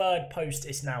see the 3rd post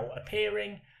is now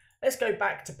appearing. Let's go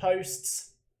back to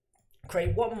posts,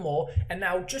 create one more, and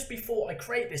now just before I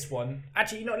create this one,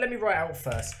 actually, you know, let me write out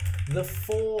first. The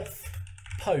 4th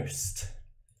post,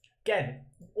 again,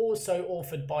 also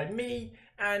authored by me,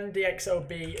 and the excerpt will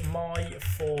be my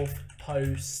 4th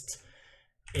post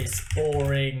is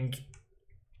boring,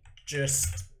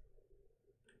 just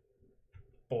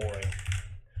boring.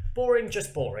 Boring,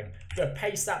 just boring. I'm going to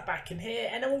paste that back in here,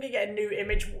 and then we're going to get a new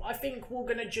image. I think we're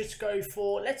going to just go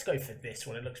for, let's go for this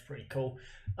one. It looks pretty cool.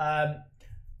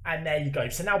 And there you go.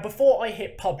 So now before I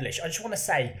hit publish, I just want to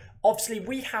say, obviously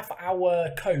we have our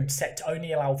code set to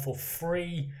only allow for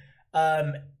 3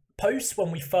 posts when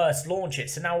we first launch it.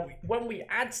 So now when we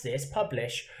add this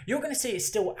publish, you're going to see it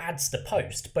still adds the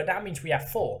post, but that means we have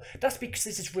 4. That's because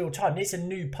this is real time. It's a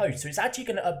new post, so it's actually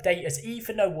going to update us.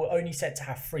 Even though we're only set to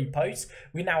have 3 posts,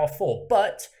 we now have 4.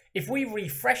 But if we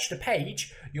refresh the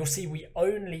page, you'll see we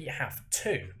only have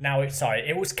 2. Now, sorry,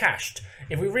 it was cached.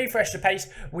 If we refresh the page,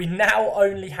 we now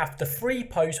only have the 3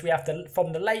 posts. We have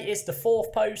from the latest, the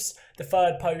 4th post, the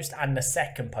 3rd post, and the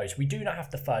 2nd post. We do not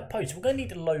have the 3rd post. We're going to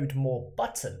need to load more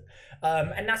button.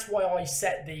 And that's why I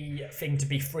set the thing to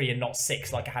be 3 and not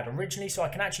 6 like I had originally, so I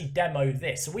can actually demo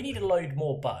this. So we need to load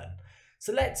more button.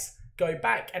 So let's go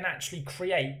back and actually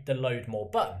create the load more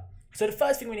button. So the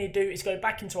first thing we need to do is go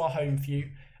back into our home view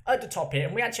at the top here,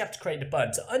 and we actually have to create the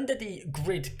button. So under the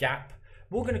grid gap,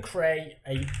 we're going to create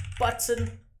a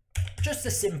button, just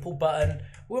a simple button.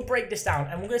 We'll break this down,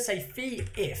 and we're going to say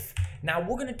if. Now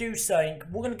we're going to do something.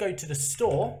 We're going to go to the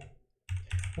store.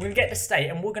 We're going to get the state,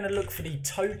 and we're going to look for the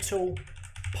total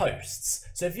posts.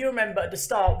 So if you remember at the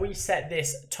start, we set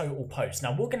this total post.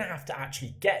 Now we're going to have to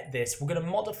actually get this. We're going to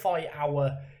modify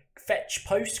our fetch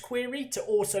post query to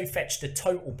also fetch the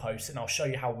total posts, and I'll show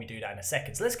you how we do that in a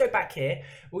second. So let's go back here.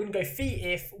 We're going to go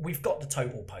if we've got the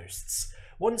total posts.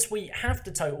 Once we have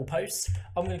the total posts,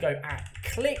 I'm going to go at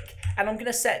click, and I'm going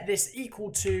to set this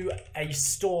equal to a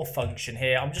store function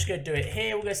here. I'm just going to do it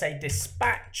here. We're going to say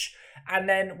dispatch, and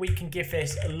then we can give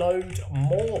this load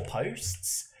more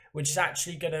posts, which is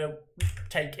actually going to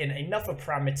take in another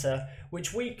parameter,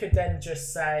 which we could then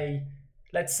just say,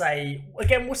 let's say,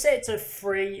 again, we'll set it to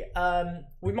 3.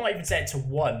 We might even set it to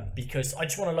 1 because I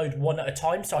just want to load 1 at a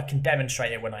time so I can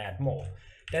demonstrate it when I add more.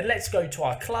 Then let's go to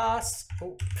our class,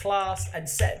 and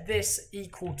set this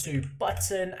equal to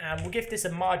button, and we'll give this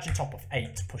a margin top of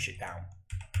 8 to push it down.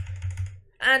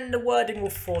 And the wording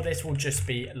for this will just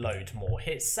be load more.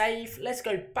 Hit save. Let's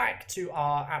go back to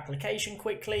our application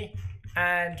quickly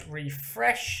and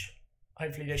refresh.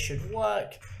 Hopefully this should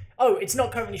work. Oh, it's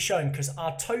not currently showing because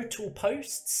our total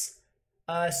posts,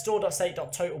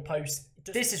 store.state.total posts,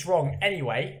 this is wrong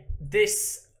anyway.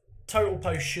 This total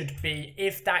post should be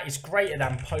if that is greater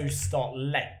than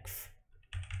post.length.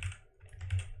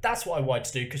 That's what I wanted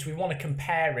to do because we want to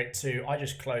compare it to, I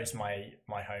just closed my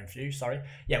home view, sorry.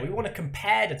 Yeah, we want to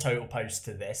compare the total post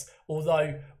to this,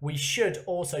 although we should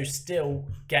also still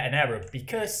get an error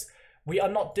because we are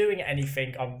not doing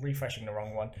anything. I'm refreshing the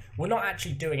wrong one. We're not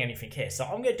actually doing anything here. So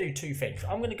I'm going to do 2 things.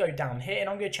 I'm going to go down here and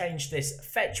I'm going to change this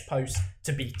fetch post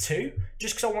to be 2,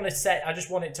 just because I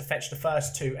just want it to fetch the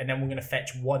first 2, and then we're going to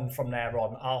fetch 1 from there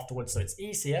on afterwards, so it's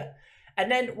easier.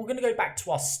 And then we're going to go back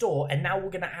to our store, and now we're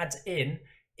going to add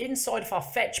inside of our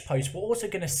fetch post, we're also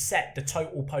going to set the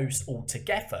total post all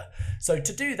together. So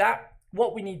to do that,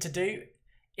 what we need to do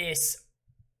is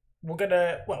we're going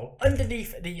to, well,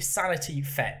 underneath the sanity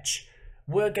fetch,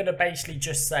 we're going to basically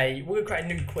just say, we're going to create a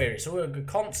new query. So we're going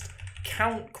to const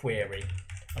count query.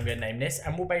 I'm going to name this,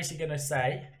 and we're basically going to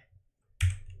say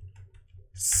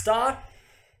we're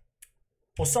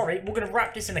going to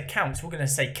wrap this in a count. So we're going to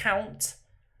say count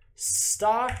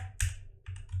star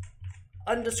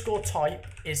underscore type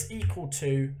is equal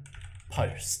to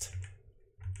post,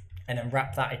 and then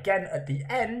wrap that again at the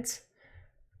end.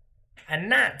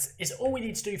 And that is all we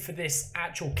need to do for this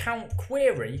actual count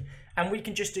query. And we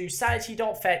can just do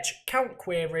sanity.fetch count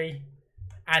query,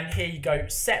 and here you go,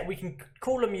 set. We can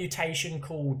call a mutation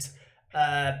called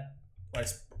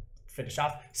let's finish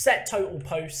off, set total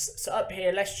posts. So up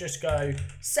here, let's just go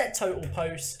set total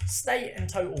posts, state and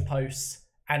total posts,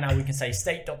 and now we can say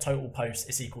state.totalPost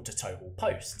is equal to total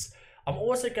posts. I'm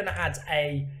also going to add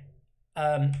a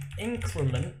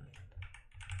increment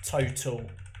total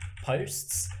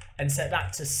posts and set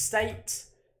that to state,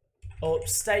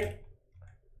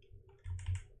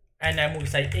 and then we'll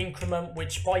say increment,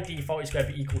 which by default is going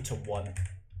to be equal to 1.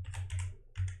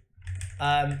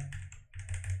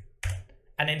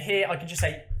 And then here I can just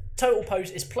say total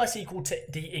post is plus equal to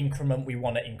the increment we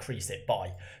want to increase it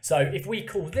by. So if we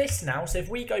call this now, so if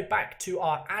we go back to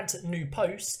our add new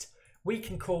post, we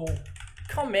can call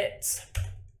commit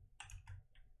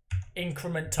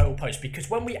increment total post, because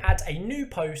when we add a new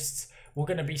post, we're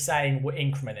going to be saying we're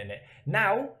incrementing it.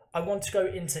 Now I want to go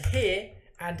into here,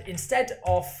 and instead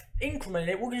of incrementing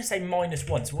it, we're going to say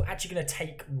 -1. So we're actually going to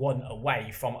take 1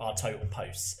 away from our total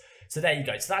posts. So there you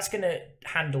go. So that's going to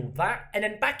handle that. And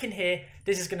then back in here,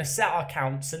 this is going to set our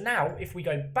count. So now if we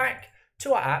go back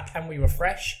to our app and we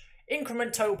refresh,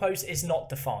 increment total post is not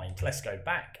defined. Let's go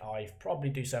back. I probably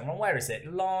do something wrong. Where is it?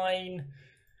 Line.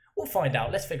 We'll find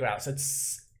out. Let's figure out. So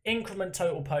it's increment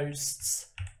total posts,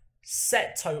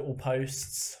 set total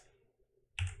posts,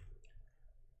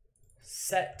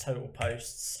 set total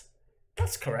posts.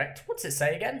 That's correct. What's it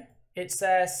say again? It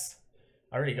says,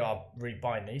 I really got to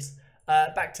rebind these.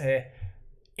 Back to here,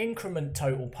 increment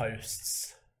total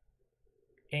posts,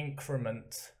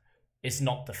 increment is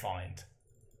not defined.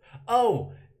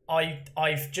 Oh,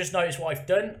 I've just noticed what I've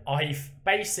done. I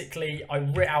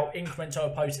writ out increment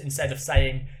total posts instead of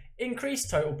saying increase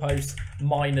total posts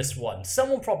 -1.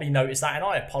 Someone probably noticed that, and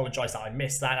I apologize that I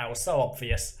missed that. That was so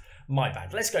obvious. My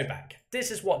bad. Let's go back.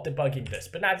 This is what debugging does.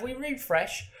 But now if we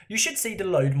refresh, you should see the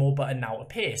load more button now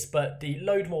appears, but the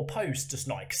load more post does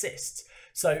not exist.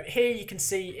 So here you can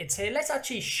see it's here. Let's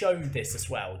actually show this as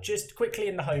well. Just quickly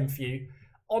in the home view,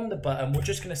 on the button, we're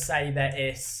just going to say there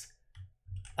is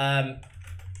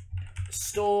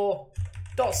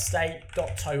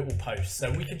store.state.total posts. So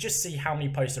we can just see how many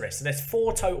posts there is. So there's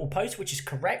 4 total posts, which is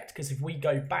correct, because if we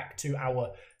go back to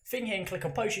our thing here and click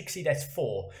on post, you can see there's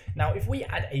 4. Now if we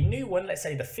add a new one, let's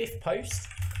say the 5th post,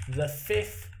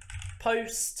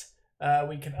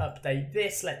 we can update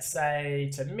this, let's say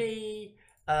to me,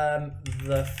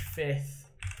 the 5th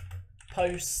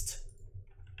post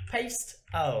paste.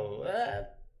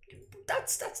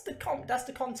 that's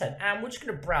the content, and we're just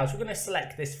going to browse. We're going to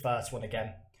select this first one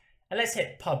again, and let's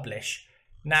hit publish.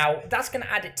 Now that's going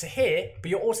to add it to here,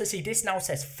 but you'll also see this now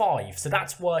says 5, so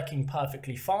that's working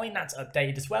perfectly fine. That's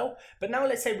updated as well. But now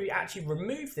let's say we actually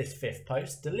remove this 5th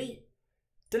post,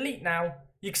 delete now.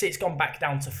 You can see it's gone back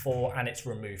down to 4 and it's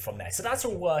removed from there. So that's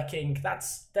all working.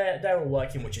 They're all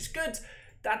working, which is good.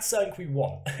 That's something we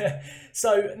want.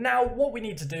 So now what we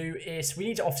need to do is we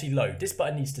need to obviously load. This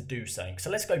button needs to do something.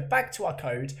 So let's go back to our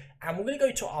code, and we're going to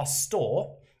go to our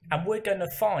store, and we're going to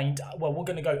find, well, we're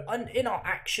going to go in our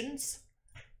actions.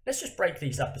 Let's just break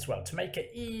these up as well to make it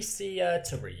easier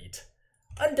to read.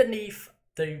 Underneath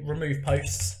the remove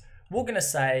posts, we're going to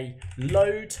say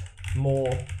load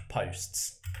more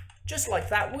posts. Just like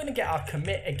that. We're going to get our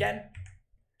commit again.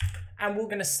 And we're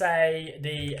going to say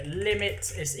the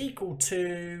limit is equal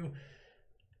to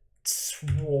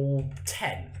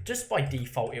 10. Just by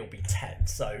default, it'll be 10.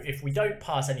 So if we don't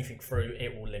pass anything through,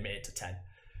 it will limit it to 10.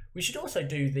 We should also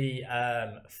do the,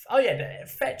 the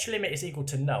fetch limit is equal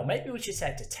to null. Maybe we should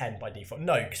set it to 10 by default.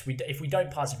 No, because if we don't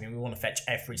pass anything, we want to fetch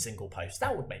every single post.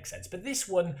 That would make sense. But this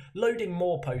one, loading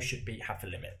more posts should have a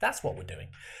limit. That's what we're doing.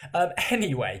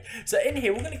 Anyway, so in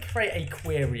here, we're going to create a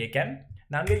query again.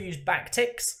 Now I'm going to use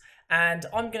backticks, and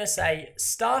I'm going to say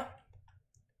star,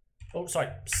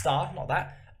 not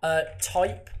that,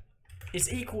 type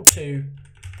is equal to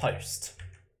post,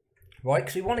 right?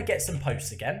 Because we want to get some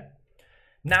posts again.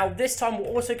 Now this time we're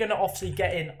also going to obviously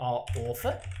get in our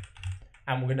author,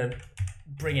 and we're going to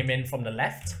bring him in from the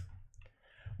left.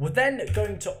 We're then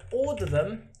going to order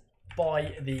them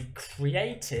by the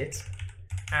created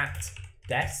at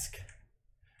desk.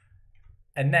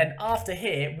 And then after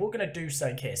here, we're going to do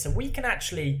something here. So we can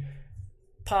actually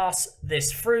pass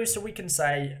this through. So we can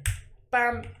say,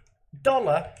 bam,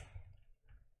 $,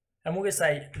 and we're going to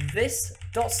say this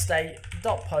dot state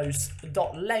dot post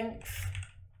dot length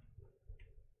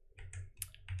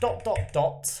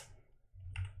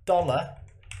 $,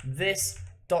 this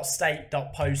dot state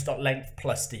dot post dot length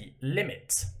plus the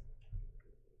limit.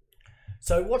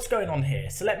 So what's going on here?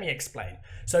 So let me explain.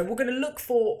 So we're going to look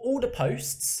for all the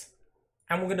posts,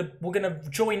 and we're gonna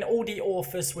join all the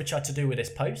authors which are to do with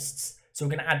this posts. So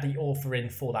we're going to add the author in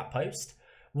for that post.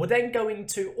 We're then going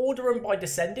to order them by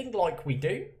descending like we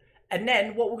do. And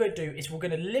then what we're going to do is we're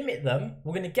going to limit them.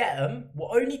 We're going to get them.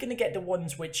 We're only going to get the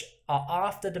ones which are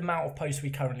after the amount of posts we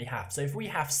currently have. So if we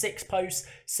have 6 posts,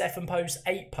 7 posts,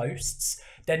 8 posts,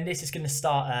 then this is going to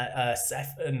start at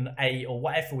 7, 8, or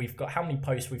whatever we've got, how many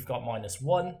posts we've got minus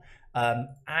 1.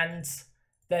 And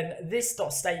then this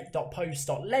dot state dot post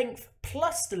dot length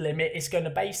plus the limit is going to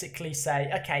basically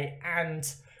say, okay, and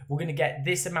we're going to get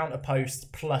this amount of posts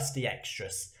plus the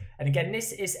extras. And again,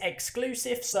 this is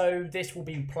exclusive, so this will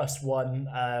be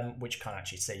 +1, which you can't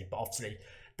actually see, but obviously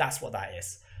that's what that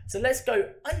is. So let's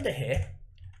go under here,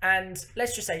 and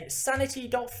let's just say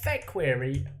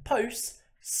sanity.fetQuery posts,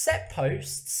 set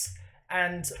posts,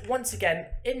 and once again,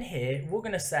 in here, we're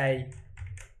going to say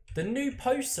the new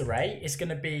posts array is going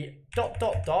to be ...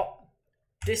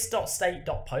 this dot state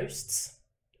dot posts.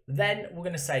 Then we're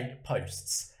going to say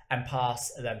posts and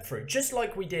pass them through, just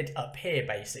like we did up here,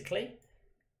 basically.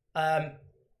 And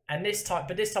this time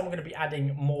we're going to be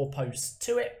adding more posts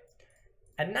to it,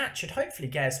 and that should hopefully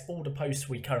get us all the posts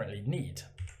we currently need.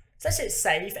 So let's hit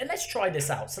save, and let's try this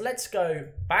out. So let's go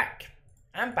back,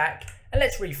 and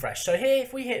let's refresh. So here,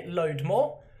 if we hit load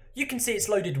more, you can see it's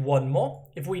loaded 1 more.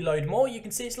 If we load more, you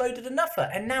can see it's loaded another.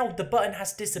 And now the button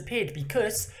has disappeared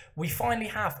because we finally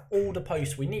have all the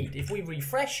posts we need. If we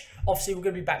refresh, obviously we're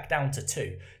going to be back down to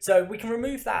 2. So we can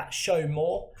remove that show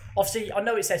more. Obviously, I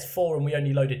know it says 4 and we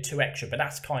only loaded 2 extra, but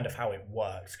that's kind of how it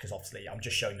works, because obviously I'm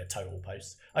just showing the total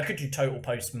posts. I could do total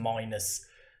posts minus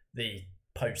the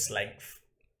post length,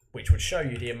 which would show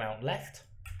you the amount left.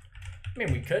 I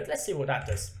mean, we could. Let's see what that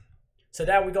does. So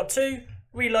there we got 2.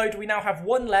 Reload, we now have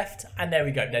 1 left, and there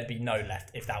we go. There'd be no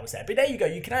left if that was there. But there you go.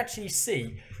 You can actually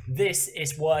see this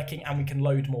is working, and we can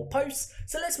load more posts.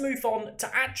 So let's move on to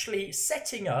actually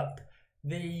setting up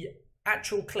the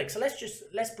actual click. So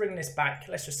let's bring this back.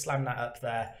 Let's just slam that up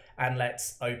there, and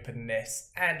let's open this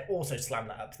and also slam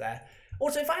that up there.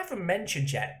 Also, if I haven't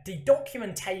mentioned yet, the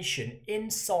documentation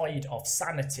inside of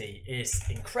Sanity is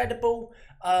incredible.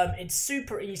 It's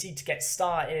super easy to get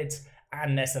started,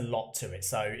 and there's a lot to it.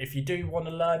 So if you do want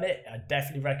to learn it, I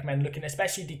definitely recommend looking,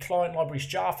 especially the client libraries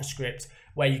JavaScript,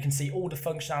 where you can see all the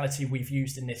functionality we've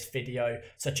used in this video,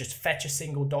 such as fetch a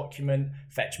single document,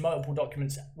 fetch multiple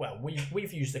documents. Well,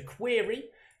 we've used a query.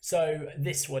 So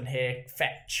this one here,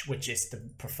 fetch, which is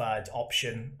the preferred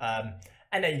option.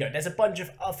 And there you go. There's a bunch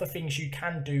of other things you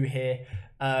can do here.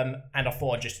 And I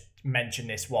thought I'd just mention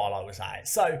this while I was at it.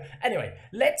 So anyway,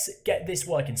 let's get this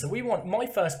working. So we want my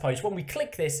first post. When we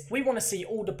click this, we want to see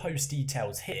all the post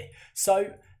details here.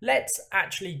 So let's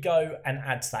actually go and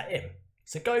add that in.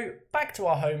 So go back to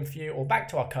our home view or back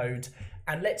to our code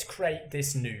and let's create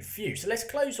this new view. So let's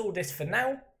close all this for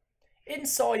now.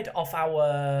 Inside of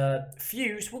our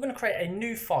views, we're going to create a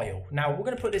new file. Now we're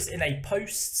going to put this in a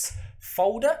posts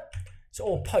folder. So,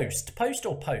 or post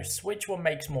or posts, which one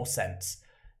makes more sense?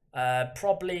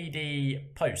 Probably the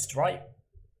post, right?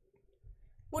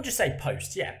 We'll just say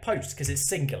post, yeah, post, because it's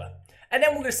singular. And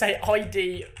then we're going to say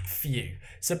ID view.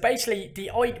 So basically,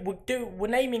 we're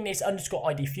naming this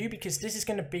 _ID view because this is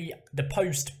going to be the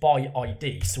post by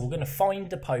ID. So we're going to find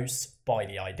the post by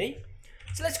the ID.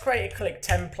 So let's create a click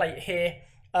template here,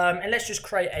 and let's just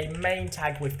create a main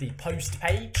tag with the post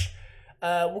page.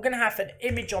 We're going to have an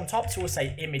image on top, so we'll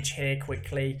say image here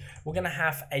quickly. We're going to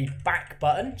have a back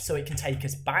button, so it can take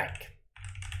us back.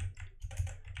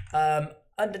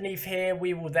 Underneath here,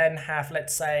 we will then have,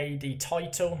 let's say, the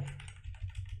title.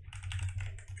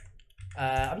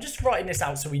 I'm just writing this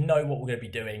out so we know what we're going to be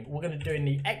doing. We're going to be doing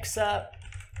the excerpt.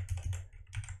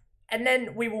 And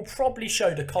then we will probably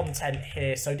show the content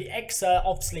here. So the excerpt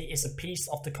obviously is a piece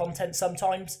of the content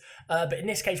sometimes. But in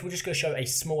this case, we're just going to show a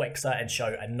small excerpt and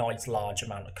show a nice large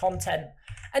amount of content.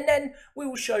 And then we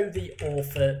will show the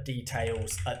author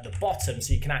details at the bottom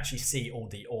so you can actually see all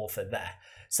the author there.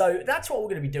 So that's what we're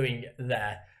going to be doing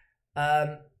there.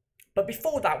 But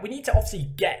before that, we need to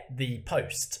obviously get the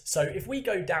post. So if we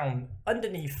go down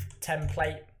underneath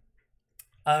template,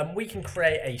 we can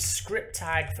create a script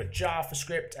tag for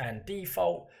JavaScript and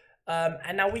default.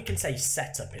 And now we can say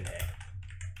setup in here.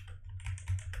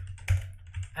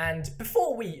 And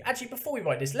before we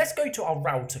write this, let's go to our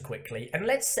router quickly and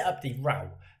let's set up the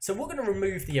route. So we're going to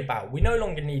remove the about. We no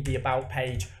longer need the about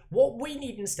page. What we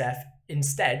need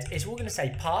instead is we're going to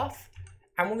say path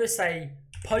and we're going to say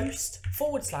post /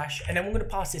 and then we're going to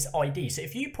pass this ID. So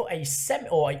if you put a semi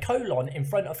or a colon in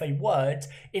front of a word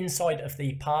inside of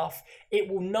the path, it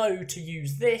will know to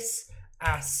use this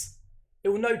as the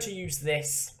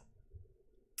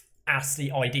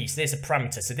ID. So there's a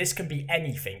parameter. So this can be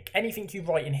anything. Anything you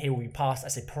write in here will be passed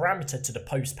as a parameter to the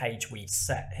post page we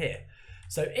set here.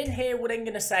 So in here, we're then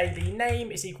going to say the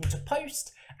name is equal to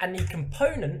post and the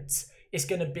component is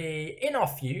going to be in our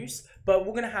views, but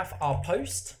we're going to have our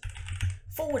post /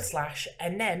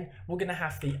 and then we're going to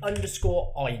have the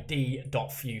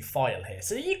 _id.view file here.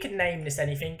 So you can name this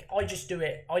anything. I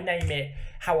name it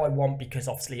how I want because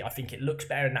obviously I think it looks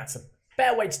better and that's a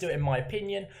better way to do it in my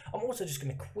opinion. I'm also just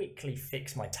going to quickly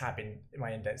fix my tab in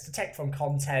my indents. Detect from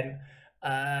content,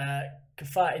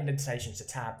 convert indentations to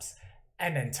tabs,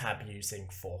 and then tab using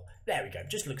for. There we go.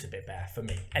 Just looks a bit better for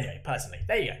me. Anyway, personally,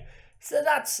 there you go. So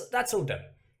that's all done.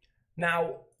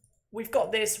 Now, we've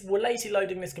got this, we're lazy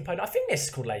loading this component. I think this is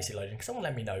called lazy loading. Someone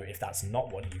let me know if that's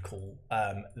not what you call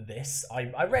this.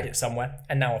 I read it somewhere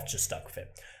and now I've just stuck with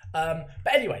it.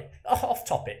 But anyway, off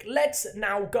topic. Let's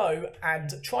now go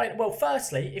and try it. Well,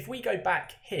 firstly, if we go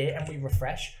back here and we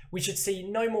refresh, we should see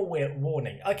no more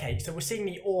warning. Okay, so we're seeing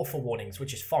the author warnings,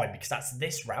 which is fine because that's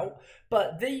this route.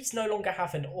 But these no longer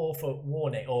have an author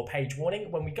warning or page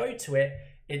warning. When we go to it,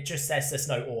 it just says there's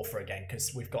no author again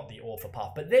because we've got the author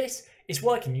path. But this is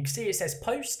working. You can see it says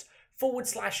post /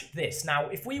 this. Now,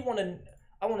 if we want to,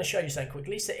 I want to show you something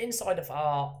quickly. So inside of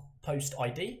our post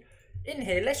ID, in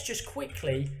here, let's just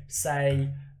quickly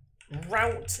say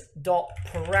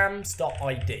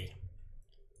route.params.id.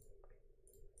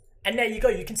 And there you go.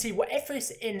 You can see whatever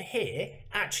is in here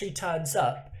actually turns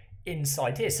up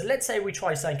inside here. So let's say we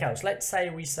try something else. Let's say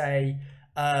we say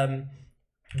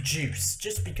juice,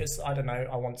 just because I don't know,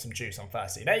 I want some juice on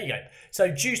thirsty. There you go. So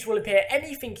juice will appear.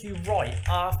 Anything you write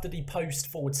after the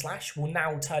post / will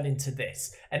now turn into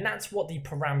this, and that's what the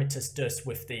parameters does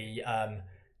with the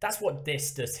that's what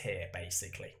this does here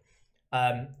basically.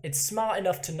 It's smart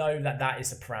enough to know that that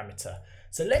is a parameter.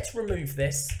 So let's remove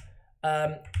this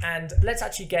and let's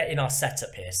actually get in our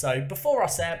setup here. So before our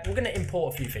setup, we're going to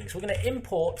import a few things. We're going to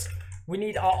import, we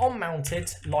need our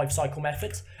on-mounted lifecycle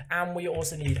method, and we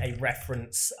also need a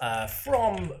reference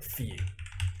from Vue.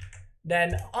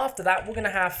 Then after that, we're going to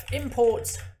have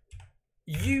import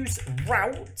use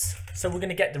route. So we're going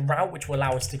to get the route, which will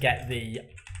allow us to get the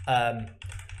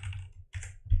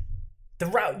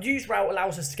route. Use route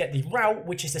allows us to get the route,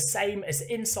 which is the same as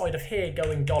inside of here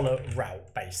going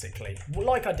 $route, basically.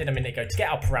 Like I did a minute ago, to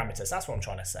get our parameters. That's what I'm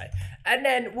trying to say. And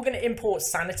then we're going to import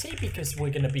Sanity because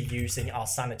we're going to be using our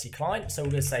Sanity client. So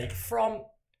we're going to say from ..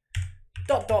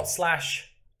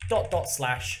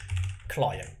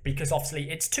 client, because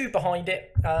obviously it's 2 behind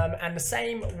it. And the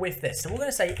same with this. So we're going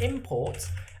to say import,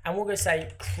 and we're going to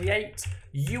say create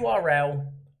URL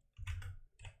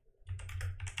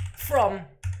from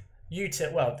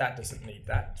util. Well, that doesn't need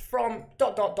that. From ...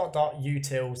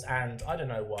 utils, and I don't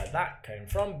know why that came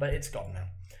from, but it's gone now.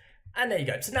 And there you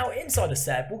go. So now inside of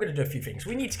Seb, we're going to do a few things.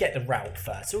 We need to get the route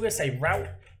first. So we're going to say route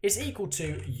is equal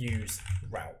to use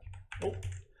route. Oh.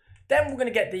 Then we're going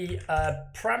to get the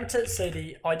parameters, so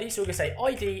the ID. So we're going to say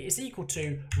ID is equal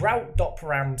to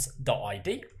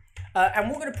route.params.id. And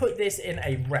we're going to put this in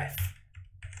a ref,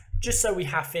 just so we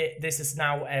have it. This is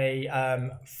now a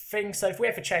thing. So if we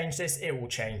ever change this, it will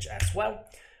change as well.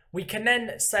 We can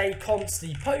then say const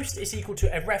the post is equal to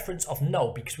a reference of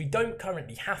null, because we don't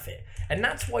currently have it. And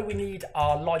that's why we need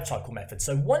our lifecycle method.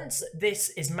 So once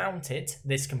this is mounted,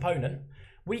 this component,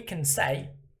 we can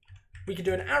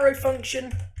do an arrow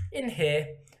function in here,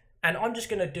 and I'm just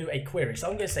going to do a query. So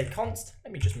I'm going to say const,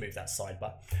 let me just move that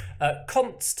sidebar,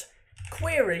 const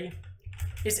query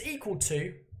is equal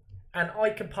to, and I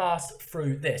can pass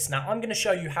through this. Now I'm going to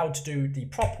show you how to do the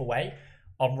proper way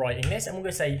of writing this, and we're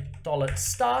going to say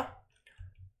 $_type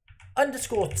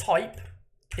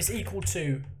is equal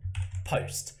to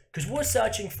post, because we're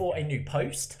searching for a new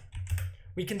post.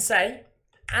 We can say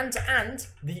and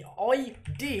the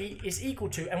ID is equal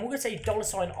to, and we're going to say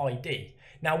 $ID.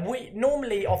 Now we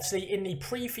normally, obviously in the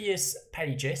previous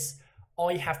pages,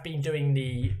 I have been doing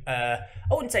the I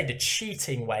wouldn't say the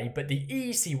cheating way, but the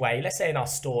easy way. Let's say in our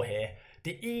store here,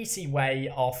 the easy way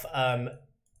of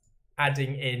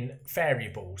adding in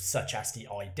variables such as the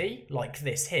ID, like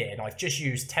this here, and I've just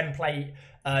used template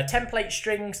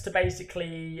strings to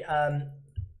basically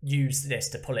use this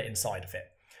to pull it inside of it.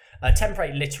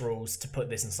 Template literals to put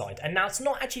this inside. And now it's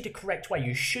not actually the correct way.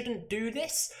 You shouldn't do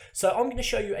this. So I'm going to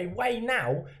show you a way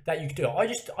now that you can do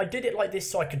it. I did it like this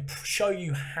so I could show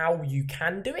you how you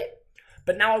can do it.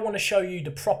 But now I want to show you the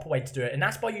proper way to do it. And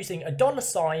that's by using a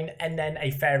 $sign and then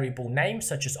a variable name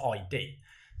such as ID.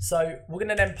 So we're going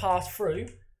to then pass through.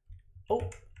 Oh,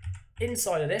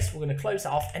 inside of this, we're going to close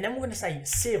that off. And then we're going to say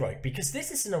 0, because this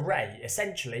is an array.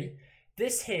 Essentially,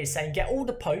 this here is saying get all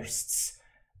the posts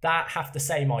that have the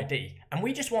same ID, and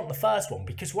we just want the first one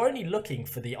because we're only looking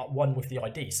for the one with the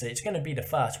ID, so it's going to be the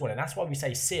first one, and that's why we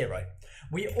say 0.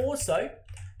 We also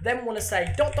then want to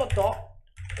say ...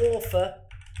 author,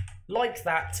 like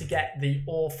that, to get the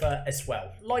author as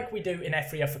well, like we do in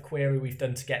every other query we've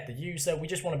done to get the user. We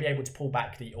just want to be able to pull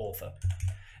back the author.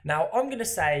 Now I'm going to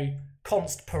say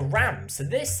const param, so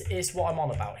this is what I'm on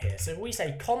about here. So we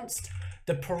say const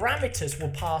the parameters we're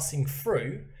passing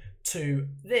through to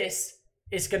this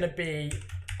is going to be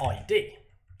ID,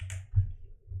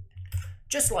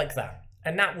 just like that,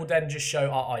 and that will then just show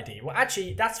our ID. Well,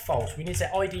 actually that's false. We need to say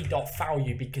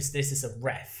ID.value because this is a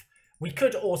ref. We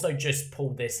could also just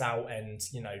pull this out and,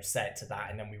 you know, set it to that,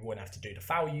 and then we wouldn't have to do the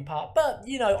value part. But,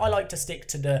 you know, I like to stick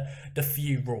to the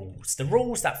Vue rules. The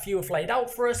rules that Vue have laid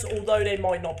out for us, although they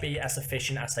might not be as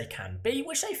efficient as they can be,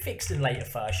 which they fixed in later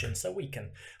versions, so we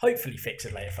can hopefully fix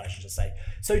in later versions, to say.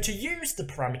 So to use the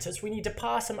parameters, we need to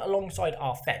pass them alongside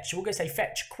our fetch. So we're going to say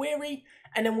fetch query,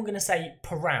 and then we're going to say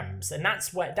params, and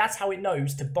that's how it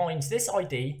knows to bind this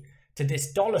ID to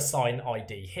this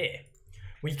 $ID here.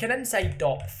 We can then say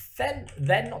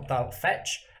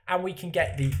 .fetch, and we can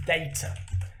get the data.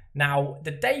 Now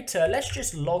the data, let's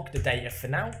just log the data for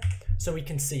now so we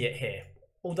can see it here.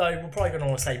 Although we're probably going to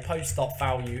want to say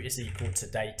post.value is equal to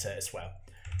data as well.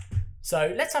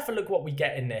 So let's have a look what we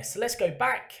get in this. So let's go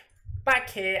back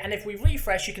here, and if we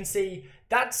refresh, you can see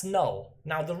that's null.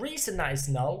 Now the reason that is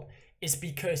null is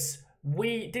because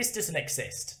this doesn't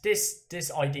exist.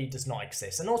 This ID does not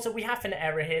exist. And also we have an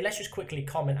error here. Let's just quickly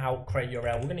comment out create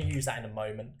URL. We're going to use that in a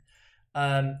moment.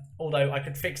 Although I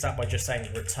could fix that by just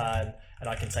saying return, and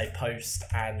I can say post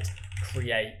and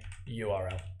create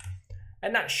URL.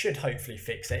 And that should hopefully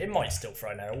fix it. It might still throw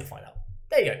an error. We'll find out.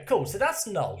 There you go. Cool. So that's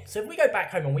null. So if we go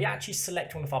back home and we actually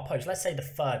select one of our posts, let's say the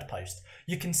third post,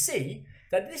 you can see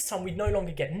that this time we no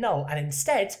longer get null, and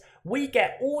instead we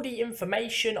get all the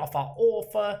information of our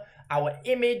author, our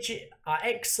image, our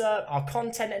excerpt, our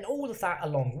content, and all of that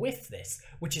along with this,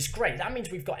 which is great. That means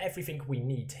we've got everything we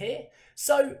need here.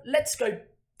 So let's go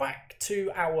back to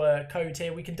our code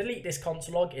here. We can delete this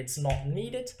console log. It's not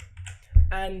needed.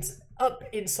 And up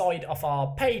inside of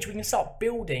our page, we can start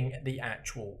building the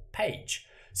actual page.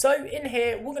 So in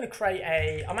here, we're going to create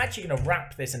I'm actually going to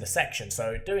wrap this in a section.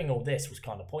 So doing all this was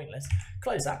kind of pointless.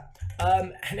 Close that.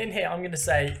 And in here, I'm going to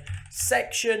say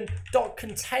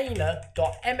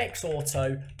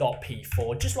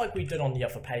section.container.mxauto.p4, just like we did on the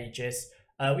other pages.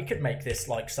 We could make this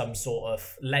like some sort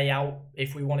of layout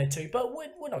if we wanted to, but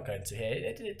we're not going to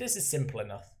here. This is simple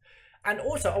enough. And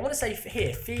also, I want to say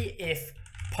here, fee if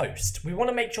post. We want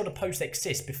to make sure the post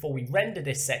exists before we render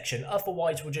this section.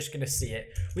 Otherwise, we're just going to see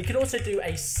it. We could also do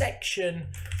a section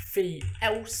fee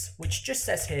else, which just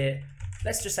says here,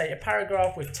 let's just say a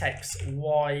paragraph with text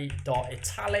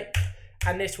y.italic.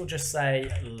 And this will just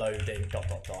say loading ...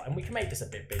 And we can make this a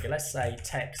bit bigger. Let's say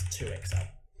text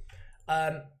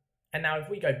 2XL. And now if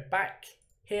we go back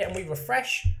here and we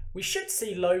refresh, we should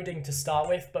see loading to start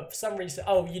with, but for some reason,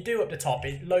 oh, you do at the top,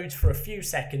 it loads for a few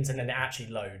seconds and then it actually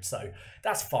loads. So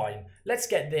that's fine. Let's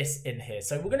get this in here.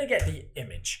 So we're going to get the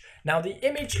image. Now the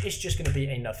image is just going to be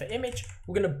another image.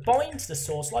 We're going to bind to the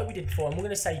source like we did before, and we're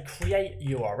going to say create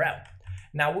URL.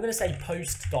 Now we're going to say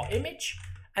post.image.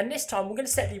 And this time we're going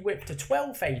to set the width to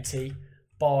 1280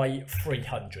 by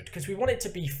 300 because we want it to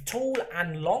be tall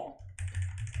and long.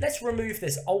 Let's remove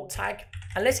this alt tag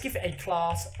and let's give it a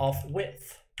class of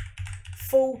width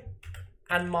full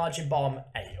and margin bottom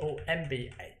 8 or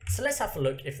MB8. So let's have a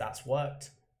look if that's worked.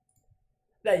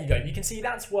 There you go. You can see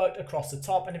that's worked across the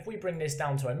top. And if we bring this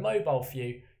down to a mobile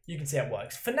view, you can see it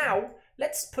works. For now,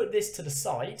 let's put this to the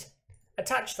side,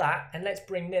 attach that, and let's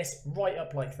bring this right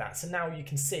up like that. So now you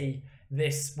can see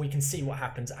this, we can see what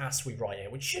happens as we write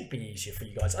it, which should be easier for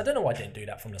you guys. I don't know why I didn't do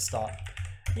that from the start.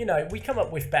 You know, we come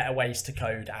up with better ways to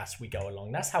code as we go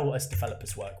along. That's how us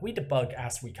developers work. We debug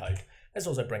as we code. Let's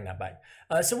also bring that back.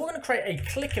 So we're going to create a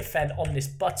click event on this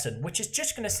button, which is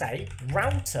just going to say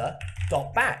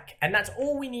router.back. And that's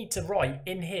all we need to write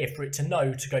in here for it to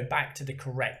know to go back to the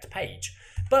correct page.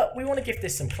 But we want to give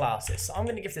this some classes. So I'm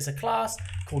going to give this a class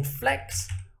called flex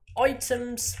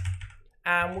items.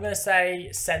 And we're going to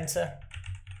say center.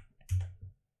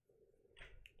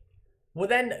 We're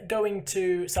then going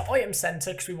to, so item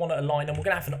center, because we want to align, and we're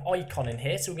going to have an icon in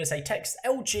here. So we're going to say text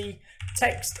LG,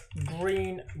 text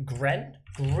green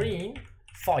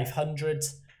 500.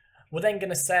 We're then going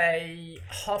to say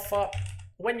hover.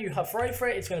 When you hover over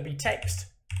it, it's going to be text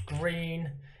green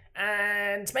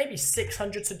and maybe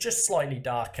 600, so just slightly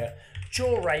darker.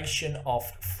 Duration of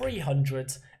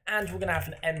 300, and we're going to have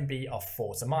an MB of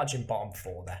 4, so margin bottom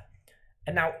 4 there.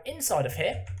 And now inside of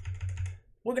here,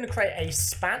 we're going to create a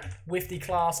span with the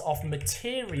class of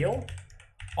material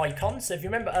icons. So if you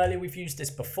remember earlier, we've used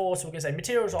this before. So we're going to say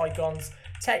materials icons,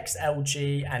 text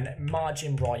LG, and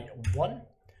margin right 1.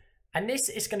 And this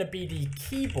is going to be the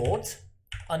keyboard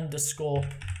underscore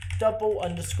double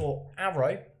underscore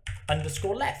arrow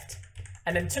underscore left.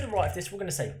 And then to the right of this, we're going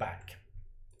to say back.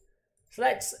 So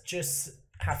let's just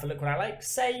have a look what I like.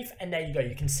 Save, and there you go.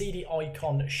 You can see the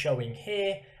icon showing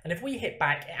here. And if we hit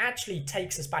back, it actually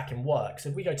takes us back in work. So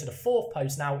if we go to the 4th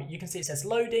post now, you can see it says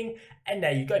loading, and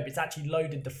there you go. But it's actually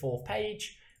loaded the 4th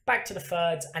page. Back to the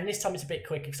 3rd, and this time it's a bit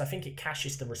quicker because I think it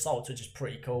caches the results, which is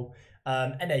pretty cool.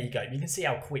 And there you go. You can see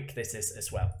how quick this is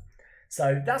as well.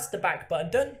 So that's the back button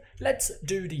done. Let's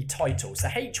do the title. So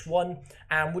H1,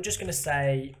 and we're just going to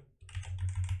say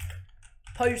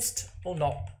post, or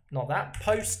not that,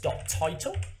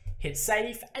 post.title. Hit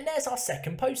save, and there's our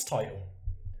second post title.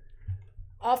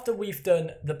 After we've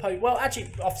done the post, well,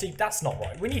 actually, obviously, that's not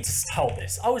right. We need to style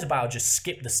this. I was about to just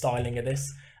skip the styling of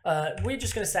this. We're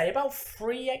just going to say about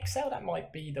 3XL. That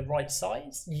might be the right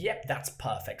size. Yep, that's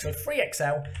perfect. So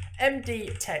 3XL,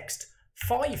 MD text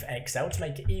 5XL to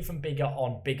make it even bigger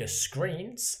on bigger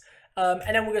screens.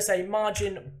 And then we're going to say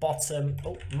margin bottom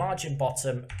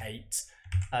 8.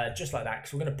 Just like that,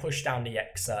 because we're going to push down the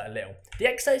excerpt a little. The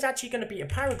excerpt is actually going to be a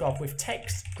paragraph with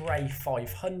text grey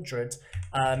 500,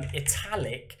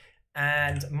 italic,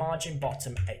 and margin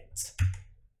bottom 8.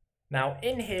 Now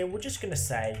in here, we're just going to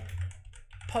say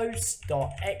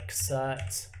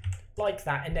post.excerpt like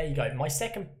that, and there you go. My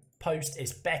second post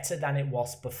is better than it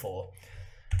was before.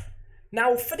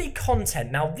 Now for the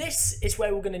content, now this is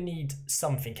where we're going to need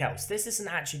something else. This isn't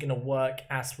actually going to work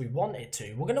as we want it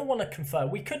to. We're going to want to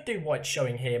convert. We could do what it's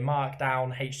showing here,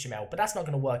 Markdown, HTML, but that's not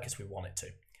going to work as we want it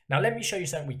to. Now let me show you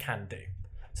something we can do.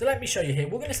 So let me show you here.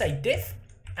 We're going to say div,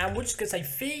 and we're just going to say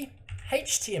fee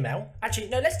HTML. Actually,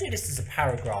 no, let's do this as a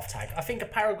paragraph tag. I think a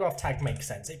paragraph tag makes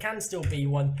sense. It can still be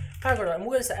one paragraph. And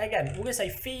we're going to say, again, we're going to say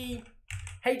fee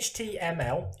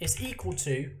HTML is equal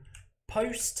to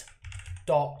post.content.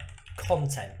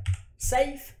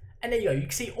 Save, and there you go. You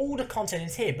can see all the content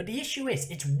is here, but the issue is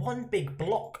it's one big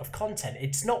block of content.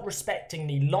 It's not respecting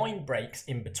the line breaks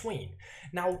in between.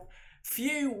 Now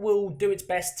Vue will do its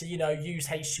best to, use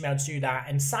HTML to do that,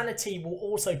 and Sanity will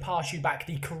also pass you back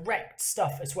the correct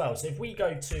stuff as well. So if we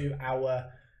go to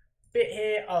our bit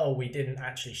here, oh, we didn't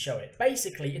actually show it.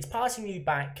 Basically, it's passing you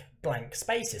back blank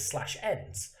spaces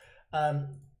 /ends.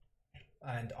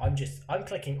 And I'm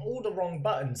clicking all the wrong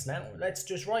buttons now. Let's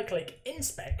just right click,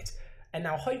 inspect. And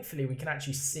now hopefully we can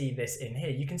actually see this in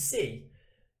here. You can see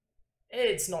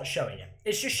it's not showing it.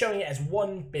 It's just showing it as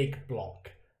one big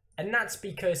block. And that's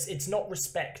because it's not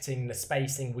respecting the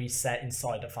spacing we set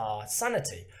inside of our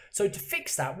Sanity. So to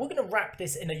fix that, we're going to wrap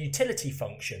this in a utility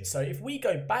function. So if we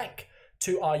go back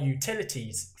to our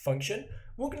utilities function,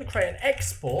 we're going to create an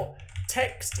export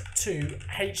text to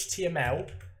HTML.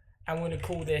 And we're going to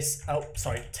call this,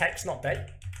 text, not date.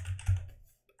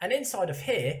 And inside of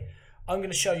here, I'm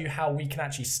going to show you how we can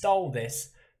actually style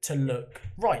this to look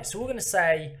right. So we're going to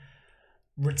say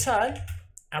return,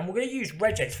 and we're going to use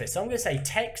regex for this. So I'm going to say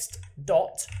text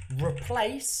dot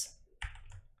replace,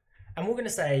 and we're going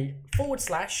to say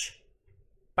 /n/g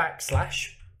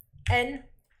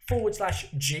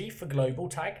for global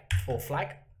tag or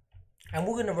flag, and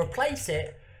we're going to replace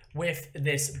it with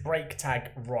this break tag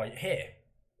right here.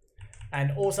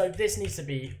 And also this needs to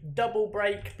be double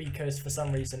break because for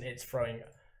some reason it's throwing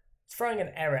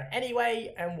an error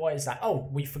anyway. And why is that? Oh,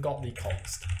 we forgot the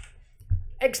const.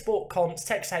 Export const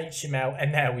text HTML,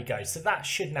 and there we go. So that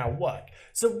should now work.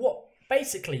 So what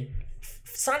basically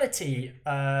Sanity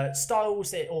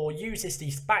styles it or uses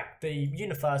the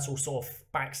universal sort of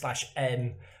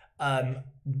 /n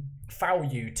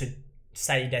value to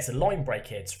say there's a line break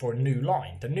here. It's for a new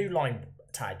line, the new line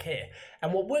tag here.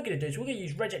 And what we're going to do is we're going to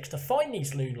use regex to find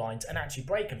these new lines and actually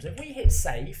break them. So if we hit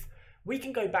save, we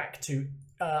can go back to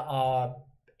our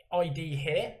ID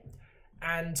here,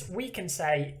 and we can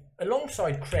say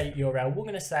alongside create URL, we're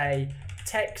going to say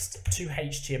text to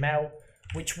HTML,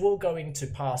 which we're going to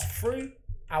pass through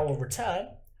our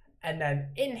return. And then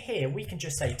in here, we can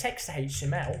just say text to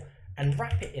HTML and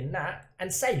wrap it in that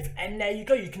and save. And there you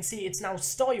go. You can see it's now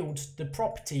styled the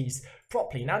properties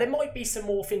properly. Now, there might be some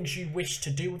more things you wish to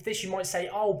do with this. You might say,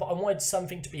 oh, but I wanted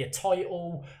something to be a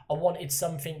title. I wanted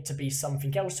something to be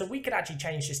something else. So we could actually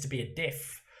change this to be a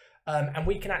diff. And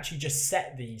we can actually just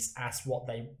set these as what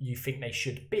you think they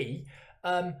should be.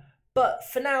 But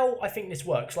for now, I think this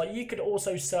works. Like, you could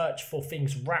also search for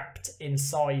things wrapped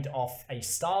inside of a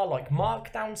star, like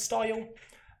markdown style.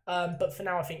 But for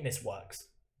now, I think this works.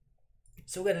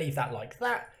 So we're going to leave that like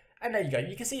that. And there you go.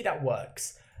 You can see that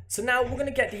works. So now we're going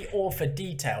to get the author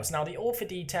details. Now, the author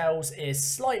details is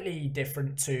slightly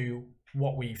different to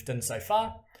what we've done so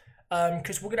far,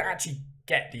 because we're going to actually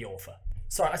get the author.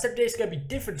 Sorry, I said this is going to be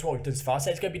different to what we've done so far.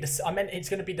 So it's going to be it's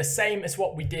going to be the same as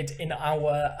what we did in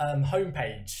our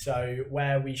homepage. So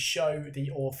where we show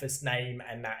the author's name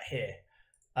and that here.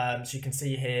 So you can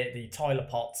see here the Tyler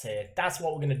Potts here. That's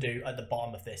what we're going to do at the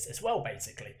bottom of this as well,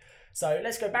 basically. So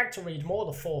let's go back to read more,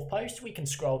 the fourth post. We can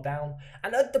scroll down,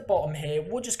 and at the bottom here,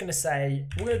 we're just going to say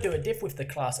we're going to do a diff with the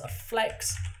class of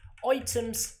flex,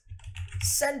 items,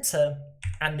 center,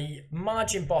 and the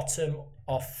margin bottom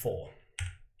of 4.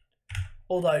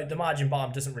 Although the margin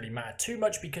bottom doesn't really matter too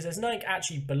much because there's nothing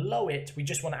actually below it. We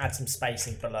just want to add some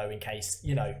spacing below in case,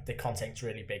 you know, the content's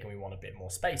really big and we want a bit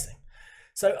more spacing.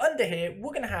 So under here,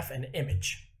 we're going to have an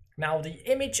image. Now the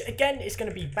image, again, is going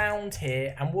to be bound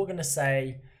here, and we're going to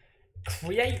say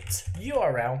create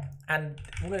URL, and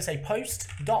we're going to say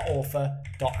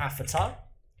post.author.avatar.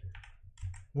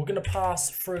 We're going to pass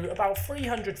through about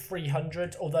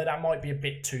 300, although that might be a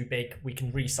bit too big. We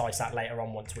can resize that later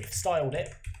on once we've styled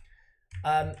it.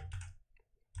 And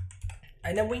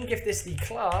then we can give this the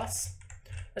class.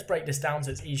 Let's break this down so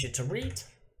it's easier to read.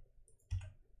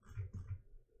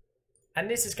 And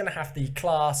this is going to have the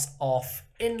class of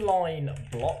inline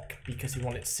block because we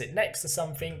want it to sit next to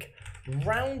something,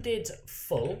 rounded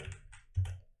full,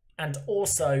 and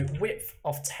also width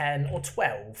of 10 or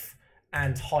 12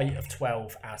 and height of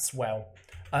 12 as well.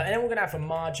 And then we're going to have a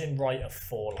margin right of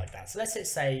 4 like that. So let's hit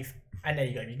save, and there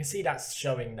you go. You can see that's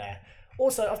showing there.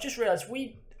 Also, I've just realized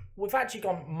we've actually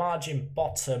gone margin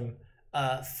bottom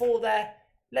 4 there.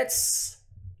 Let's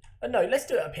do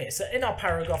it up here. So in our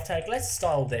paragraph tag, let's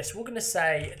style this. We're going to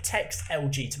say text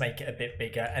LG to make it a bit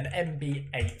bigger, and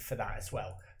MB8 for that as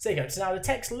well. So there you go. So now the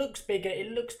text looks bigger, it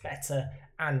looks better,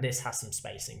 and this has some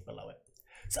spacing below it.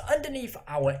 So underneath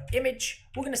our image,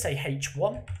 we're going to say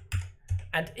H1,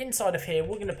 and inside of here,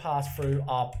 we're going to pass through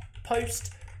our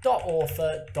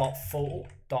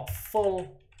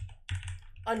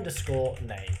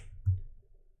post.author.full_name.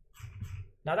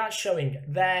 Now that's showing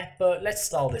there, but let's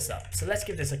style this up. So let's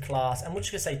give this a class, and we're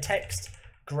just going to say text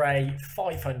gray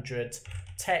 500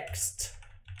 text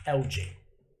LG.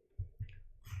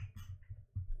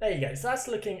 There you go. So that's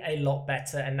looking a lot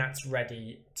better, and that's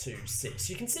ready to see.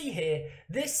 So you can see here,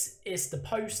 this is the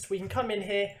post. We can come in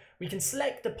here, we can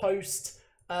select the post,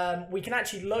 we can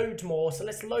actually load more. So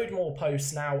let's load more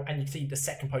posts now, and you can see the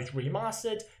second post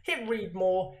remastered. Hit read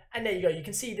more, and there you go. You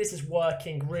can see this is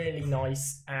working really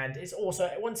nice, and it's also,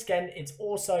 once again, it's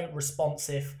also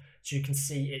responsive. So you can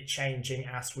see it changing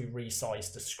as we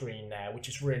resize the screen there, which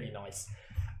is really nice.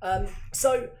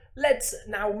 So let's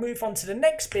now move on to the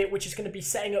next bit, which is going to be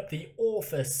setting up the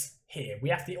authors here. We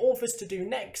have the authors to do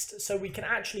next, so we can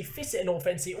actually fit it in author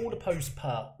and see all the posts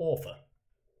per author.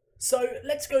 So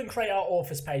let's go and create our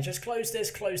authors page. Let's close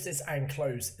this, and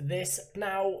close this.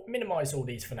 Now, minimize all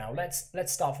these for now.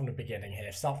 Let's start from the beginning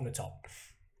here, start from the top.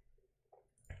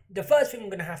 The first thing I'm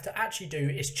going to have to actually do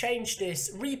is change this,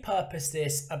 repurpose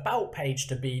this about page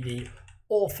to be the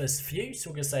authors view. So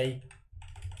we're going to say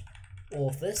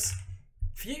authors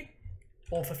view,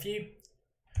 author view.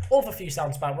 Author view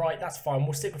sounds about right. That's fine.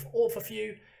 We'll stick with author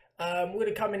view. We're going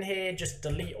to come in here, just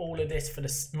delete all of this for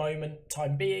this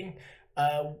time being.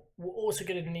 We're also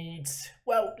going to need,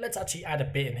 well, let's actually add a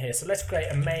bit in here. So let's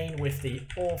create a main with the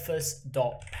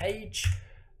authors.page.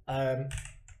 There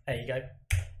you go.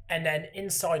 And then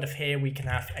inside of here, we can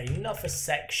have another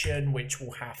section, which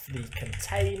will have the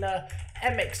container,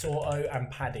 MX Auto, and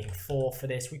padding 4 for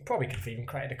this. We probably could have even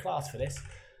created a class for this.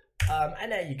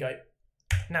 And there you go.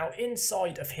 Now,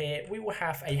 inside of here, we will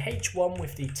have a H1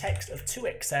 with the text of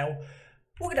 2XL.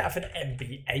 We're going to have an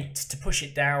MB8 to push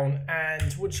it down,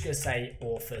 and we're just going to say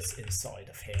authors inside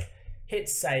of here. Hit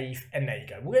save, and there you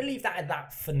go. We're going to leave that at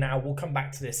that for now. We'll come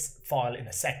back to this file in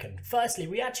a second. Firstly,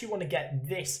 we actually want to get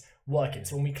this working.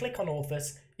 So when we click on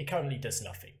authors, it currently does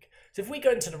nothing. So if we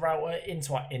go into the router,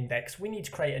 into our index, we need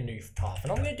to create a new path.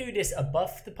 And I'm going to do this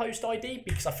above the post ID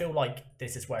because I feel like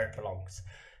this is where it belongs.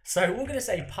 So we're going to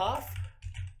say path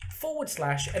 /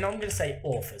 and I'm going to say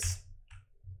authors.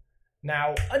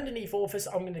 Now, underneath authors,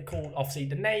 I'm going to call, obviously,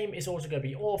 the name is also going to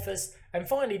be authors. And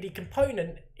finally, the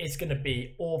component is going to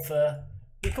be author.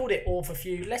 We called it author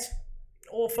view. Let's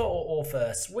author or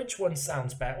authors. Which one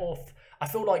sounds better? I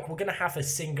feel like we're going to have a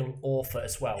single author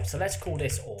as well. So let's call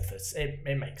this authors.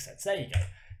 It makes sense. There you go.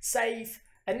 Save.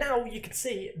 And now you can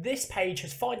see this page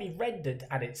has finally rendered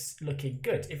and it's looking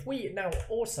good. If we now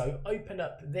also open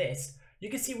up this, you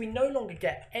can see we no longer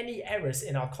get any errors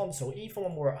in our console. Even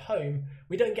when we're at home,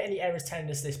 we don't get any errors telling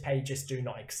us this pages do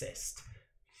not exist.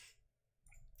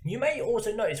 You may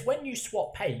also notice when you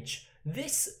swap page,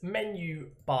 this menu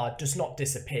bar does not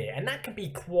disappear, and that can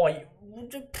be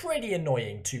pretty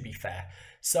annoying, to be fair.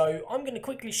 So I'm going to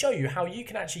quickly show you how you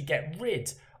can actually get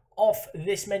rid of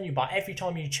this menu bar every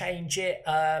time you change it,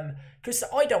 because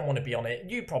I don't want to be on it,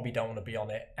 you probably don't want to be on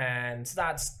it, and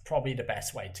that's probably the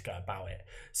best way to go about it.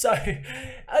 So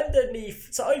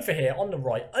underneath, so over here on the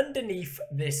right, underneath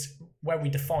this where we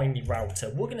define the router,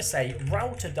 we're going to say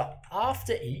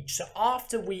router.after each. So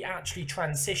after we actually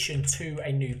transition to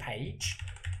a new page,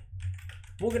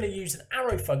 we're going to use an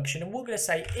arrow function, and we're going to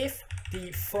say if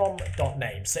the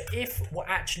from.name. So if we're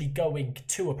actually going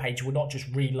to a page, we're not just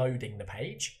reloading the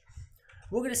page.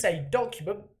 We're going to say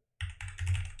document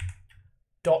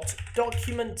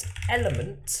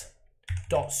element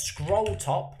scroll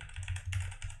top.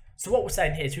 So what we're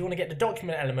saying here is we want to get the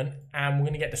document element, and we're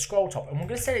going to get the scroll top, and we're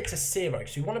going to set it to 0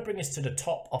 because we want to bring this to the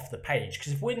top of the page.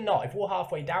 Because if we're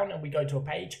halfway down and we go to a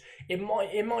page, it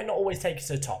might not always take us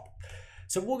to the top.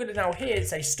 So we're going to now here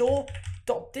say store.dispatch,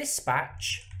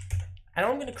 and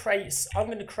I'm going to create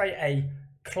a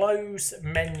close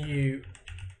menu,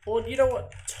 or you know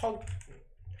what,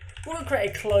 we're going to create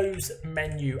a close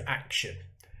menu action.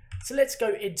 So let's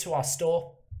go into our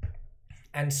store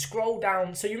and scroll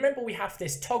down. So you remember we have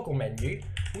this toggle menu.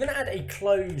 We're going to add a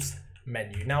close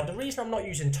menu. Now the reason I'm not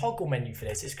using toggle menu for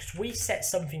this is because we set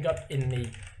something up in the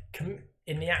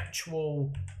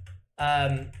actual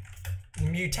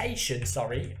mutation,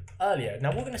 earlier. Now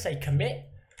we're going to say commit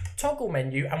toggle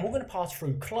menu, and we're going to pass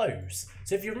through close.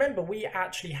 So if you remember, we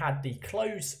actually had the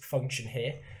close function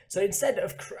here. So instead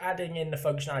of adding in the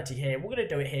functionality here, we're going to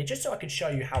do it here just so I can show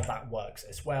you how that works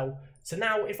as well. So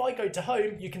now if I go to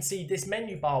home, you can see this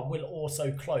menu bar will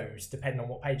also close depending on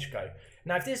what page you go.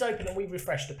 Now if this is open and we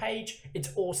refresh the page,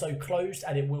 it's also closed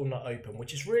and it will not open,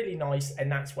 which is really nice,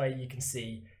 and that's where you can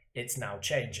see it's now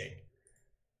changing.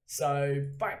 So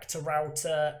back to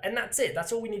router, and that's it.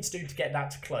 That's all we need to do to get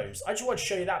that to close. I just want to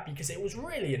show you that because it was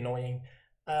really annoying.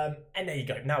 And there you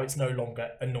go. Now it's no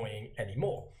longer annoying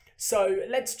anymore. So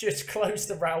let's just close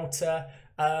the router,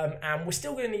 and we're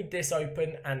still going to need this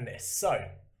open and this. So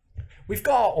we've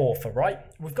got our author, right?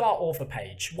 We've got our author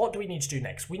page. What do we need to do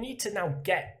next? We need to now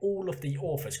get all of the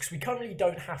authors because we currently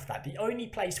don't have that. The only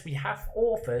place we have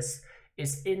authors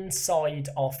is inside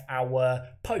of our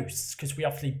posts, because we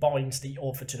obviously bind the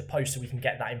author to the post so we can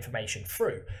get that information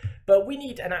through. But we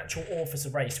need an actual authors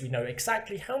array so we know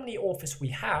exactly how many authors we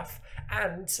have,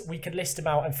 and we can list them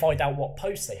out and find out what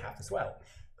posts they have as well.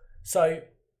 So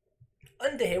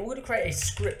under here, we're going to create a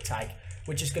script tag,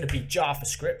 which is going to be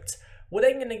JavaScript. We're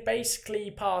then going to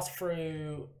basically pass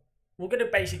through, we're going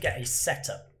to basically get a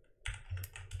setup.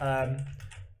 And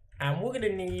we're going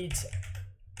to need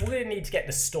to get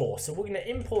the store. So we're going to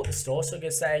import the store. So we're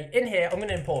going to say in here, I'm going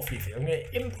to import a few things. I'm going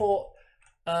to import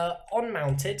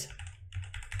onMounted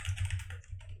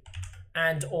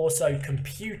and also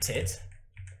computed.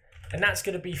 And that's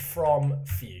going to be from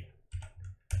Vue.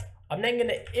 I'm then going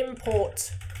to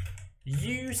import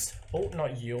use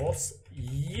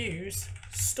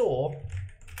store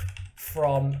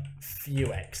from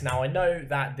Vuex. Now I know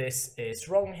that this is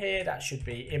wrong here. That should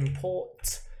be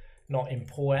import, not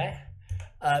import.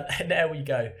 And there we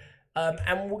go.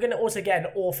 And we're going to also get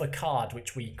an author card,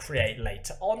 which we create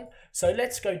later on. So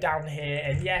let's go down here.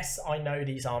 And yes, I know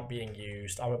these aren't being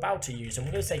used. I'm about to use them.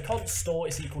 We're going to say const store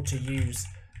is equal to use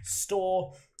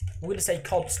store. We're going to say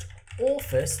const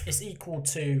authors is equal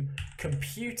to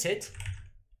computed.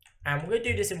 And we're going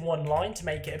to do this in one line to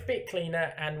make it a bit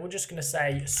cleaner. And we're just going to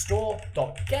say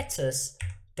store.getters.authors.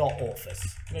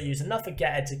 I'm going to use another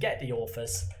getter to get the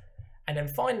authors. And then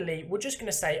finally, we're just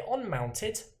going to say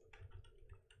onMounted.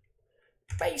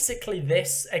 Basically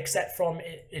this, except from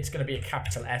it's going to be a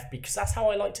capital F, because that's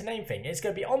how I like to name things. It's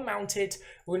going to be onMounted.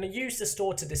 We're going to use the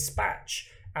store to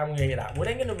dispatch, and we're going to get that. We're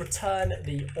then going to return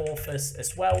the authors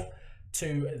as well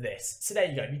to this. So there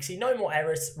you go. You can see no more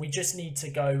errors. We just need to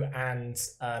go and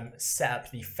set up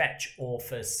the fetch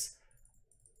authors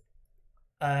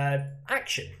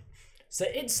action. So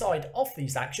inside of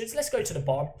these actions, let's go to the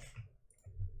bottom.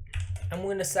 And we're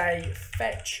going to say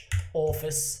fetch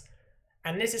authors,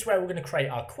 and this is where we're going to create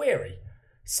our query.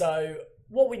 So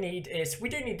what we need is, we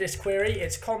do need this query.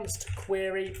 It's const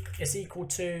query is equal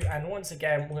to, and once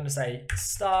again, we're going to say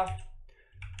star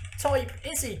type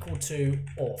is equal to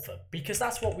author, because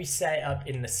that's what we set up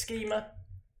in the schema.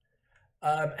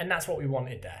 And that's what we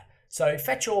wanted there. So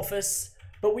fetch authors.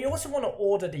 But we also want to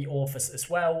order the authors as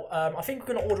well. I think we're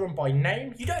going to order them by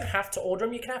name. You don't have to order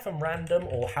them. You can have them random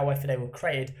or however they were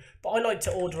created. But I like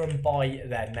to order them by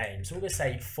their name. So we're going to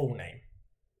say full name.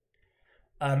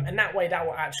 And that way that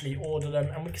will actually order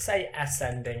them. And we can say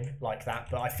ascending like that.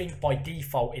 But I think by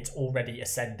default it's already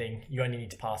ascending. You only need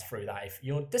to pass through that if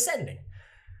you're descending.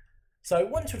 So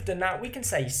once we've done that, we can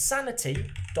say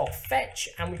sanity.fetch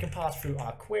and we can pass through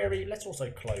our query. Let's also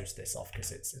close this off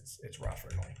because it's rather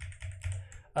annoying.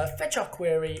 Fetch our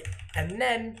query, and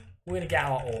then we're going to get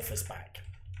our authors back.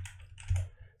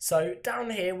 So down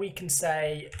here we can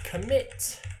say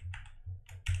commit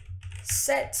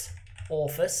set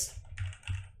authors,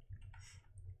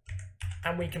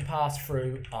 and we can pass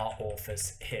through our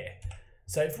authors here.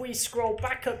 So if we scroll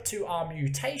back up to our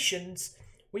mutations,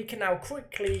 we can now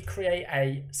quickly create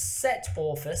a set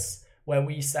authors where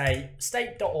we say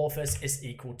state.authors is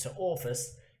equal to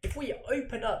authors. If we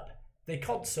open up the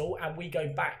console and we go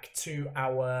back to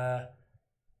our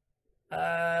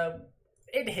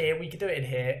in here, we can do it in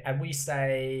here, and we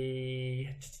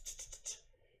say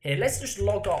here, let's just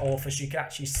log our authors so you can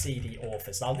actually see the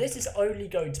authors. Now this is only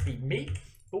going to be me,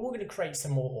 but we're going to create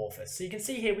some more authors. So you can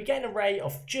see here we get an array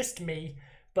of just me,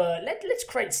 but let's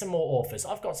create some more authors.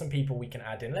 I've got some people we can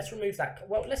add in. Let's remove that.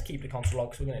 Well, let's keep the console log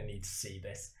because we're going to need to see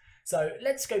this. So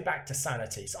let's go back to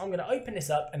Sanity. So I'm going to open this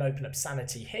up and open up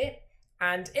Sanity here.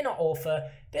 And in our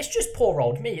author, there's just poor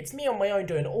old me. It's me on my own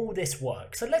doing all this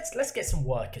work. So let's get some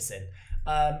workers in.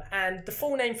 And the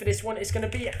full name for this one is going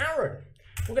to be Aaron.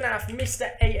 We're going to have Mr.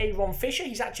 A.A. Ron Fisher.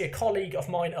 He's actually a colleague of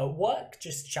mine at work.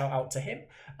 Just shout out to him.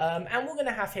 And we're going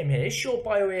to have him here. His short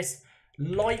bio is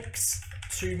likes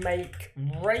to make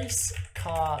race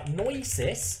car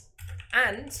noises.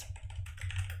 And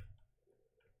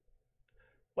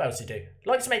what else do you do?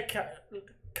 Likes to make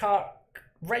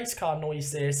race car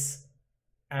noises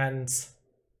and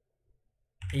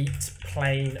eat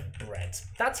plain bread.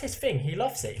 That's his thing. He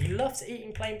loves it. He loves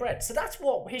eating plain bread. So that's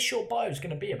what his short bio is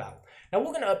going to be about. Now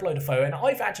we're going to upload a photo, and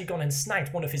I've actually gone and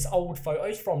snagged one of his old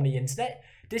photos from the internet.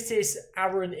 This is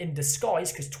Aaron in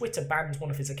disguise because Twitter banned one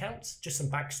of his accounts. Just some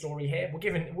backstory here.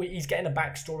 He's getting a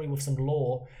backstory with some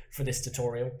lore for this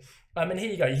tutorial. And here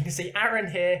you go. You can see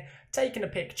Aaron here taking a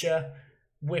picture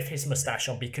with his mustache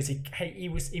on because he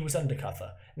was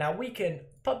undercover. Now we can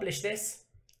publish this.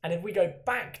 And if we go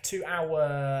back to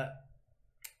our,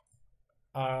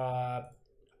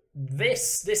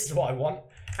 this is what I want,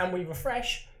 and we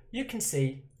refresh, you can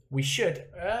see we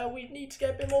need to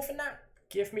get a bit more than that.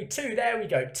 Give me 2. There we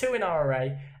go. 2 in our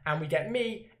array. And we get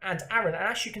me and Aaron. And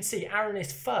as you can see, Aaron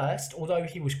is first, although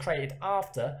he was created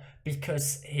after,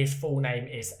 because his full name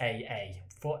is AA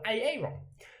for Aaron.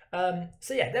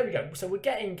 So yeah, there we go. So we're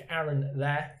getting Aaron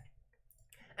there.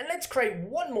 And let's create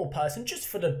one more person just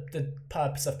for the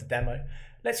purpose of the demo.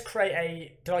 Let's create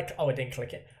a... I didn't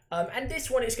click it. And this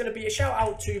one is going to be a shout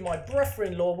out to my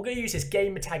brother-in-law. We're going to use this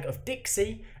gamer tag of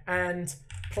Dixie and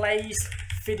plays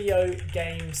video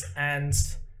games and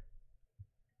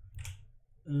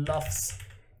loves.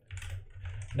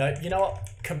 No, you know what?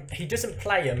 He doesn't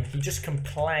play them. He just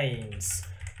complains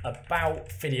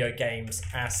about video games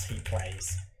as he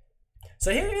plays.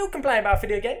 So he'll complain about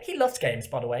video games. He loves games,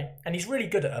 by the way, and he's really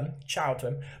good at them. Shout out to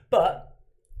him. But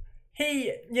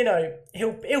he, you know,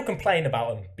 he'll complain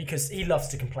about them because he loves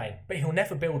to complain, but he'll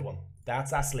never build one.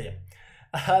 That's Liam.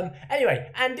 Anyway,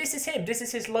 and this is him. This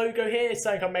is his logo here. It's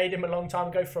something I made him a long time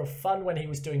ago for fun when he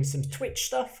was doing some Twitch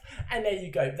stuff. And there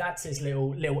you go. That's his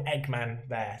little Eggman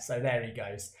there. So there he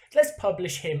goes. Let's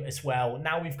publish him as well.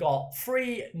 Now we've got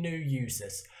 3 new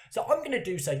users. So I'm going to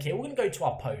do so here. We're going to go to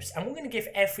our post and we're going to give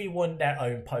everyone their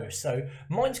own post. So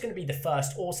mine's going to be the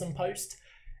first awesome post.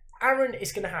 Aaron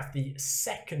is going to have the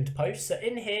second post. So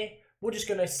in here, we're just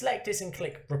going to select this and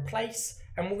click replace.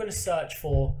 And we're going to search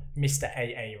for Mr.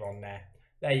 AA on there.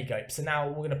 There you go. So now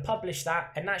we're going to publish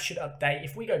that and that should update.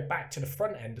 If we go back to the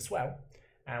front end as well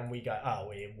and we go,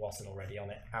 oh, it wasn't already on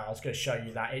it. I was going to show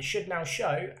you that. It should now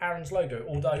show Aaron's logo,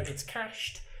 although it's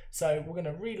cached. So we're going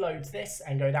to reload this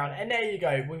and go down. And there you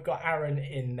go. We've got Aaron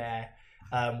in there,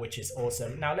 which is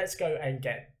awesome. Now let's go and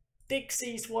get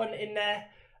Dixie's one in there.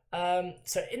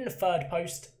 So in the third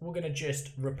post, we're going to just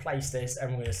replace this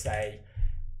and we're going to say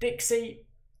Dixie,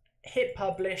 hit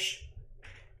publish.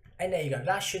 And there you go.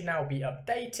 That should now be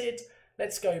updated.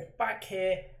 Let's go back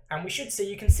here and we should see,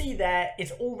 you can see there,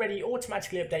 it's already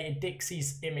automatically updated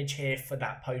Dixie's image here for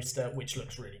that poster, which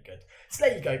looks really good. So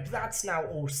there you go. That's now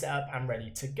all set up and ready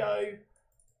to go.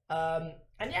 And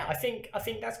yeah, I think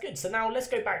that's good. So now let's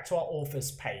go back to our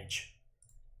authors page.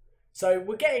 So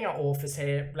we're getting our authors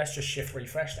here. Let's just shift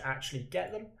refresh to actually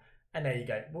get them. And there you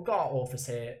go. We've got our authors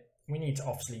here. We need to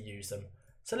obviously use them.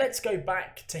 So let's go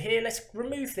back to here. Let's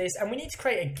remove this and we need to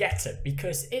create a getter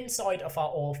because inside of our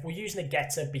auth, we're using a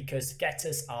getter because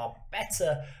getters are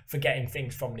better for getting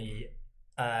things from the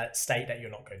state that you're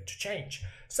not going to change.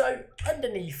 So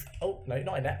underneath, oh no,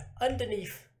 not in there.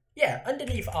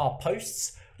 Underneath our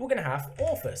posts, we're going to have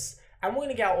authors and we're going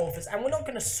to get our authors and we're not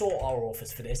going to sort our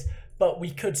authors for this, but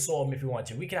we could sort them if we wanted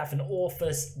to. We could have an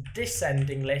authors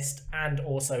descending list and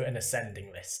also an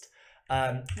ascending list.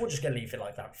 We're just going to leave it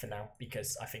like that for now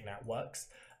because I think that works.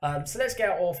 So let's get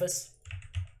our authors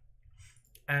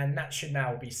and that should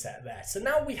now be set there. So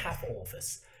now we have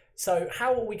authors. So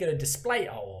how are we going to display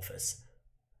our authors?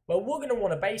 Well, we're going to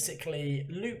want to basically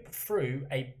loop through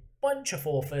a bunch of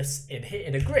authors in here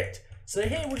in a grid. So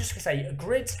here we're just going to say a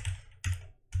grid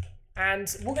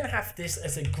and we're going to have this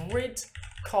as a grid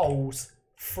cols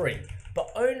 3, but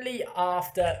only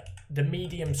after the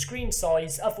medium screen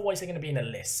size, otherwise they're going to be in a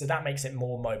list, so that makes it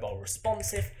more mobile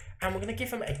responsive. And we're going to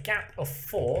give them a gap of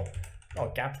 4,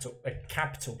 not a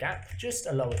capital gap, just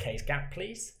a lowercase gap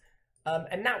please,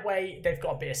 and that way they've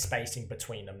got a bit of spacing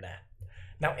between them there.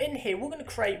 Now in here we're going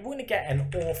to get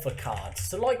an author card.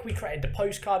 So like we created the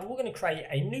postcard, we're going to create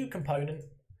a new component,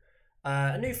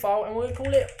 a new file, and we're going to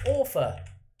call it author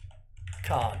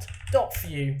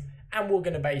card.view, and we're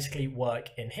going to basically work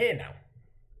in here now.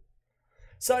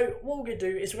 So what we're going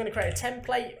to do is we're going to create a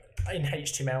template in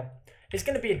HTML. It's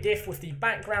going to be a div with the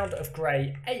background of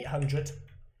grey 800,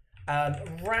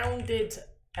 rounded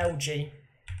LG,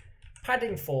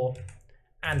 padding 4,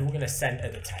 and we're going to center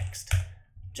the text.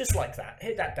 Just like that.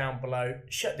 Hit that down below,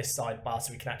 shut this sidebar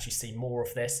so we can actually see more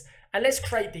of this. And let's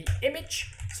create the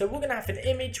image. So we're going to have an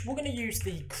image. We're going to use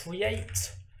the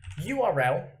create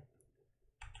URL.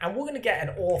 And we're going to get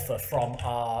an author from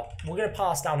our, we're going to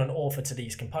pass down an author to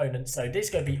these components. So this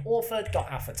is going to be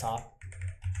author.avatar.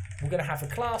 We're going to have a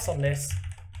class on this,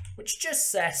 which just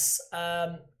says,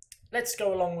 let's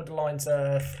go along with the lines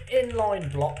of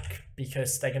inline block,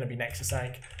 because they're going to be next to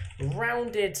something.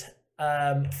 Rounded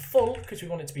full, because we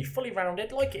want it to be fully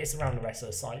rounded, like it is around the rest of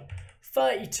the site.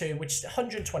 32, which is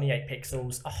 128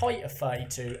 pixels, a height of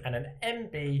 32, and an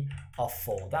MB of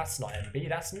 4. That's not MB,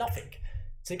 that's nothing.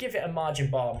 So give it a margin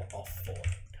bottom of 4.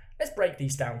 Let's break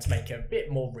these down to make it a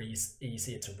bit more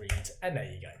easier to read. And there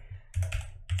you go.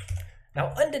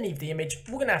 Now underneath the image,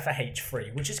 we're going to have a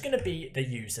h3, which is going to be the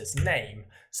user's name.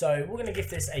 So we're going to give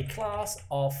this a class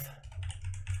of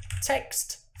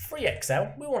text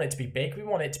 3XL. We want it to be big. We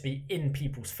want it to be in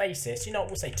people's faces. You know,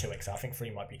 we'll say 2XL. I think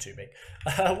 3 might be too big.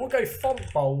 We'll go font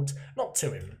bold, not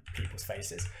 2 in people's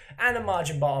faces. And a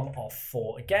margin bottom of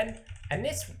 4 again. And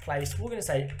this place, we're going to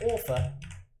say author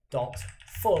dot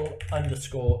full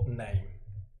underscore name.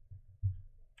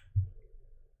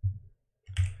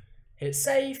 Hit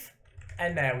save.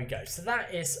 And there we go. So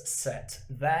that is set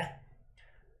there.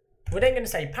 We're then going to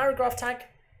say paragraph tag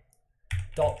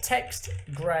dot text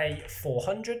gray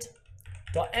 400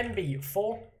 dot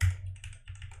mb4,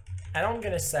 and I'm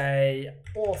going to say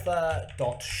author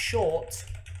dot short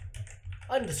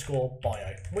underscore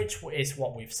bio, which is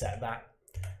what we've set that.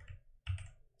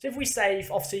 So if we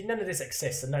save, obviously none of this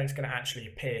exists, and nothing's going to actually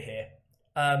appear here.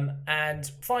 And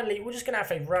finally, we're just going to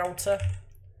have a router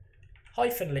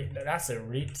hyphen link. That's a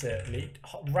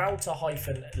router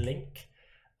hyphen link,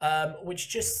 which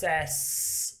just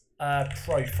says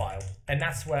profile, and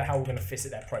that's how we're going to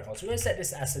visit their profile. So we're going to set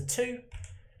this as a 2,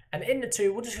 and in the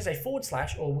 2 we're just going to say forward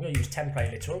slash, or we're going to use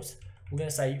template literals. We're going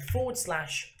to say forward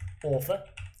slash author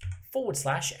forward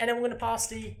slash, and then we're going to pass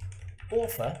the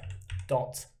author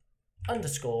dot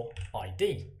underscore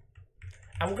ID,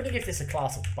 and we're going to give this a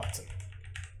class of button.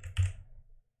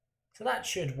 So that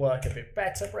should work a bit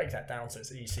better. Break that down so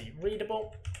it's easy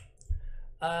readable.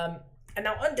 And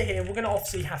now under here, we're going to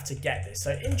obviously have to get this.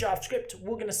 So in JavaScript,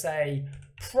 we're going to say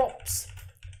props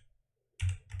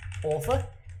author,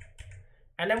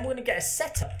 and then we're going to get a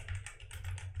setup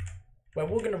where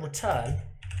we're going to return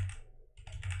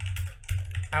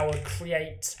our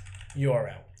create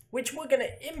URL, which we're going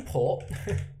to import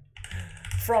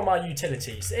from our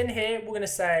utilities. In here, we're going to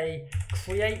say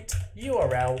create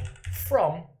URL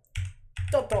from ...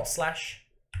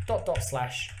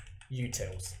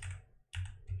 utils.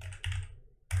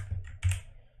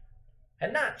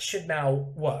 And that should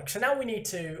now work. So now we need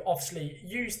to obviously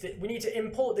we need to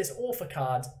import this author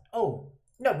card. Oh,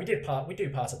 no, we do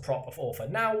pass a prop of author.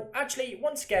 Now, actually,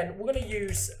 once again, we're going to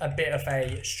use a bit of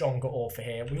a stronger author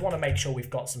here. We want to make sure we've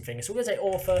got some things. So we're going to say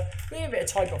author, we give it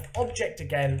a type of object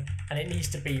again, and it needs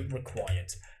to be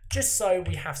required, just so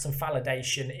we have some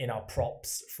validation in our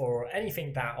props for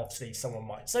anything that obviously someone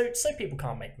might, so people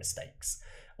can't make mistakes,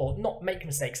 or not make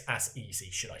mistakes as easy,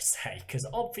 should I say, because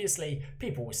obviously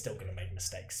people are still going to make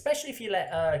mistakes, especially if you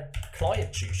let a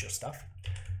client choose your stuff.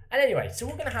 And anyway, so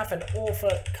we're going to have an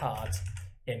author card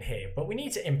in here, but we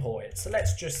need to import it. So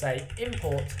let's just say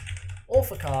import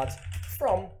author card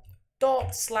from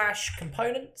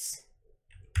 /components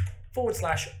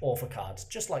 / author card,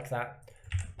 just like that.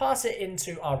 Pass it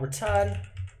into our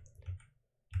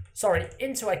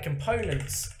into a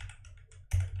components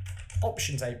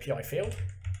options API field,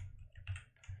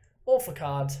 author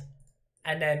card,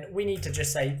 and then we need to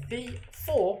just say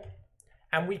v4,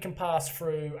 and we can pass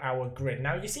through our grid.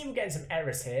 Now you see we're getting some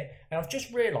errors here, and I've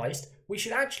just realized we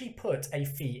should actually put a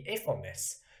phi if on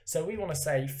this. So we want to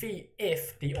say phi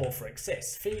if the author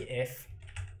exists, phi if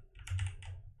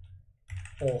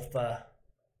author,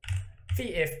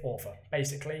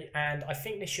 basically, and I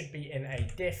think this should be in a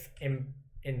diff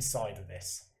inside of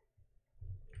this,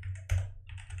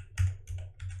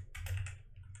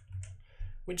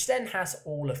 which then has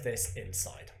all of this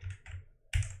inside.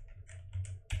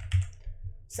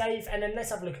 Save, and then let's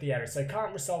have a look at the errors. So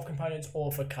can't resolve components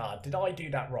author card. Did I do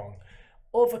that wrong?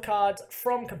 Author card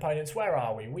from components, where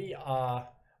are we?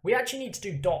 We actually need to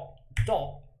do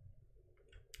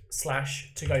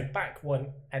 // to go back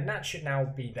one, and that should now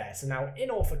be there. So now in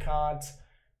author card,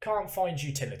 can't find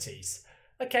utilities.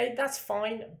 Okay, that's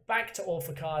fine. Back to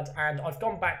author card, and I've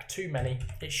gone back too many.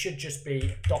 It should just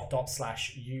be /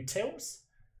 utils.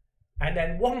 And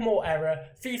then one more error,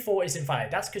 v4 is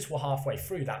invalid. That's because we're halfway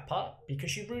through that part,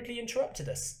 because you rudely interrupted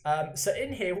us. So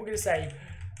in here, we're going to say,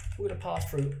 we're going to pass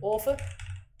through author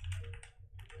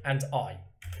and I.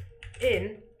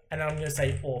 In, and then I'm going to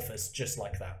say authors, just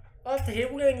like that. After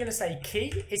here, we're going to say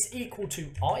key is equal to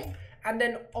I, and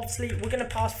then obviously we're going to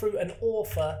pass through an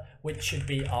author, which should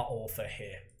be our author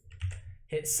here.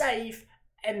 Hit save,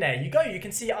 and there you go. You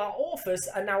can see our authors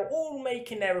are now all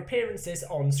making their appearances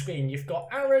on screen. You've got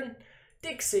Aaron,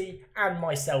 Dixie, and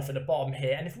myself at the bottom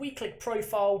here. And if we click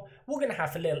profile, we're going to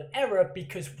have a little error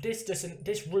because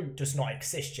this root does not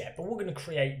exist yet, but we're going to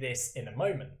create this in a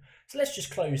moment. So let's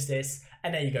just close this,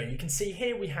 and there you go. You can see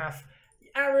here we have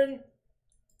Aaron,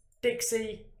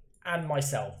 Dixie, and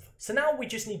myself. So now we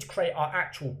just need to create our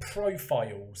actual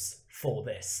profiles for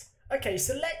this. Okay,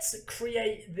 so let's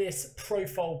create this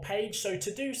profile page. So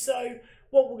to do so,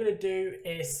 what we're going to do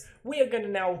is we are going to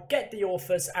now get the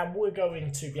authors, and we're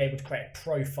going to be able to create a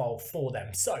profile for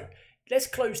them. So Let's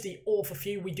close the author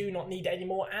view. We do not need it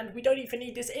anymore, and we don't even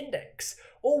need this index.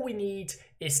 All we need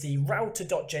is the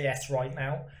router.js right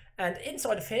now, and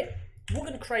inside of here, we're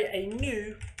going to create a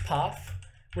new path,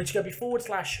 which is going to be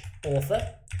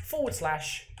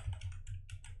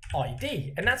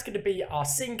 /author/ID, and that's going to be our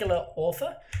singular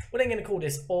author. We're then going to call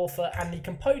this author, and the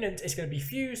component is going to be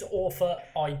views author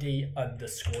ID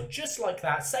underscore, just like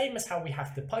that, same as how we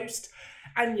have to post.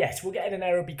 And yes, we're getting an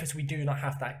error because we do not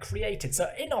have that created. So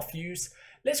in our views,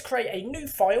 let's create a new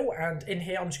file, and in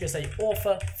here I'm just going to say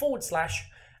author /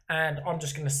 and I'm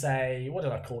just going to say, what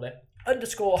did I call it?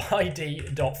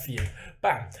 _id.view.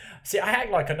 Bam. See, I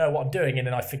act like I know what I'm doing, and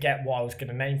then I forget what I was going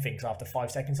to name things after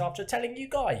 5 seconds after telling you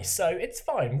guys. So it's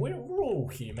fine. We're all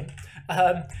human.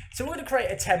 So we're going to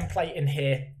create a template in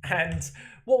here, and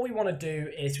what we want to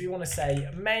do is we want to say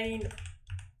main,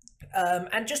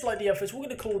 and just like the others, we're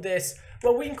going to call this,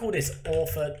 well, we can call this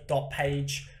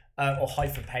author.page or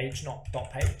 -page, not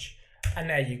 .page. And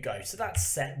there you go. So that's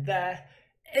set there.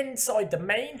 Inside the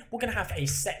main, we're going to have a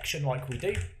section like we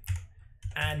do.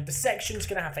 And the section is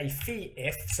going to have a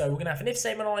if, so we're going to have an if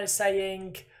statement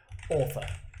saying author.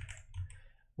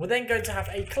 We're then going to have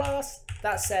a class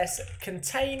that says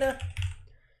container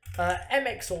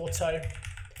mxauto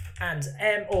and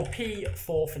m or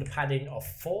p4 for the padding of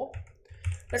 4.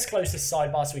 Let's close this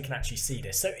sidebar so we can actually see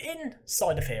this. So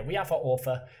inside of here, we have our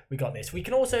author. We got this. We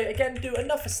can also, again, do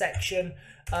another section.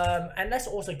 And let's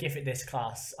also give it this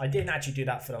class. I didn't actually do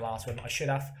that for the last one. I should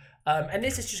have. And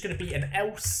this is just going to be an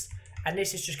else. And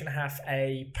this is just going to have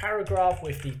a paragraph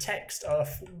with the text of,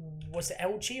 was it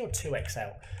LG or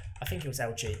 2XL? I think it was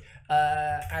LG.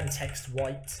 And text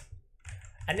white.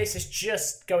 And this is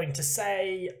just going to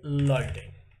say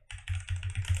loading.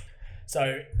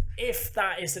 So if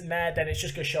that isn't there, then it's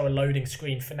just going to show a loading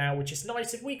screen for now, which is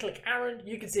nice. If we click Aaron,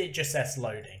 you can see it just says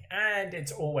loading, and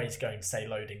it's always going to say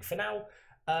loading for now.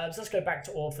 So let's go back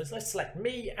to authors. Let's select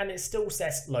me, and it still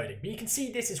says loading. But you can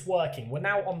see this is working. We're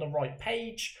now on the right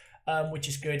page, which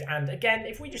is good. And again,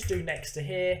 if we just do next to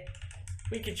here,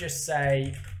 we could just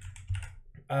say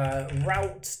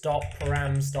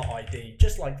route.params.id,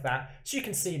 just like that. So you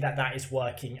can see that that is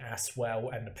working as well,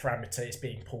 and the parameter is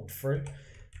being pulled through.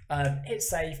 Hit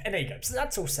save, and there you go. So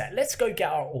that's all set. Let's go get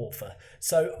our author.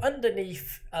 So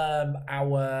underneath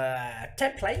our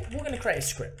template, we're going to create a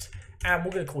script, and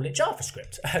we're going to call it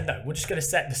JavaScript. No, we're just going to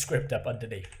set the script up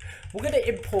underneath. We're going to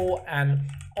import an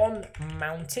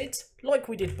onMounted like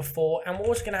we did before, and we're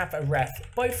also going to have a ref.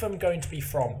 Both of them going to be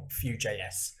from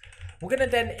Vue.js. We're going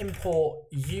to then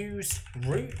import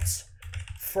useRoute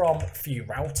from Vue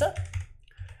Router,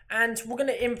 and we're going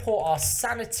to import our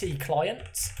Sanity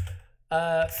client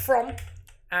from,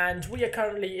 and we are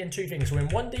currently in 2 things. We're in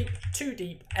 1 deep, 2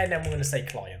 deep, and then we're going to say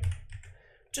client,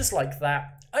 just like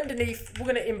that. Underneath, we're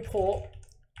going to import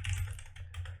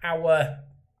our,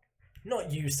 not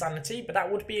use Sanity, but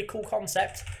that would be a cool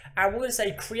concept, and we're going to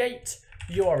say create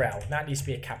URL. That needs to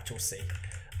be a capital C,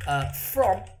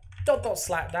 from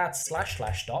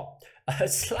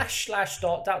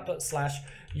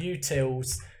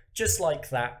 /utils, just like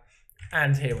that.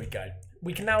 And here we go.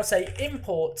 We can now say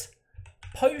import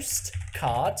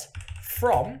postcard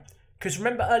from, because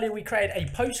remember earlier we created a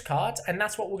postcard, and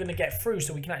that's what we're going to get through,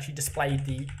 so we can actually display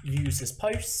the user's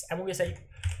posts. And we're going to say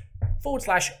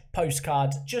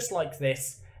 /postcard, just like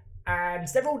this. And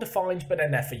they're all defined, but they're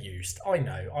never used. I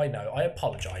know, I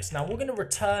apologize. Now we're going to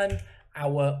return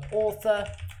our author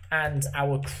and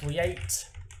our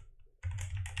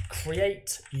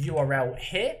create URL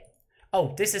here.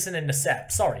 Oh, this isn't in the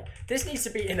setup, sorry. This needs to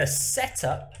be in a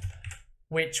setup,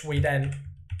 which we then,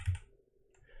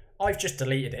 I've just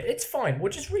deleted it. It's fine,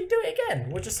 we'll just redo it again.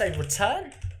 We'll just say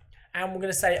return, and we're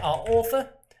going to say our author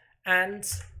and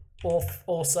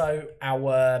also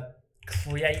our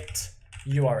create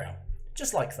URL,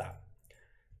 just like that.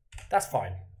 That's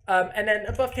fine. And then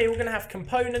above here, we're going to have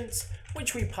components,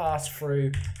 which we pass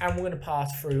through, and we're going to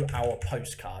pass through our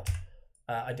postcard.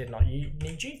 I did not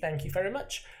need you, thank you very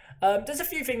much. There's a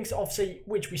few things, obviously,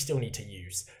 which we still need to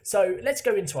use. So let's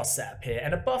go into our setup here,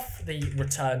 and above the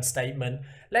return statement,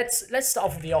 let's start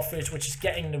off with the offers, which is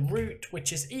getting the route,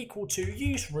 which is equal to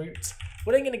useRoute.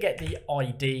 We're then going to get the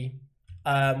ID,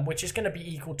 which is going to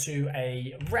be equal to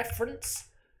a reference,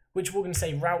 which we're going to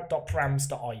say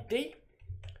route.params.id.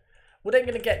 We're then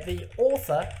going to get the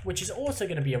author, which is also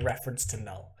going to be a reference to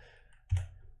null.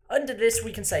 Under this,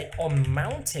 we can say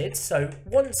onMounted. So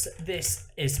once this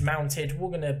is mounted, we're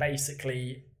going to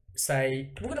basically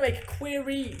say, we're going to make a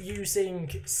query using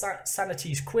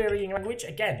Sanity's querying language.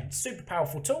 Again, super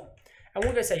powerful tool. And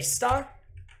we're going to say star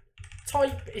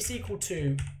type is equal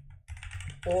to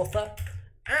author.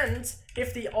 And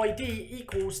if the ID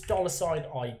equals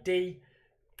 $ID,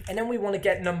 and then we want to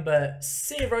get number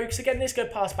 0, because again, this is going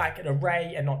to pass back an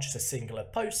array and not just a singular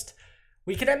post.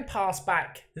 We can then pass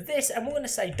back this, and we're going to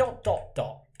say ...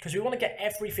 because we want to get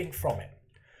everything from it.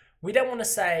 We then want to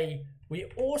say, we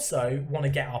also want to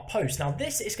get our post. Now,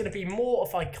 this is going to be more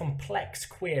of a complex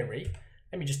query.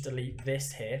 Let me just delete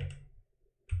this here.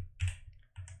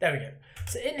 There we go.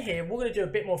 So in here, we're going to do a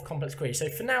bit more of a complex query. So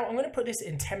for now, I'm going to put this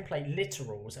in template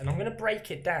literals, and I'm going to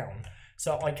break it down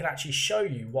so I can actually show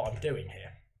you what I'm doing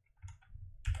here.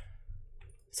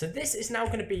 So this is now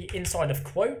going to be inside of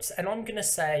quotes, and I'm going to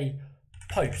say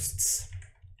posts.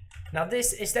 Now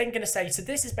this is then going to say, so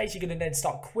this is basically going to then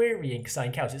start querying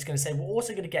something else. It's going to say we're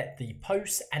also going to get the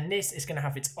posts, and this is going to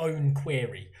have its own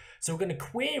query. So we're going to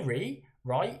query,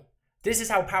 right? This is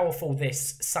how powerful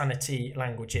this Sanity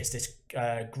language is, this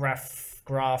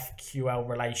GraphQL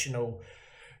relational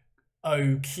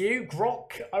OQ,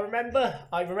 Grok, I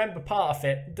remember part of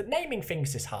it. The naming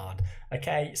things is hard,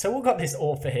 okay? So we've got this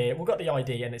author here, we've got the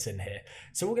ID, and it's in here.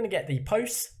 So we're going to get the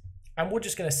posts, and we're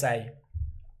just going to say,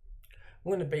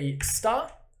 we're going to be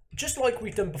star, just like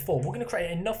we've done before. We're going to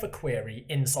create another query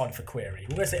inside of a query.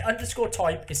 We're going to say underscore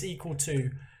type is equal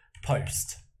to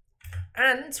post.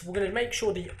 And we're going to make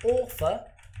sure the author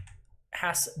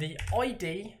has the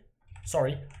ID,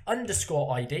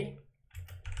 underscore ID,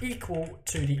 equal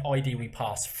to the ID we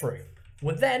pass through.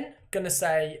 We're then going to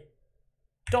say ...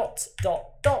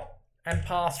 and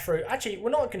pass through. Actually, we're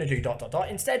not going to do ...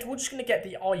 Instead, we're just going to get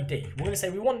the ID. We're going to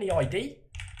say we want the ID,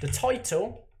 the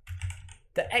title,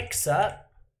 the excerpt,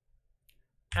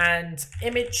 and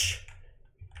image.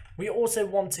 We also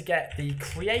want to get the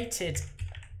created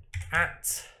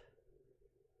at,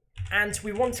 and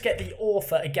we want to get the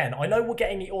author again. I know we're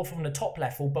getting the author from the top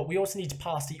level, but we also need to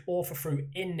pass the author through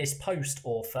in this post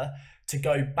author to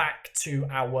go back to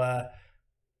our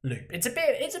loop. It's a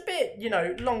bit, you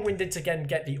know, long-winded to again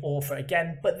get the author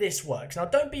again, but this works. Now,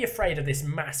 don't be afraid of this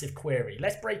massive query.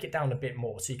 Let's break it down a bit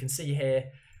more. So you can see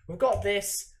here, we've got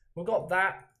this, we've got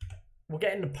that, we're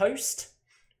getting the post,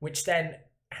 which then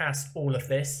has all of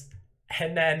this.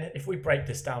 And then if we break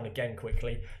this down again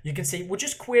quickly, you can see we're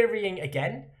just querying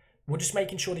again. We're just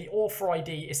making sure the author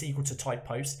ID is equal to type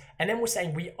post. And then we're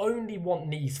saying we only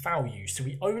want these values. So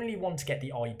we only want to get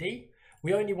the ID.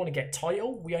 We only want to get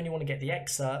title. We only want to get the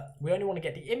excerpt. We only want to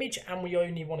get the image. And we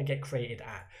only want to get created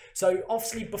at. So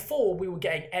obviously before we were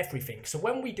getting everything. So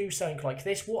when we do something like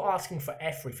this, we're asking for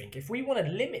everything. If we want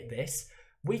to limit this,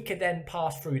 we could then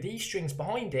pass through these strings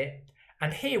behind it.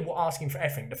 And here we're asking for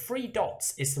everything. The 3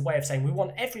 dots is the way of saying we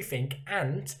want everything,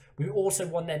 and we also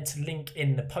want them to link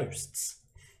in the posts.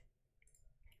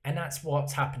 And that's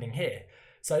what's happening here.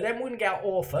 So then we're going to get our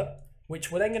author,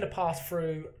 which we're then going to pass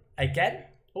through again.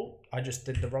 Oh, I just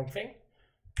did the wrong thing.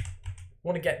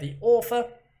 Want to get the author,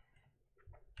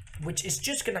 which is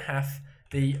just going to have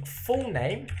the full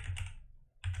name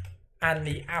and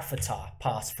the avatar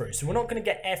pass through. So we're not going to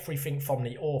get everything from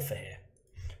the author here.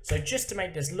 So just to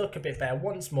make this look a bit better,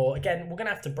 once more, again, we're going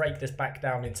to have to break this back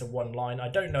down into one line. I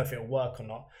don't know if it'll work or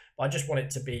not, but I just want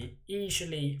it to be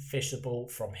easily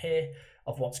fishable from here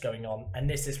of what's going on. And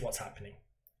this is what's happening.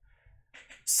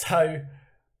 So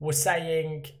we're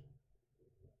saying,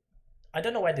 I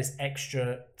don't know where this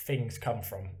extra things come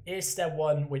from. Is there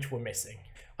one which we're missing?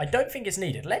 I don't think it's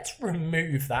needed. Let's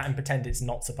remove that and pretend it's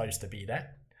not supposed to be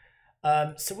there.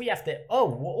 So we have to, oh,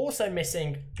 we're also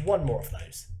missing one more of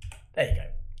those. There you go.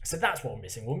 So that's what we're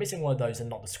missing. We're missing one of those and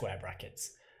not the square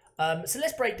brackets. So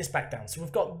let's break this back down. So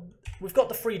we've got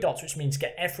the 3 dots, which means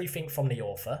get everything from the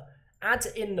author. Add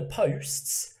in the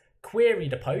posts, query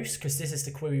the post, because this is the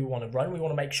query we want to run. We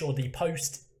want to make sure the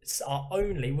posts are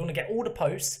only, we want to get all the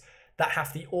posts that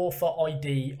have the author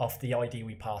ID of the ID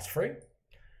we pass through.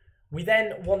 We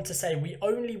then want to say we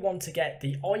only want to get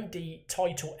the ID,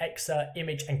 title, excerpt,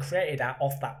 image, and created at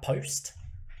off that post.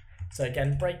 So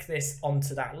again, break this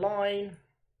onto that line,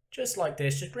 just like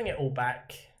this, just bring it all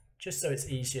back, just so it's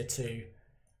easier to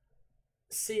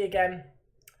see again.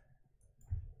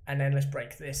 And then let's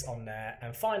break this on there.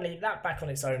 And finally, that back on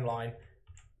its own line.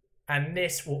 And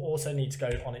this will also need to go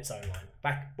on its own line,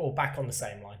 back on the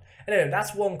same line. Anyway,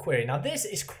 that's one query. Now this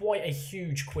is quite a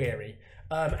huge query.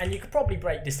 And you could probably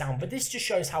break this down, but this just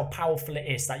shows how powerful it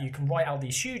is that you can write out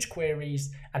these huge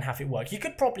queries and have it work. You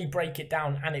could probably break it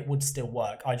down and it would still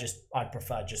work. I'd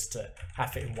prefer just to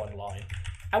have it in one line.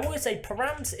 And we're going to say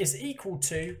params is equal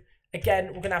to, again,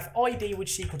 we're going to have ID,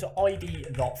 which is equal to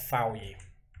ID.value.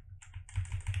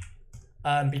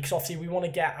 Because obviously we want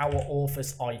to get our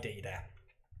author's ID there.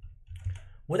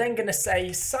 We're then going to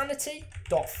say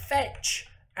sanity.fetch,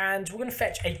 and we're going to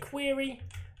fetch a query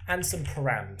and some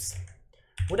params.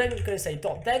 We're then going to say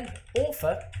 .then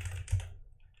author,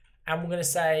 and we're going to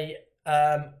say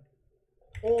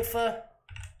author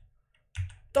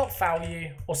dot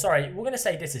value, or sorry, we're going to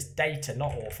say this is data,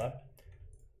 not author.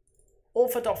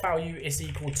 Author dot value is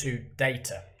equal to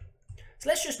data. So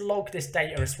let's just log this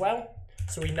data as well,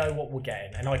 so we know what we're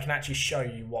getting, and I can actually show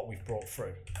you what we've brought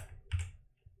through.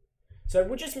 So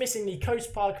we're just missing the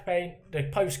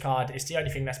postcard is the only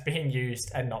thing that's being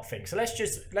used and not things. So let's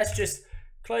just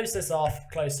close this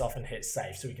off, and hit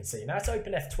save so we can see. Now let's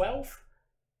open F12,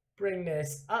 bring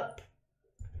this up.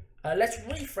 Let's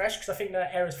refresh because I think there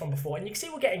are errors from before, and you can see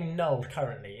we're getting null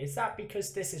currently. Is that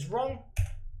because this is wrong?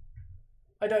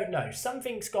 I don't know.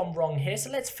 Something's gone wrong here, so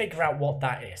let's figure out what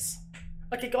that is.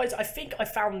 Okay guys, I think I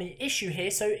found the issue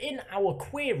here. So in our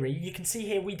query, you can see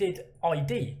here we did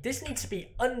ID. This needs to be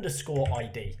underscore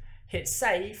ID. Hit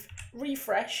save,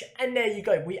 refresh, and there you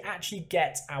go. We actually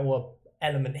get our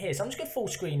element here. So I'm just going to full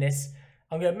screen this.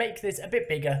 I'm going to make this a bit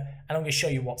bigger, and I'm going to show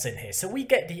you what's in here. So we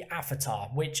get the avatar,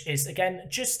 which is again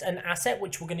just an asset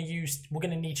which we're going to use. We're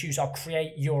going to need to use our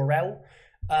create URL,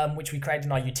 which we created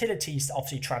in our utilities to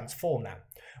obviously transform that.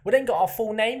 We then got our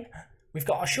full name. We've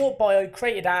got our short bio,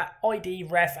 created at, ID,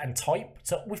 ref, and type.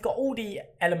 So we've got all the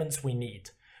elements we need.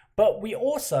 But we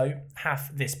also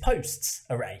have this posts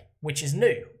array, which is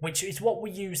new, which is what we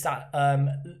use that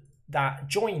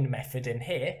join method in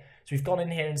here. So we've gone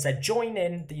in here and said join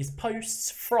in these posts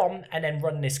from, and then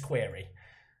run this query.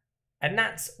 And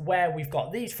that's where we've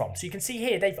got these from. So you can see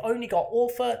here, they've only got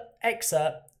author,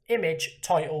 excerpt, image,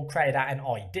 title, created at, and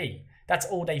ID. That's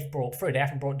all they've brought through. They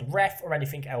haven't brought the ref or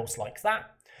anything else like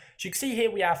that. So you can see here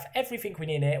we have everything we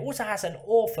need in here. It also has an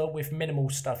author with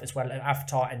minimal stuff as well, an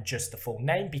avatar and just the full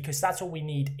name, because that's all we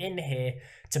need in here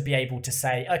to be able to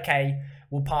say, okay,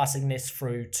 we're passing this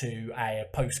through to a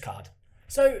postcard.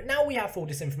 So now we have all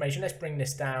this information. Let's bring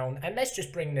this down, and let's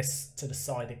just bring this to the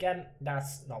side again.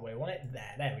 That's not where we want it.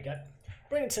 There we go.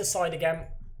 Bring it to the side again.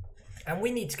 And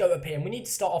we need to go up here, and we need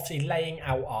to start obviously laying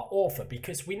out our author,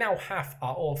 because we now have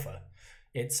our author.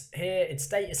 It's here, its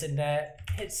status in there,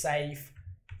 hit save.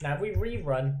 Now we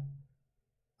rerun.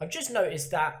 I've just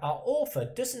noticed that our author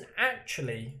doesn't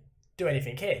actually do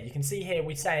anything here. You can see here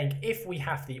we're saying if we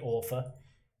have the author,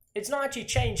 it's not actually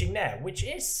changing there, which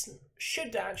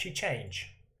should actually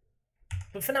change.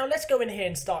 But for now, let's go in here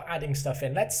and start adding stuff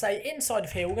in. Let's say inside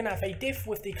of here, we're going to have a div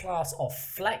with the class of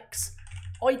flex,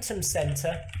 item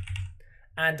center,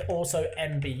 and also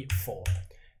MB4.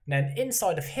 And then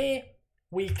inside of here,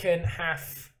 we can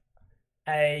have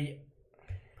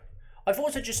I've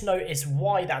also just noticed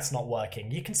why that's not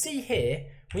working. You can see here,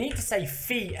 we need to say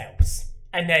fee else.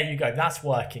 And there you go, that's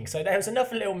working. So there was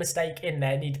another little mistake in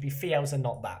there, it need to be fee else and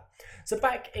not that. So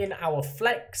back in our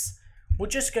flex, we're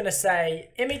just going to say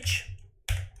image,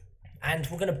 and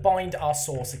we're going to bind our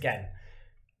source again.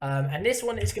 And this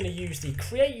one is going to use the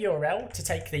create URL to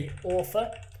take the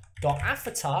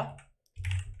author.avatar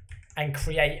and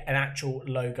create an actual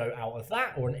logo out of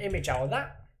that, or an image out of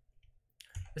that.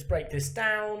 Let's break this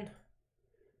down.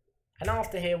 And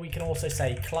after here, we can also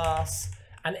say class.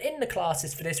 And in the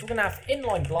classes for this, we're going to have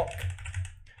inline block.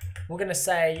 We're going to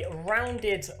say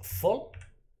rounded full.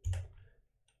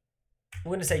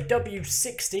 We're going to say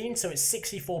W16, so it's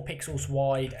 64 pixels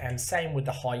wide, and same with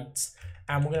the height.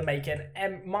 And we're going to make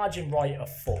an margin right of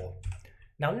 4.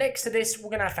 Now next to this, we're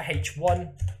going to have a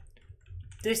H1.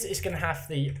 This is going to have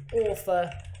the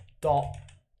author dot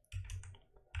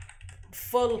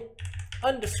full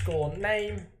underscore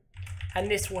name, and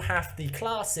this will have the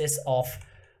classes of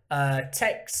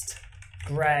text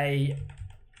gray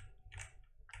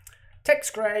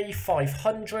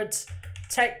 500,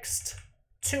 text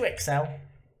 2XL,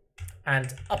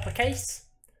 and uppercase.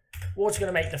 We're also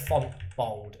going to make the font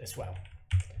bold as well.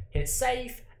 Hit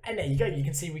save, and there you go. You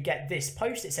can see we get this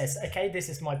post. It says, okay, this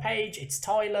is my page, it's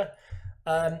Tyler.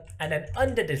 And then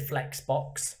under the flex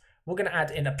box, we're going to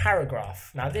add in a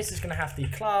paragraph. Now this is going to have the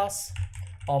class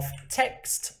of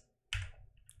text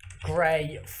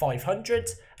gray 500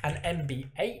 and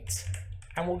MB8,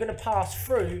 and we're going to pass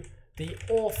through the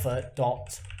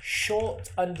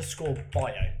author.short underscore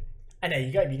bio. And there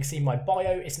you go. You can see my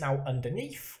bio is now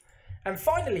underneath. And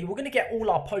finally, we're going to get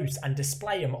all our posts and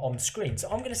display them on screen.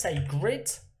 So I'm going to say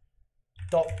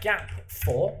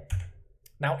grid.gap4.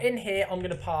 Now in here, I'm going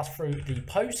to pass through the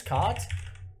postcard,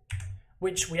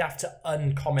 which we have to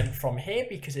uncomment from here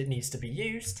because it needs to be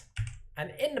used.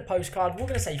 And in the postcard, we're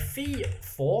going to say fee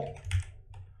for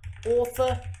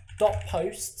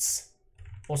author.posts,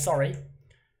 or sorry,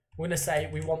 we're going to say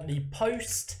we want the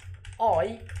post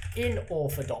I in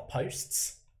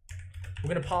author.posts. We're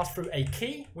going to pass through a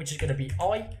key, which is going to be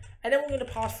I, and then we're going to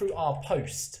pass through our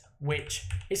post, which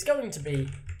is going to be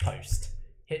post.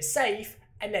 Hit save,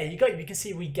 and there you go. You can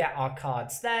see we get our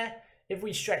cards there. If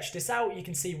we stretch this out, you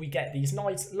can see we get these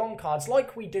nice long cards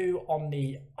like we do on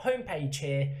the home page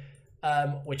here,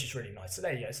 which is really nice. So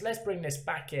there you go. So let's bring this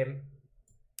back in,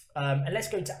 and let's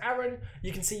go to Aaron.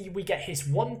 You can see we get his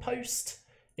one post.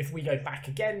 If we go back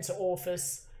again to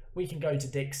Orpheus, we can go to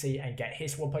Dixie and get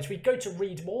his one post. We go to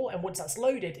read more, and once that's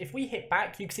loaded, if we hit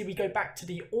back, you can see we go back to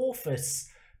the Orpheus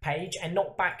page and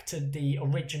not back to the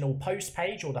original post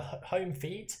page or the home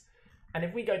feed. And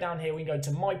if we go down here, we can go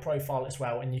to my profile as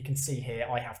well, and you can see here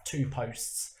I have 2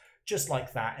 posts just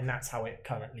like that, and that's how it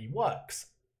currently works.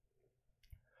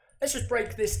 Let's just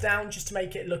break this down just to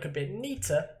make it look a bit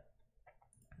neater.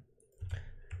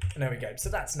 And there we go. So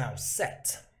that's now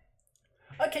set.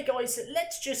 Okay guys,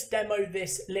 let's just demo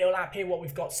this little app here, what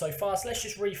we've got so far. So let's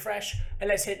just refresh and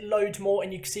let's hit load more,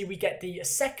 and you can see we get the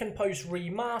second post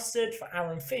remastered for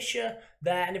Aaron Fisher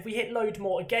there. And if we hit load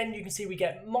more again, you can see we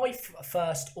get my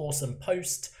first awesome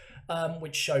post,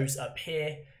 which shows up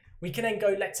here. We can then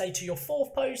go, let's say, to your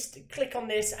 4th post, click on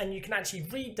this, and you can actually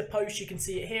read the post. You can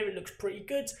see it here, it looks pretty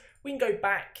good. We can go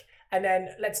back, and then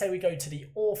let's say we go to the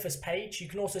Orpheus page. You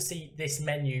can also see this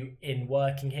menu in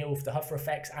working here with the hover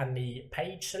effects and the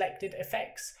page selected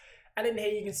effects. And in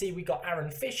here you can see we got Aaron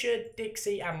Fisher,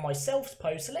 Dixie, and myself's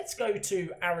post. So let's go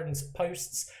to Aaron's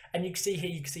posts, and you can see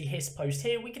here, you can see his post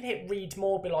here. We can hit read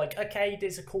more, be like, okay,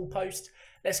 there's a cool post.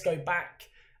 Let's go back,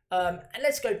 and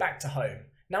let's go back to home.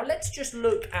 Now let's just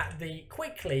look at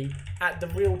quickly at the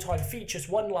real-time features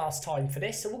one last time for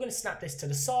this. So we're going to snap this to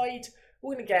the side.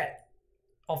 We're going to get,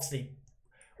 obviously,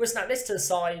 we'll snap this to the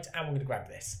side, and we're going to grab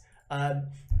this.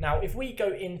 Now, if we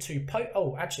go into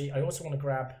oh, actually, I also want to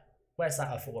grab, where's that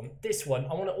other one? This one.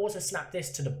 I want to also snap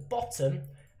this to the bottom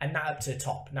and that up to the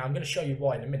top. Now, I'm going to show you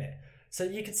why in a minute. So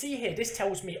you can see here, this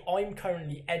tells me I'm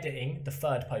currently editing the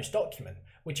 3rd post document,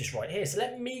 which is right here. So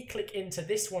let me click into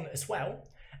this one as well,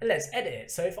 and let's edit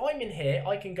it. So if I'm in here,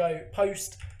 I can go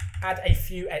post, add a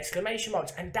few exclamation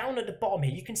marks, and down at the bottom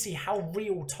here, you can see how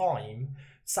real time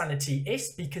Sanity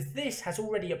is, because this has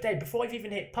already updated. Before I've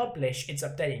even hit publish, it's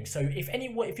updating. So if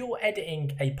you're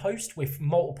editing a post with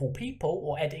multiple people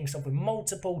or editing stuff with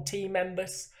multiple team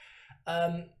members,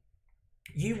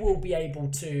 you will be able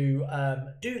to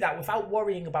do that without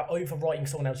worrying about overwriting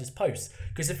someone else's post.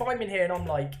 Because if I'm in here and I'm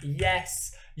like,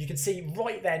 yes, you can see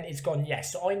right then it's gone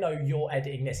yes. So I know you're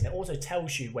editing this, and it also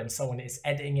tells you when someone is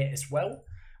editing it as well,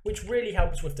 which really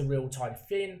helps with the real-time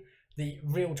thing, the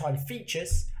real-time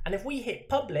features. And if we hit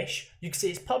publish, you can see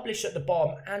it's published at the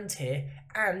bottom and here,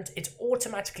 and it's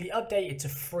automatically updated to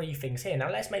 3 things here.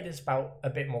 Now let's make this about a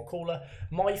bit more cooler.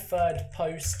 My 3rd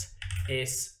post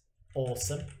is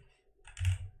awesome.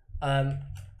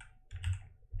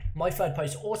 My 3rd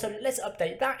post is awesome. Let's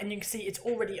update that, and you can see it's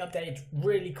already updated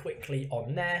really quickly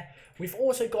on there. We've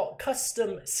also got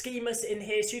custom schemas in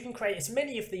here, so you can create as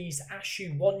many of these as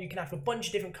you want. You can have a bunch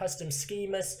of different custom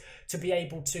schemas to be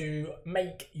able to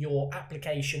make your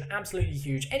application absolutely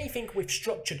huge. Anything with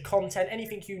structured content,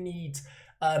 anything you need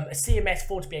a CMS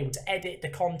for to be able to edit the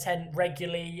content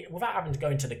regularly without having to go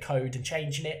into the code and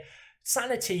changing it.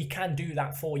 Sanity can do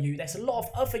that for you. There's a lot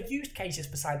of other use cases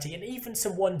for Sanity, and even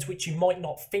some ones which you might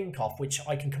not think of, which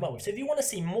I can come up with. So if you want to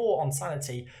see more on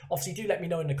Sanity, obviously do let me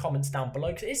know in the comments down below,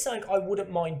 because it's something I wouldn't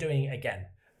mind doing again.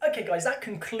 Okay guys, that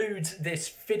concludes this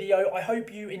video. I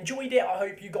hope you enjoyed it. I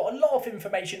hope you got a lot of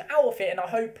information out of it, and I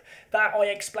hope that I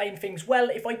explained things well.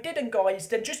 If I didn't, guys,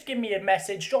 then just give me a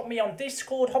message, drop me on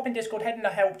Discord, hop in Discord, head in the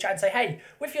help chat and say, hey,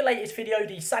 with your latest video,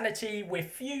 the Sanity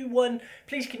with Vue one,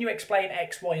 please can you explain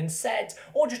X, Y, and Z?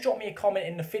 Or just drop me a comment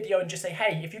in the video and just say,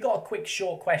 hey, if you've got a quick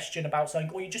short question about something,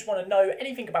 or you just want to know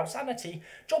anything about Sanity,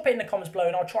 drop it in the comments below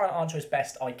and I'll try and answer as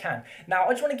best I can. Now, I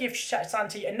just want to give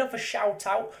Sanity another shout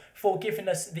out for giving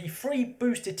us the free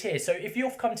boosted tier. So if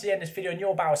you've come to the end of this video and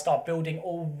you're about to start building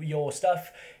all your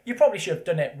stuff, you probably should have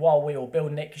done it while we were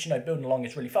building it, because you know building along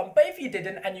is really fun. But if you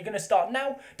didn't and you're going to start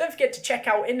now, don't forget to check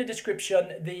out in the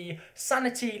description the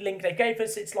Sanity link they gave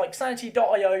us. It's like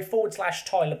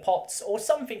sanity.io/Tyler Potts or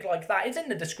something like that. It's in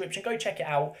the description. Go check it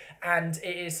out, and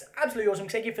it is absolutely awesome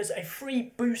because they give us a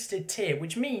free boosted tier,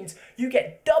 which means you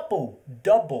get double,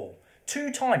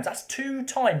 2 times. That's 2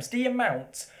 times the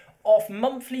amount of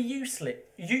monthly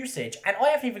usage, and I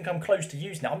haven't even come close to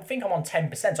using it. I think I'm on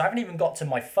 10%, so I haven't even got to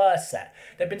my first set.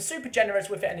 They've been super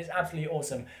generous with it, and it's absolutely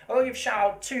awesome. I want to give a shout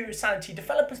out to Sanity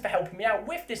developers for helping me out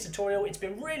with this tutorial. It's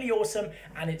been really awesome,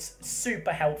 and it's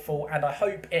super helpful, and I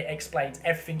hope it explains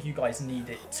everything you guys need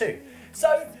it to.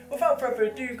 So, without further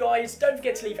ado, guys, don't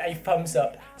forget to leave a thumbs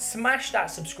up, smash that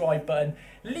subscribe button,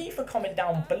 leave a comment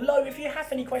down below if you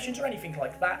have any questions or anything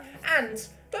like that, and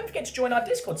don't forget to join our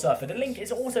Discord server. The link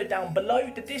is also down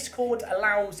below. The Discord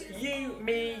allows you,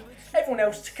 me, everyone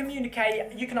else to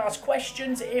communicate. You can ask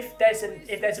questions if there's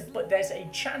a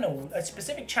channel,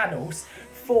 specific channels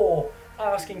for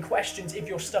asking questions. If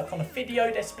you're stuck on a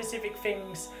video, there's specific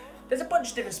things. There's a bunch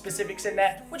of different specifics in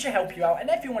there which will help you out, and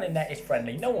everyone in there is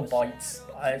friendly. No one bites,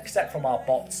 except from our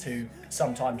bots who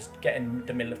sometimes get in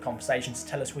the middle of conversations to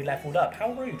tell us we leveled up.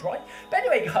 How rude, right? But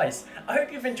anyway, guys, I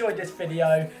hope you've enjoyed this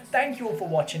video. Thank you all for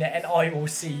watching it, and I will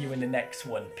see you in the next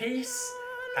one. Peace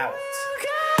out.